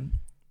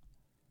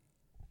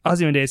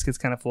Ozymandias gets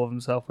kind of full of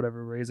himself,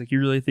 whatever. Where he's like, "You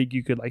really think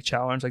you could like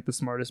challenge like the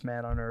smartest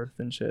man on Earth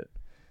and shit?"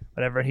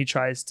 Whatever. And he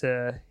tries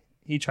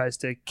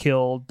to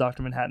kill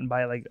Dr. Manhattan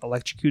by like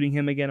electrocuting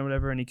him again or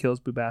whatever, and he kills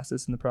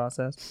Bubastis in the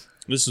process.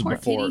 This is Poor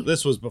before. kitty.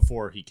 This was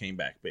before he came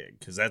back big,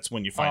 because that's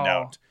when you find Oh.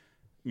 out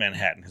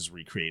Manhattan has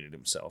recreated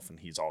himself and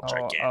he's all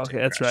gigantic. okay,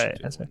 that's crashing right,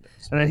 through that's the right.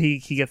 windows. And then he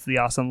gets the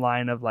awesome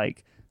line of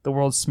like, "The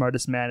world's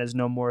smartest man is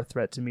no more a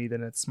threat to me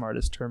than its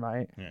smartest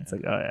termite." Yeah. It's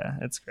like, oh yeah,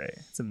 it's great.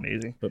 It's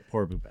amazing. But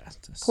poor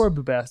Bubastis. Poor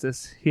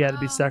Bubastis. He had to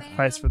be Oh,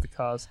 sacrificed man. for the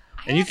cause.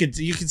 And you can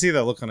see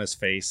that look on his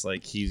face,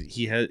 like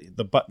he had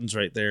the buttons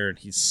right there, and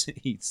he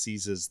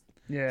sees his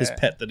Yeah.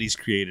 pet that he's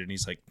created, and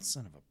he's like,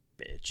 "Son of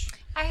a bitch."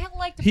 I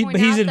like to He, point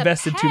but he's out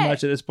invested the too pet.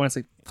 much at this point. It's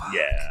like, fuck.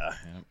 Yeah.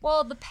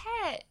 Well, the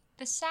pet.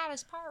 The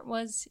saddest part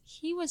was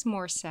he was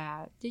more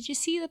sad. Did you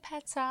see the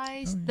pet's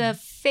eyes? The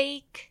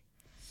fake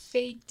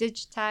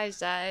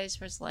digitized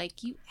eyes was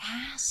like, you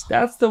asshole.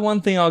 That's the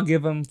one thing I'll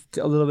give him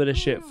a little bit of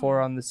shit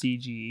for on the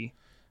CG.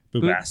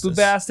 Bubastis.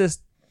 Bubastis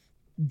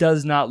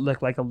does not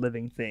look like a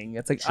living thing.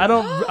 It's like I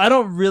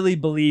don't really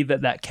believe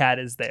that cat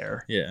is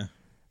there. Yeah.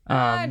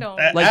 I don't.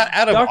 Like,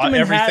 out of Dr.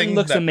 Manhattan everything,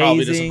 looks that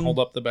probably amazing. doesn't hold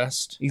up the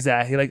best.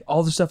 Exactly. Like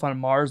all the stuff on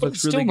Mars But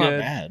looks it's really still good. not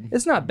bad.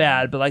 It's not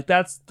bad, but like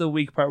that's the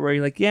weak part where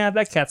you're like, yeah,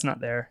 that cat's not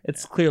there.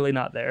 It's clearly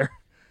not there.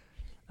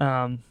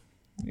 I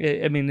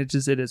mean, it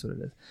is what it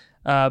is.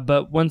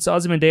 But once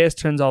Ozymandias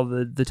turns all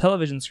the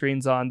television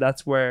screens on,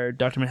 that's where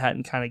Dr.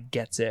 Manhattan kind of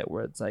gets it,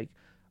 where it's like,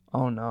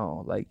 oh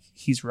no, like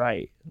he's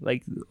right.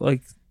 Like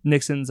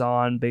Nixon's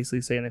on,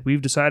 basically saying like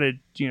we've decided,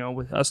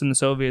 with us and the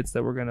Soviets,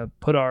 that we're gonna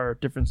put our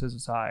differences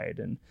aside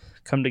and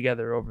come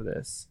together over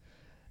this,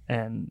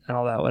 and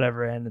all that,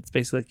 whatever. And it's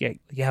basically like,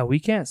 yeah, we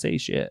can't say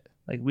shit.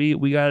 Like we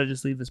gotta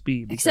just leave this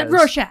be. Except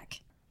because-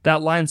 Rorschach.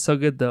 That line's so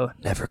good though.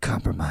 Never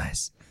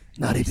compromise,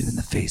 not even in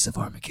the face of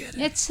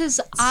Armageddon. It's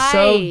his eyes.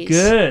 So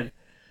good.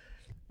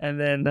 And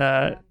then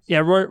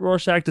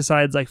Rorschach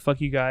decides like, fuck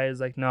you guys.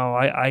 Like, no,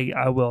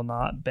 I will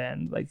not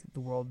bend. Like, the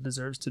world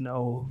deserves to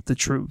know the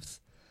truth.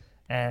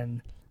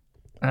 And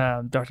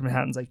Dr.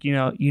 Manhattan's like,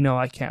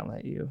 I can't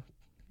let you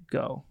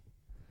go.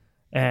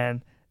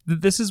 And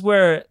this is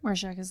where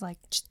Rorschach is like,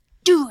 just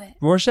do it.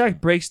 Rorschach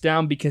breaks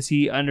down because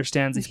he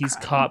understands that he's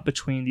crying. caught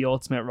between the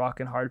ultimate rock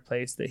and hard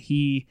place, that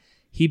he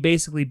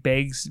basically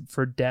begs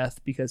for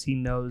death because he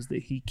knows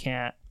that he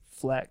can't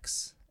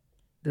flex.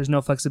 There's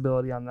no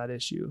flexibility on that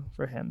issue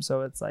for him.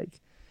 So it's like,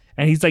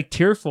 and he's like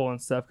tearful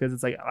and stuff because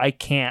it's like, I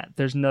can't,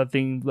 there's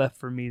nothing left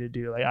for me to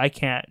do. Like, I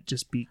can't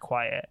just be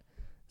quiet.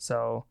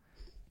 So,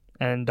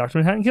 and Dr.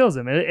 Manhattan kills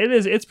him.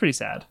 It's pretty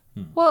sad.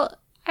 Well,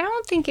 I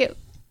don't think it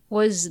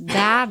was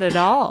that at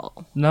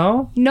all.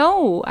 No?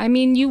 No, I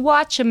mean, you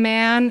watch a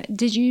man.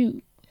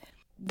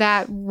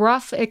 That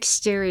rough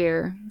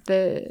exterior,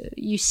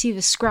 you see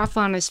the scruff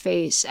on his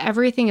face,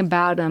 everything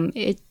about him.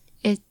 It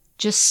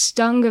just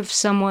stung of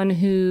someone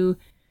who,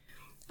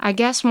 I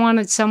guess,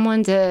 wanted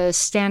someone to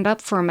stand up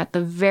for him at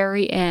the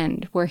very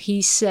end, where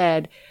he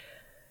said,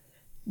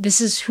 "This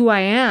is who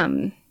I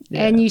am."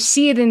 Yeah. And you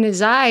see it in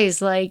his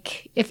eyes,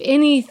 like, if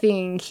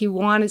anything, he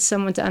wanted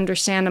someone to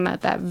understand him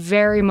at that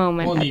very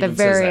moment, Well, and at he the even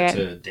very says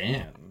that end. to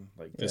Dan.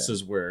 Like, this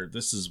is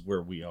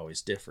where we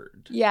always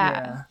differed.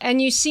 Yeah.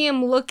 And you see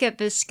him look at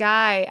this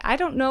guy. I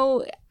don't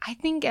know. I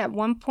think at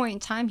one point in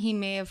time, he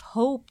may have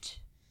hoped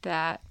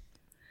that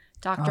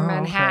Dr. Oh,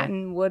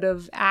 Manhattan would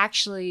have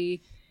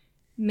actually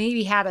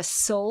maybe had a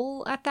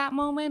soul at that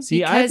moment. See,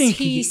 because I think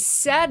he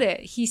said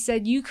it. He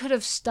said, you could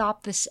have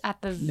stopped this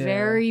at the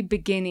very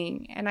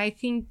beginning. And I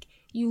think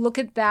you look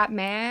at that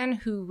man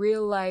who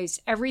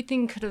realized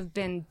everything could have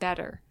been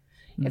better.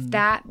 If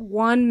that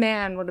one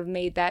man would have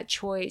made that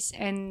choice.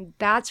 And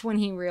that's when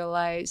he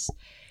realized,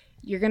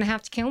 you're going to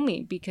have to kill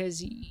me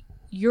because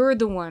you're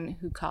the one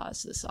who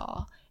caused this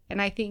all. And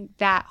I think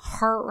that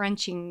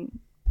heart-wrenching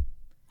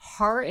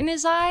heart in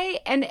his eye.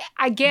 And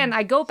again,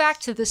 I go back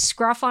to the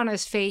scruff on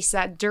his face,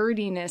 that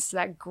dirtiness,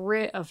 that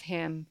grit of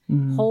him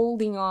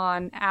holding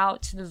on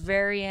out to the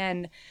very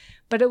end.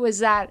 But it was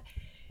that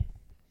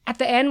at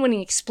the end when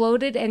he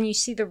exploded and you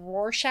see the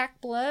Rorschach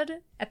blood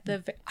at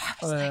the, I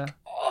was like,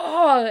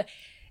 oh,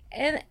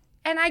 and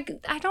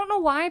I don't know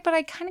why, but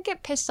I kind of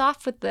get pissed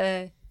off with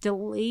the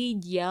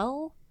delayed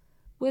yell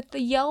with the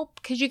yelp,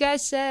 because you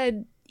guys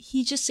said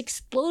he just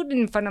exploded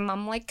in front of him.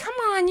 I'm like, come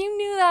on, you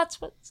knew that's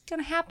what's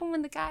gonna happen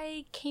when the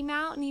guy came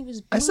out and he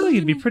was. I still think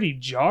it'd be bleeding. pretty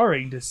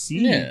jarring to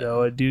see, Yeah.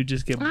 though, a dude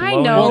just get blown. I know,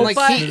 up. Well, like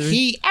but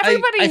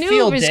everybody I knew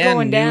feel it was Dan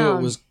going knew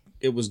down.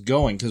 It was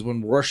going, because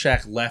when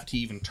Rorschach left, he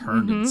even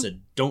turned and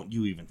said, "Don't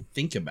you even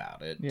think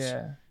about it."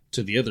 Yeah.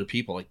 To the other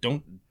people, like,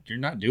 you're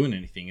not doing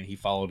anything, and he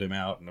followed him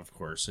out, and of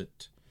course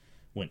it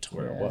went to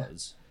where it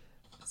was.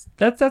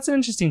 That's an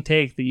interesting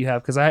take that you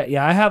have, because I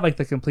have like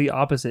the complete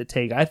opposite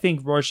take. I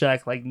think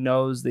Rorschach like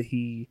knows that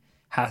he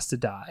has to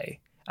die.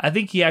 I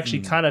think he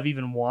actually kind of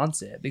even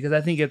wants it, because I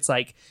think it's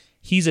like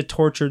he's a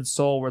tortured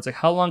soul where it's like,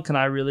 how long can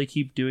I really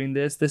keep doing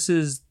this? This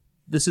is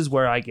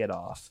where I get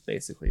off,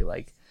 basically.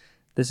 Like,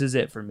 this is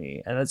it for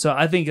me. And so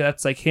I think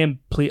that's like him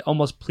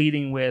almost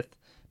pleading with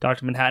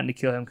Dr. Manhattan to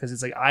kill him, because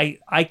it's like,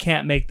 I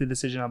can't make the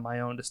decision on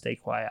my own to stay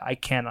quiet. I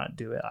cannot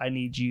do it. I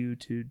need you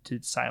to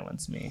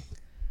silence me.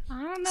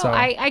 I don't know. So-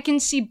 I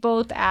can see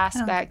both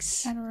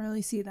aspects. I don't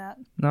really see that.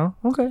 No?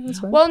 Okay, that's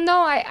fine. Well,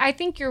 no, I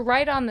think you're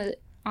right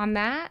on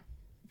that.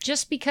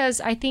 Just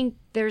because I think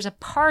there's a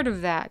part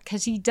of that,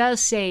 because he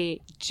does say,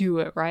 do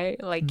it,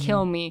 right? Like,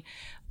 kill me.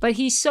 But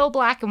he's so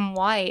black and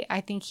white, I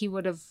think he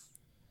would have,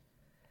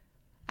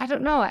 I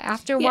don't know,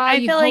 after a Yeah, while. I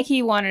you feel like hope-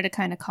 he wanted to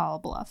kind of call a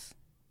bluff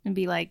and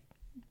be like,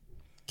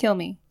 kill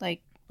me.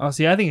 Like, Oh,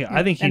 see, I think he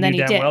And knew then he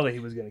damn did. well that he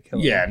was going to kill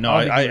him. Yeah,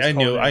 no, don't think he was I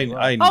knew, calling it a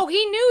I bluff. Oh,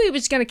 he knew he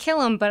was going to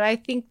kill him, but I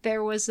think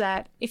there was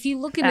that, if you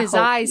look in That his hope,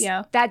 eyes,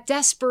 yeah. that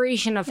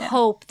desperation of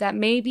hope that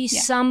maybe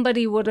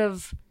somebody would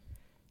have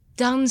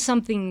done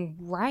something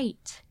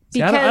right. See,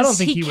 Because I don't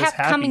think he was kept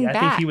happy. coming I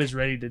back. think he was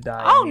ready to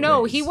die. Oh, no,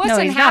 anyways. he wasn't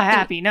no, he's happy. not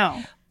happy.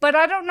 No. But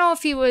I don't know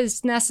if he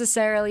was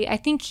necessarily, I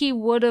think he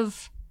would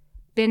have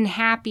been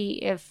happy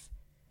if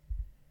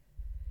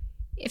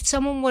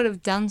someone would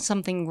have done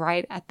something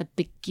right at the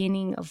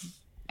beginning of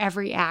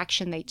every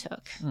action they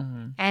took.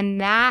 And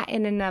that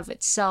in and of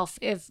itself,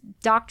 if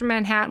Dr.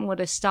 Manhattan would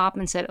have stopped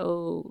and said,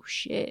 oh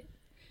shit,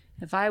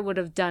 if I would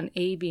have done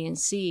A, B, and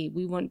C,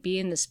 we wouldn't be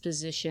in this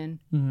position.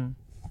 Mhm.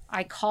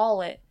 I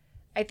call it.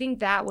 I think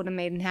that would have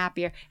made him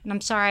happier. And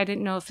I'm sorry, I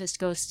didn't know if this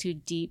goes too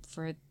deep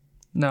for.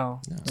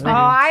 No. Oh,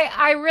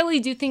 I really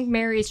do think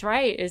Mary's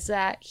right. Is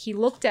that he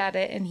looked at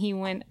it and he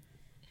went.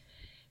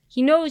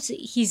 He knows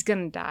he's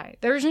gonna die.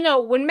 There's no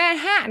when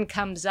Manhattan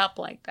comes up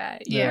like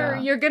that,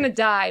 you're gonna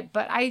die.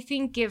 But I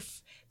think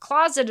if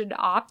closeted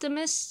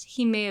optimist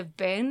he may have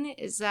been,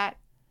 is that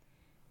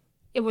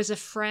it was a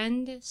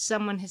friend,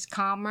 someone his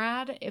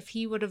comrade. If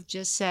he would have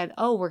just said,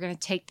 "Oh, we're gonna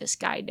take this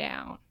guy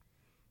down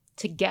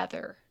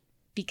together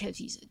because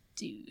he's a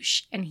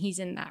douche and he's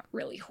in that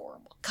really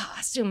horrible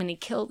costume and he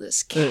killed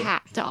this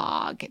cat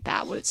dog,"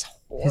 that was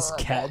horrible. His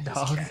cat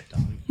dog.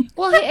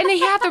 Well, and he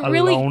had the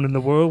really Alone in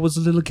the world was a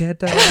little cat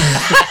dog.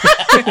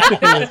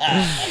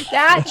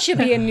 that should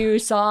be a new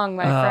song,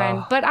 my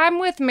friend. But I'm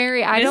with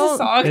Mary. I It is a don't.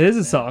 song. It is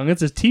a song.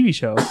 It's a TV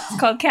show. It's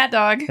called Cat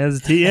Dog. It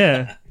has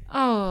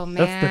Oh man,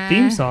 That's the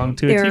theme song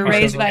to They a were TV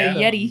raised show. by a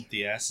Yeti.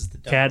 The ass is the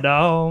dog. Cat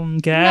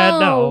dog, cat No,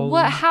 dog.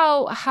 what?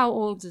 How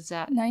old is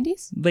that?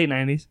 90s? Late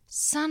 90s.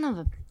 Son of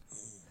a.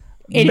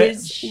 It Ma-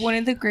 is one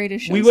of the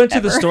greatest shows We went to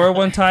the ever. store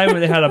one time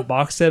and they had a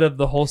box set of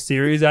the whole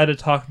series. I had to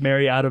talk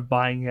Mary out of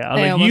buying it. I was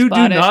I like, almost you do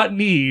bought it. not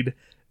need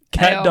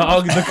Cat I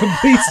Dog, the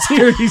complete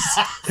series.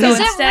 So Is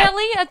it instead-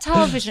 really a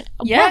television?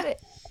 Yeah, What?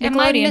 Am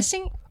I Nickelodeon.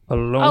 missing?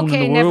 Alone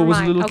Okay, in the never world was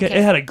a mind. little cat. Okay.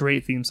 It had a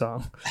great theme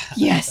song.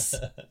 Yes.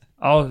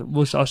 I'll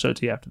show it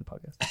to you after the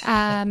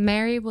podcast.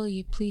 Mary, will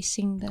you please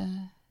sing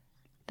the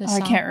Oh,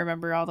 song? I can't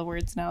remember all the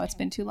words now. It's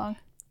been too long.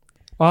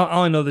 Well, I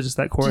only know that just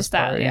that chorus Just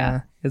that, part.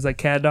 yeah. It's like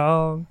cat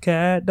dog,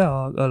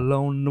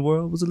 alone in the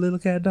world was a little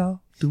cat dog.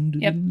 Doom,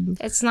 doom, Yep. doom, doom.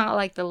 It's not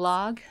like the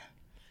log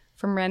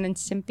from Ren and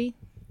Stimpy.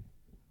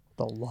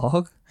 The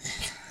log.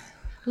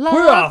 Log,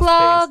 We're off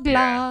log,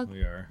 Yeah, log.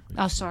 we are.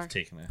 Oh, sorry. We've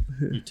taken it.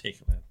 We've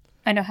taken it.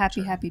 I know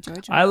Happy Happy Joy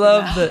Joy. I from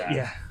love that.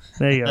 the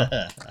There you go.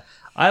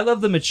 I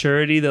love the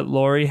maturity that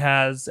Lori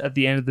has at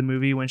the end of the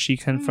movie when she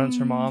confronts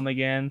her mom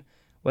again.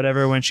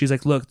 Whatever, when she's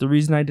like, look, the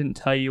reason I didn't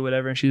tell you,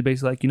 whatever, and she's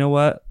basically like, you know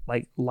what?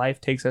 Like,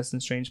 life takes us in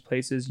strange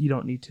places. You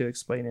don't need to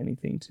explain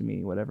anything to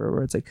me, whatever.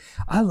 Where it's like,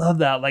 I love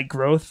that, like,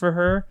 growth for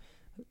her.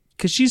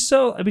 Because she's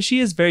so, I mean, she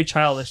is very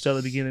childish still at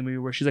the beginning of the movie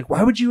where she's like,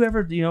 why would you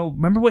ever,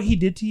 remember what he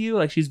did to you?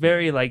 Like, she's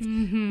very, like,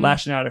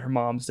 lashing out at her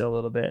mom still a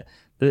little bit.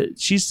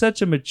 She's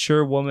such a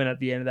mature woman at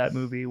the end of that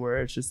movie where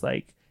it's just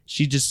like,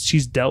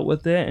 she's dealt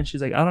with it and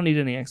she's like, I don't need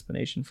any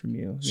explanation from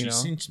you. You She's know?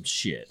 seen some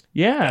shit.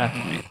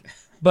 Yeah.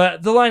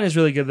 But the line is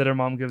really good that her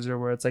mom gives her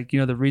where it's like,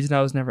 the reason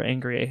I was never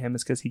angry at him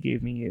is because he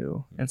gave me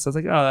you. And so it's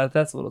like, oh,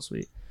 that's a little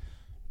sweet.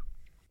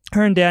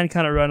 Her and Dan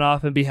kind of run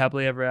off and be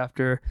happily ever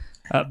after.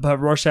 But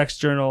Rorschach's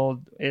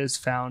journal is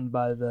found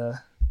by the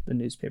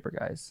newspaper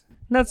guys.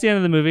 And that's the end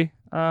of the movie.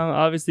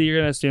 Obviously, you're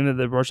going to assume that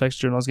the Rorschach's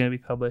journal is going to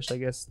be published. I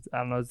guess, I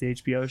don't know, is the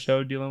HBO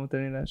show dealing with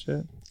any of that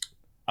shit?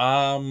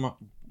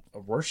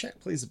 Rorschach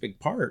plays a big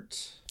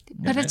part.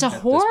 But it's at a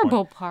this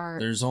horrible point. part.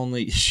 There's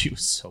only she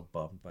was so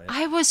bummed by it.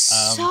 I was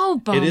so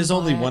bummed. It is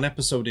only by it. one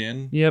episode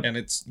in. Yep. And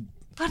it's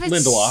But it's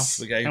Lindelof,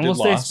 the guy who And did we'll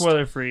stay Lost.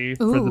 spoiler free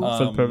for Ooh.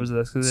 the purpose of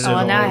this. 'cause it is Oh,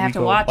 a now I little have to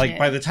week watch Like it.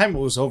 by the time it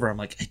was over, I'm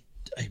like,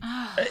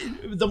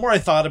 the more I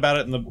thought about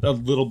it and a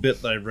little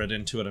bit that I read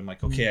into it, I'm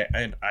like, okay,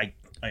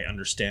 I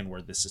understand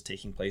where this is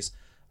taking place.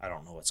 I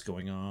don't know what's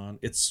going on.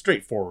 It's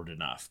straightforward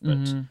enough, but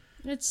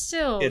It's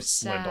still it's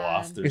sad.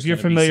 Lindelof. There's If you're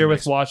gonna be familiar some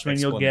with Watchmen,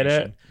 you'll get it.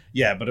 explanation.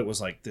 Yeah, but it was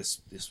like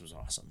this was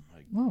awesome.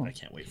 I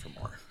can't wait for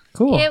more.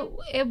 Cool.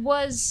 It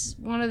was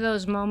one of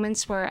those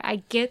moments where I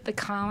get the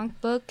comic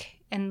book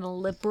and the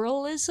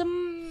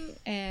liberalism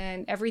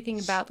and everything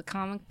about the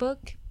comic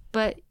book,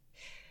 but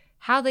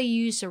how they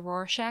use the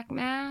Rorschach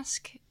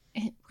mask,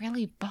 it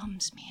really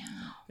bums me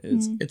out.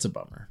 It's a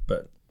bummer,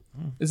 but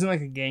Isn't it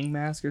like a gang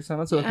mask or something?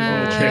 That's what I think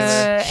in the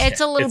trailer. It's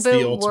a little it's bit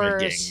the ultimate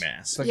worse. gang mask.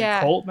 It's like yeah.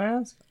 a cult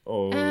mask?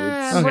 Oh,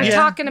 We're Okay.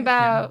 talking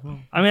about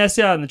I mean, I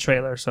see that in the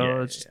trailer, so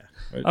yeah, it's... yeah.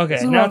 Okay,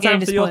 So we now won't get time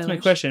into for the ultimate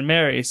spoilers. question.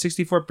 Mary,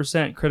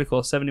 64%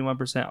 critical,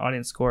 71%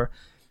 audience score.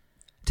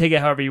 Take it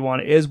however you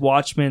want. Is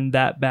Watchmen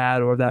that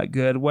bad or that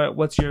good?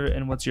 What's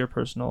your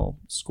personal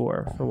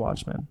score for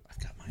Watchmen? I've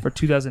got mine. For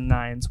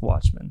 2009's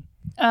Watchmen.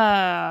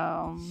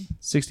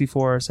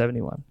 64 or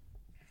 71?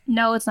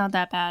 No, it's not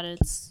that bad.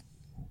 It's.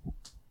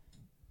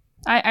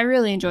 I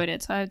really enjoyed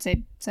it, so I would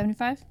say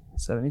 75.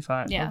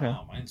 75. Yeah. Okay.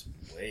 Wow, mine's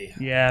way.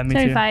 Yeah, me too.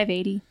 75,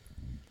 80.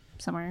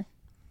 Somewhere.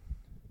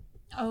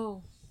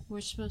 Oh, we're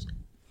supposed.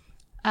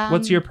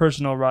 What's your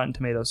personal Rotten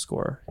Tomatoes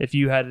score if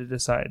you had to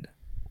decide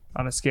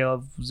on a scale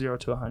of 0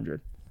 to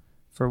 100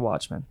 for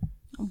Watchmen?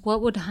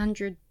 What would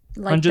 100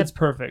 like? 100's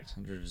perfect.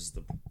 100 is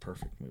the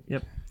perfect movie.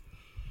 Yep.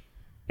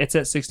 It's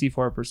at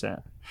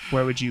 64%.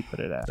 Where would you put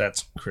it at?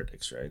 That's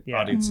critics, right? Yeah.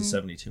 Audience is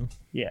 72,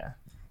 Yeah.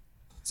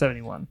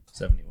 71.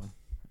 71.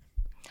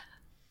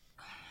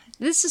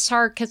 This is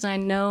hard because I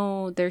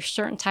know there's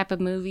certain type of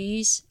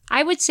movies.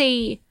 I would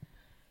say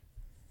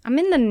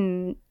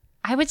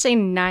I would say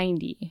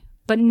 90.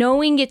 But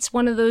knowing it's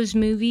one of those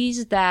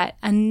movies that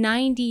a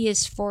 90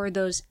 is for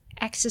those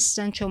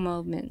existential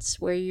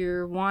moments where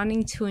you're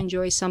wanting to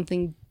enjoy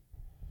something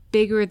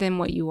bigger than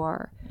what you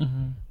are,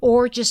 Mm-hmm.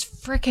 or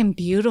just freaking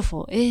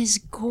beautiful. It is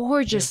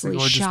gorgeously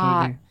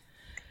shot. movie.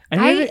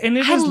 And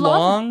it I is love-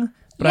 long,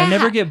 but I Yeah.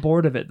 never get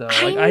bored of it though.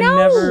 I Like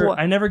know.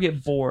 I never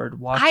get bored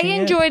watching I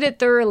it. enjoyed it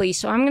thoroughly,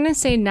 so I'm gonna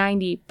say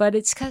 90, but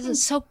it's because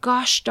it's so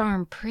gosh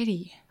darn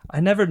pretty. I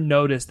never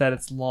noticed that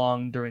it's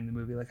long during the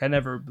movie. Like I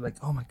never like,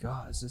 oh my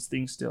god, is this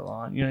thing still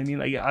on? You know what I mean?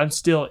 Like I'm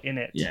still in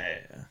it Yeah.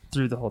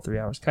 through the whole 3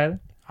 hours. Kylie?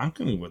 I'm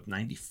going with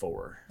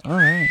 94. All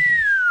right.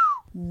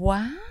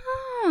 Wow.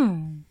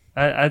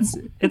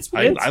 It's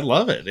I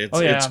love it. It's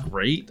Oh, yeah. it's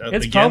great.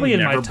 It's Again, probably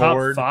in my never top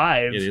bored.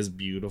 5. It is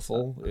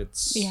beautiful.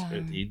 It's Yeah.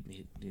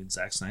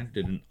 Zack Snyder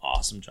did an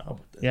awesome job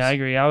with this. Yeah, I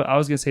agree. I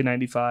was gonna say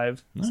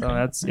 95. So Okay,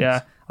 that's nice.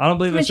 yeah. I don't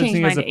believe I'm there's such gonna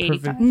thing change as a mine to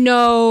perfect. 85.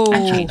 No.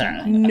 I'm changing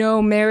mine.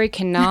 No, Mary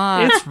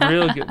cannot. It's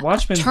real good.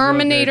 Watchmen's real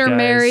Terminator good, guys.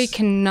 Mary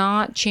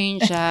cannot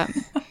change that.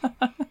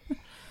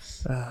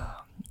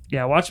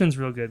 Yeah, Watchmen's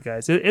real good,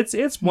 guys.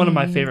 It's one of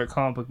my favorite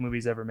comic book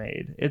movies ever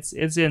made. It's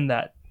in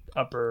that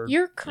upper.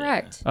 You're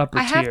correct. Upper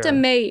I have to tier.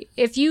 mate.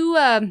 If you,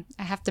 I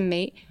have to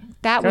mate.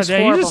 That God, was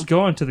damn, horrible. you're just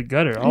going to the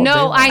gutter. All day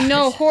No, long. I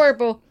know,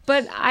 horrible.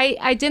 But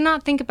I did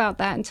not think about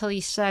that until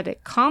you said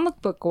it.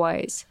 Comic book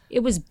wise,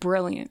 it was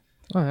brilliant.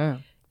 Oh yeah.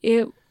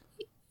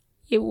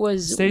 It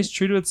was. Stays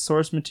true to its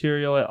source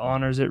material. It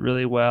honors it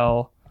really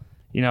well.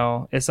 You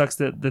know, it sucks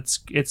that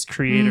its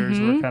creators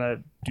were kind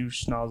of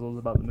douche nozzles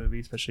about the movie,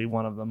 especially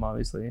one of them,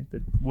 obviously,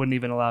 that wouldn't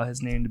even allow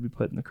his name to be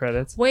put in the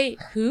credits. Wait,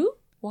 who?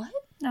 What?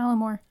 Alan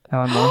Moore.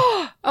 Alan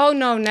Moore. Oh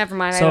no, never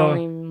mind. So, I don't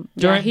even.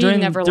 during he during,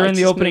 never during liked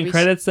the his opening movies.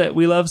 credits that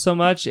we love so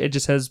much, it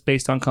just says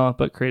based on comic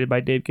book created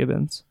by Dave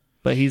Gibbons.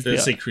 But he's Did it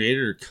the, say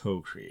created or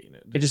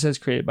co-created? it just says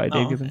created by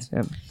Dave okay. Gibbons.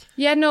 Yeah.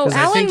 Yeah, no, 'Cause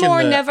I Alan think in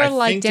Moore the- never I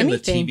liked think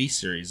anything. in the TV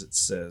series it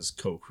says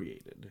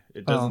co-created.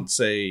 It Oh. doesn't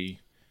say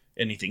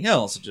anything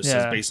else. It just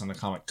Yeah. says based on the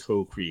comic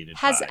co-created.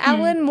 Has by.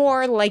 Alan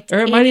Moore liked Or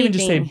it anything? might even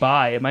just say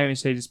by. It might even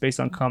say just based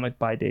on comic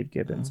by Dave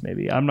Gibbons,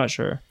 maybe. I'm not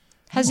sure.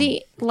 Has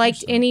he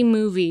liked any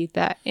movie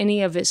that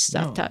any of his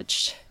stuff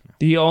touched?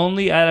 The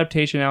only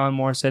adaptation Alan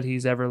Moore said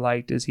he's ever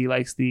liked is he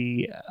likes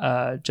the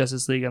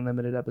Justice League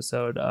Unlimited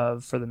episode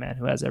of For the Man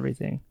Who Has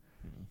Everything.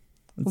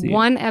 That's the-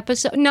 One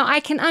episode? No, I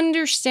can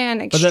understand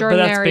but, but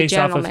Extraordinary that's based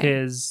Gentleman.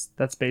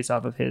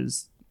 off of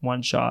his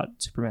one shot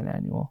Superman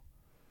annual.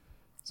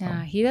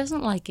 Yeah, he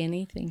doesn't like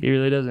anything. He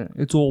really doesn't.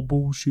 It's all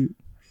bullshit.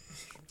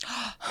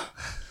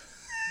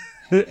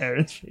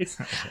 Aaron's face.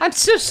 I'm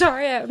so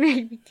sorry. That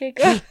made me kick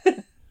up.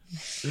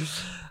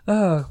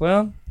 Oh,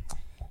 well.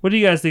 What do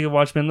you guys think of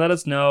Watchmen? Let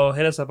us know.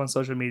 Hit us up on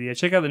social media.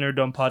 Check out the Nerd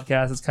Dome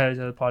podcast. It's kind of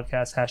the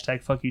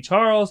podcast. # Fuck You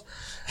Charles.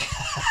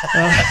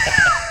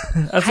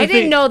 That's I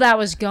didn't know that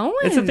was going.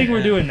 It's a thing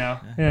we're doing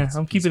now. Yeah,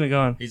 I'm keeping it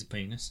going. He's a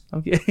penis.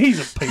 He's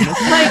a penis.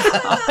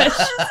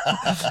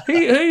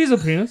 He's a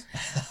penis.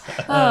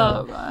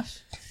 Oh gosh.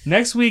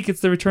 Next week,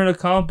 it's the return of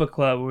Comic Book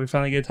Club, where we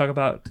finally get to talk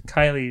about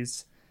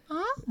Kylie's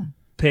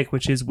pick,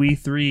 which is We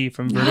Three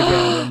from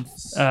Vertigo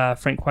and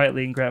Frank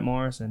Quietly and Grant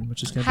Morrison,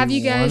 which is going to be Have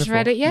you guys wonderful.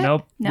 read it yet?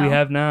 Nope, No. we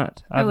have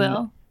not. I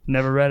will.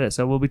 Never read it,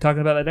 so we'll be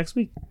talking about that next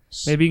week.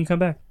 Maybe you can come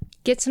back.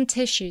 Get some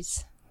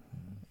tissues.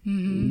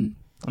 I'm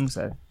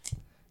excited.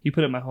 You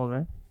put it in my hold,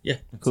 right? Yeah.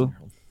 that's Cool. in your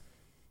hold.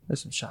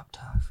 There's some shop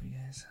talk for you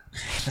guys.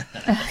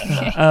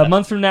 A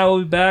month from now,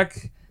 we'll be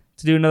back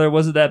to do another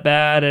Was It That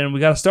Bad? And we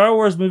got a Star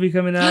Wars movie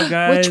coming out,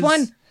 guys. Which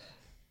one?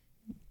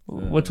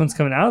 Which one's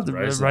coming out? The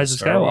Rise Rise,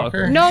 of of Skywalker.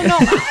 Skywalker? No.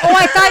 Oh,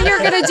 I thought you were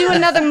gonna do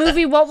another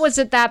movie. What was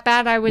it that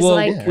bad? I was Well,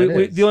 like, yeah.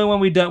 we, the only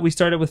one we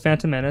started with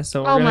Phantom Menace,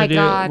 so we're oh gonna my do.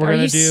 god, We're are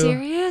gonna you do.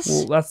 serious?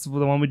 Well, that's the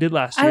one we did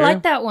last I year.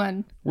 like that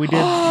one. We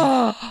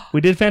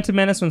did Phantom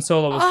Menace when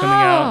Solo was coming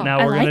out. Now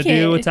I we're gonna like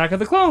do it. Attack of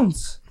the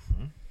Clones.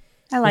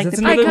 I like That's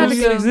the another gotta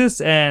movie go. that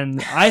exists,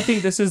 and I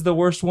think this is the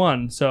worst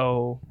one.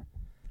 So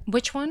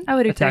Which one? I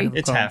would Attack agree. of the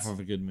It's Clones. half of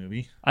a good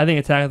movie. I think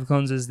Attack of the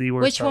Clones is the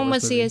worst. Which Star one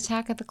Wars was movie. the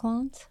Attack of the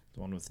Clones? The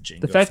one with Jango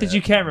The fact that Fett.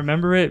 you can't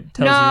remember it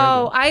tells you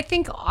No, everything. I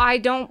think I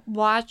don't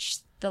watch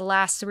the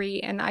last three,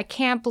 and I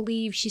can't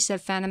believe she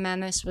said Phantom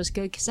Menace was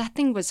good because that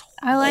thing was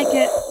I like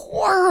it.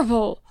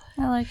 horrible.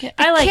 I like it.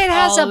 I like kid all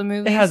has of a- the It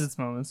movies. has its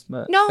moments,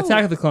 but No.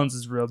 Attack of the Clones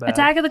is real bad.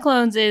 Attack of the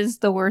Clones is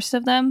the worst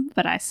of them,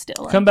 but I still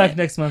like Come back it.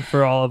 next month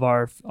for all of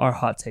our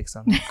hot takes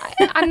on it.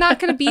 I'm not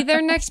going to be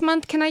there next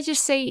month. Can I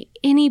just say,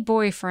 any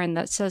boyfriend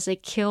that says they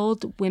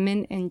killed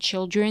women and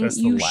children, That's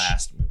the you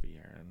last movie,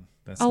 Aaron.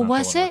 That's Oh, not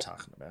was the one it? we're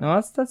talking about. No,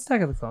 that's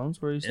Attack of the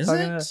Clones, where he's Is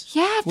talking it? about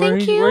Yeah, where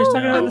thank he- you. where he's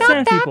talking about I'm the not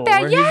sand that people,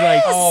 bad. where Yes. he's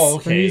like, Oh,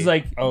 okay. when he's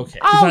like, okay.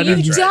 Oh, not you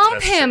even- dump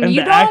That's him. and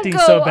You the don't acting's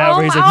go. so bad,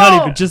 where he's like,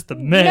 not even just the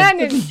men,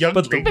 Young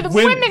but the people.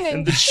 women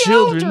and the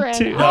children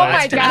too. Oh my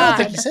I don't God.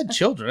 think he said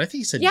children. I think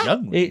he said Yeah.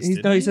 young ones. He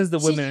didn't says the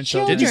women and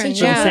children. Did he say When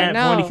children? sand-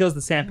 when he no. kills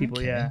the sand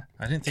people, yeah.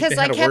 I didn't think Because they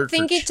I had a kept word for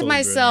thinking to children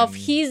myself, in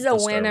he's the a Star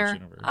Wars winner.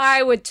 universe.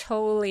 I would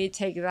totally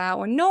take that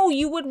one. No,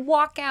 you would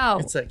walk out.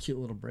 It's that cute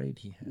little braid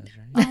he has,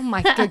 right? Oh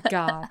my good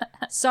God.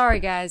 Sorry,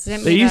 guys.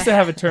 Didn't They mean used to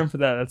have a term for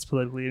that. That's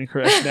politically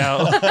incorrect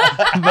now.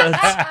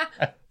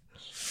 But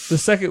the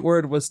second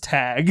word was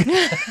tag.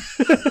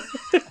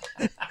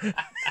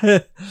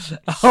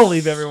 I'll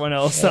leave everyone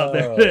else out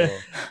there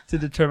to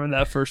determine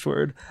that first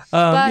word.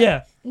 But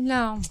Yeah.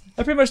 No.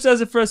 That pretty much does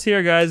it for us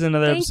here, guys.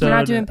 Another Thanks. We're episode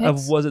not doing of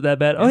picks. Was It That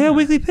Bad? Oh, yeah,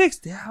 weekly picks.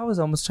 Yeah, I was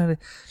almost trying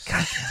to.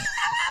 God damn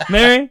it.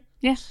 Mary?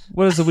 Yeah.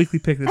 What is the weekly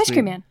pick this Ice week?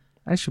 Cream Man.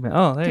 Ice Cream Man.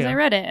 Oh, there you Because I go.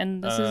 read it,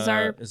 and this is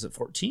our Is it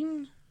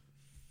 14?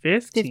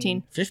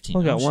 15. 15.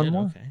 We got Oh, one shit,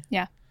 more. Okay.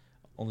 yeah.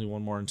 Only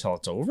one more until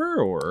it's over,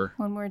 or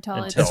One more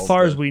until it's Until- As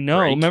far as the we know.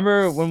 break.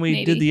 Remember when we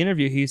Maybe. did the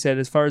interview, he said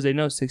as far as they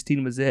know,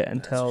 16 was it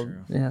until.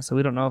 true. Yeah, so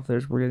we don't know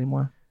if we're getting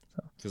more.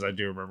 because I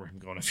do remember him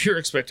going, "If you're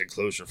expecting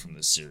closure from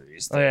this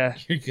series, Oh, then yeah.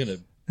 you're gonna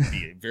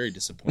be very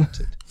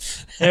disappointed."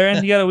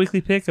 Aaron, you got a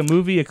weekly pick, a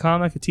movie, a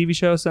comic, a TV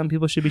show, something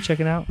people should be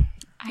checking out?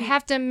 I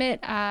have to admit,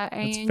 I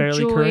That's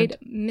fairly enjoyed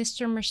current.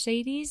 Mr.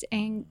 Mercedes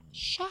and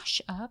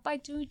shush up. I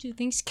do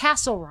things.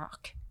 Castle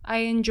Rock. I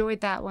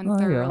enjoyed that one Oh,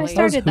 there you go. thoroughly. I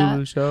started that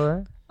was a Hulu that. show,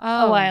 right?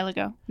 Oh, a while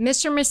ago.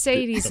 Mr.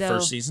 Mercedes, The though.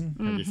 first season.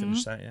 Have you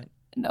finished that yet?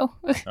 No,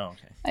 Oh,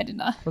 okay. I did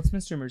not. What's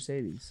Mr.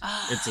 Mercedes?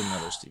 It's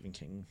another Stephen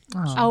King.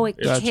 Oh, it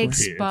It's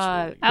kicks really-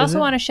 butt. I also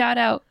it? want to shout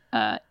out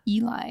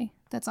Eli.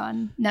 That's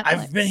on Netflix.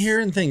 I've been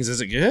hearing things.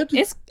 Is it good?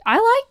 I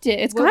liked it.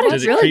 It's What got a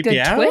was Did it really creep good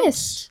you out?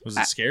 twist. Was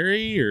it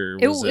scary or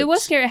It was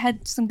was scary. It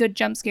had some good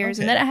jump scares,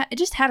 and Okay. then it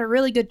just had a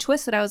really good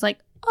twist that I was like,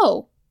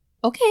 oh,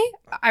 okay.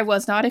 I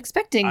was not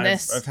expecting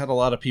this. I've had a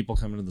lot of people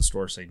come into the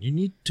store saying you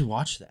need to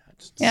watch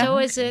that. Yeah. So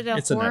is it a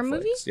It's horror a Netflix.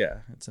 movie? Yeah,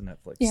 it's a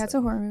Netflix. Yeah, it's a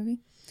thing. horror movie.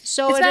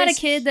 So It's it about is- a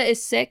kid that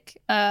is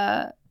sick.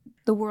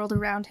 The world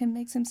around him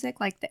makes him sick,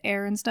 like the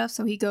air and stuff.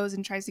 So he goes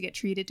and tries to get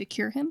treated to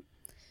cure him.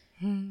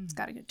 It's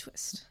got a good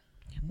twist.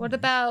 What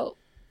about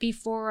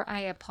Before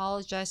I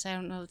Apologize? I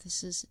don't know if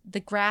this is the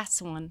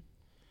grass one.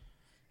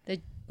 The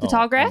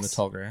tall and grass? The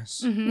tall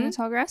grass. Mm-hmm. The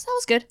tall grass. That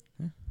was good.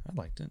 I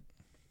liked it.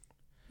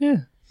 Yeah.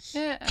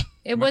 Yeah,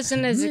 it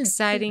wasn't as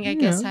exciting. I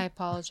guess I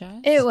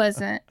apologize. It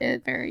wasn't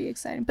very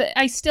exciting, but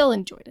I still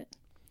enjoyed it.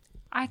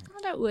 I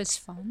thought it was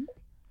fun.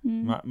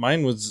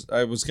 Mine was.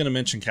 I was going to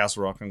mention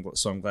Castle Rock,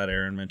 so I'm glad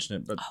Aaron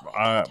mentioned it. But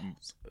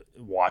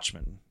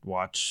Watchmen.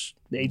 Watch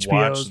The watch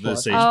HBO's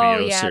this Watchmen. HBO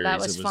Oh, yeah, series. that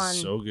was it was fun.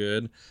 so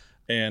good.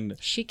 And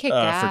She kicked for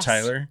ass.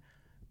 Tyler,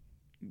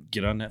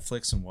 get on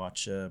Netflix and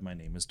watch My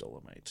Name is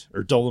Dolomite.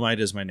 Or Dolomite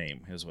is My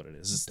Name, is what it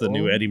is. It's the new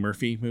Dolomite? Eddie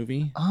Murphy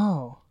movie.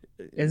 Oh.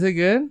 Is it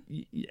good?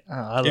 Yeah. Oh,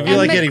 I love If it. you And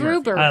like Eddie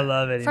Murphy. MacGruber. I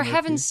love Eddie For Murphy.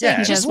 heaven's sake,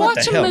 Yeah, just what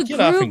watch the a hell?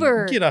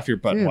 MacGruber. Get off your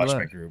butt and Good watch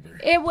luck.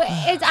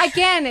 MacGruber.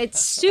 Again, it's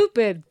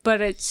stupid,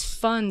 but it's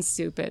fun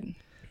stupid.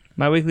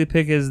 My weekly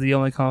pick is the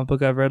only comic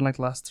book I've read in like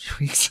the last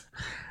 3 weeks.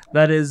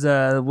 That is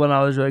one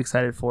I was really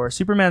excited for.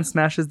 Superman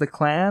Smashes the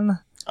Klan.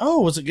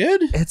 Oh, was it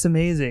good? It's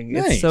amazing.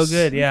 It's so Nice.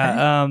 good.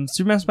 Yeah.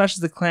 Superman Smashes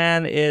the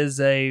Klan is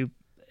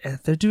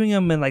they're doing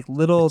them in like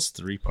little. It's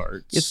 3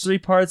 parts. It's 3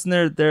 parts, and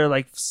they're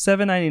like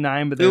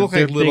 $7.99, but They look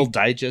they're like little big.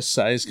 digest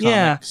sized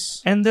Yeah,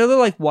 comics. and they're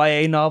like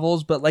YA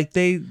novels, but like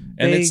they And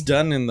it's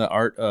done in the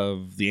art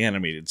of the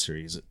animated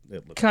series. It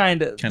looked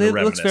kind of Kinda it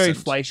looks very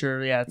reminiscent.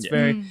 Fleischer. Yeah, it's Yeah.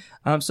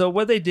 very. So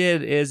what they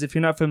did is, if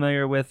you're not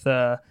familiar with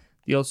the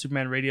old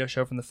Superman radio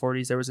show from the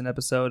 40s, there was an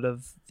episode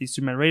of the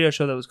Superman radio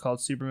show that was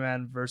called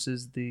Superman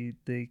versus the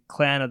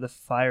Clan of the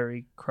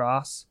Fiery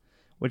Cross,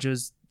 which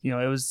was it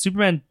was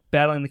Superman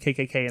battling the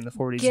KKK in the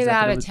 40s. Get and stuff,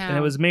 out and of it was, town. And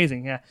it was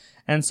amazing, yeah.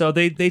 And so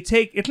they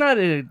take it's not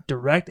a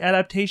direct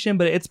adaptation,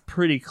 but it's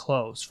pretty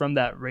close from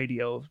that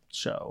radio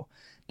show.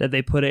 That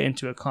they put it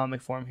into a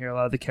comic form here. A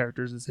lot of the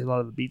characters, a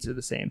lot of the beats are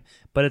the same,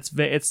 but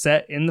it's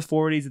set in the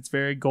 40s. It's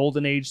very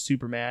golden age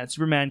Superman.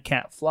 Superman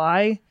can't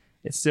fly.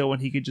 It's still when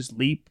he could just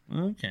leap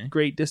Okay.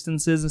 great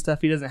distances and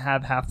stuff. He doesn't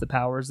have half the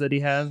powers that he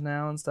has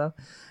now and stuff.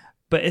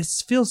 But it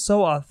feels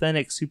so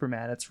authentic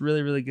Superman. It's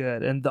really, really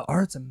good. And the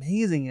art's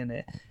amazing in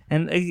it.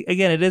 And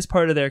again, it is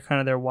part of their kind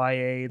of their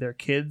YA, their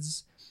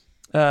kids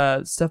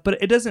stuff.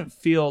 But it doesn't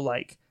feel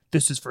like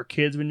this is for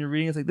kids when you're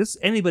reading. It's like this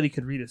anybody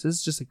could read this. This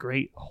is just a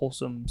great,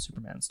 wholesome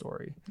Superman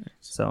story.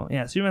 So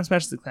yeah, Superman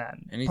Smashes the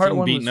Klan.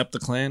 Anything beating up the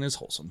Klan is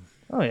wholesome.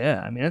 Oh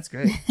yeah, I mean that's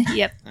great.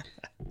 Yep.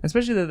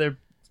 Especially that they're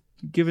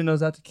giving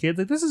those out to kids.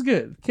 Like this is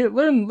good. Kid,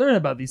 learn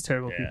about these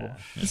terrible people.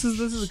 This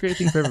is a great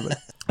thing for everybody.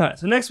 All right,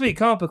 so next week,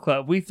 Comic Book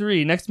Club, week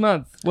 3. Next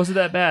month, Was It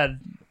That Bad?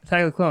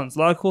 Attack of the Clones. A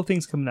lot of cool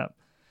things coming up.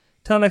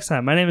 Till next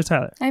time, my name is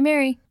Tyler. I'm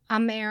Mary.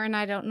 I'm Aaron.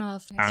 I don't know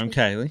if I'm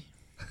Kylie.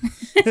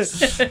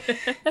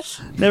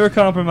 Never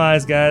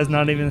compromise, guys.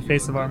 Not even in the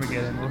face of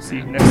Armageddon. We'll see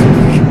you next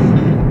week.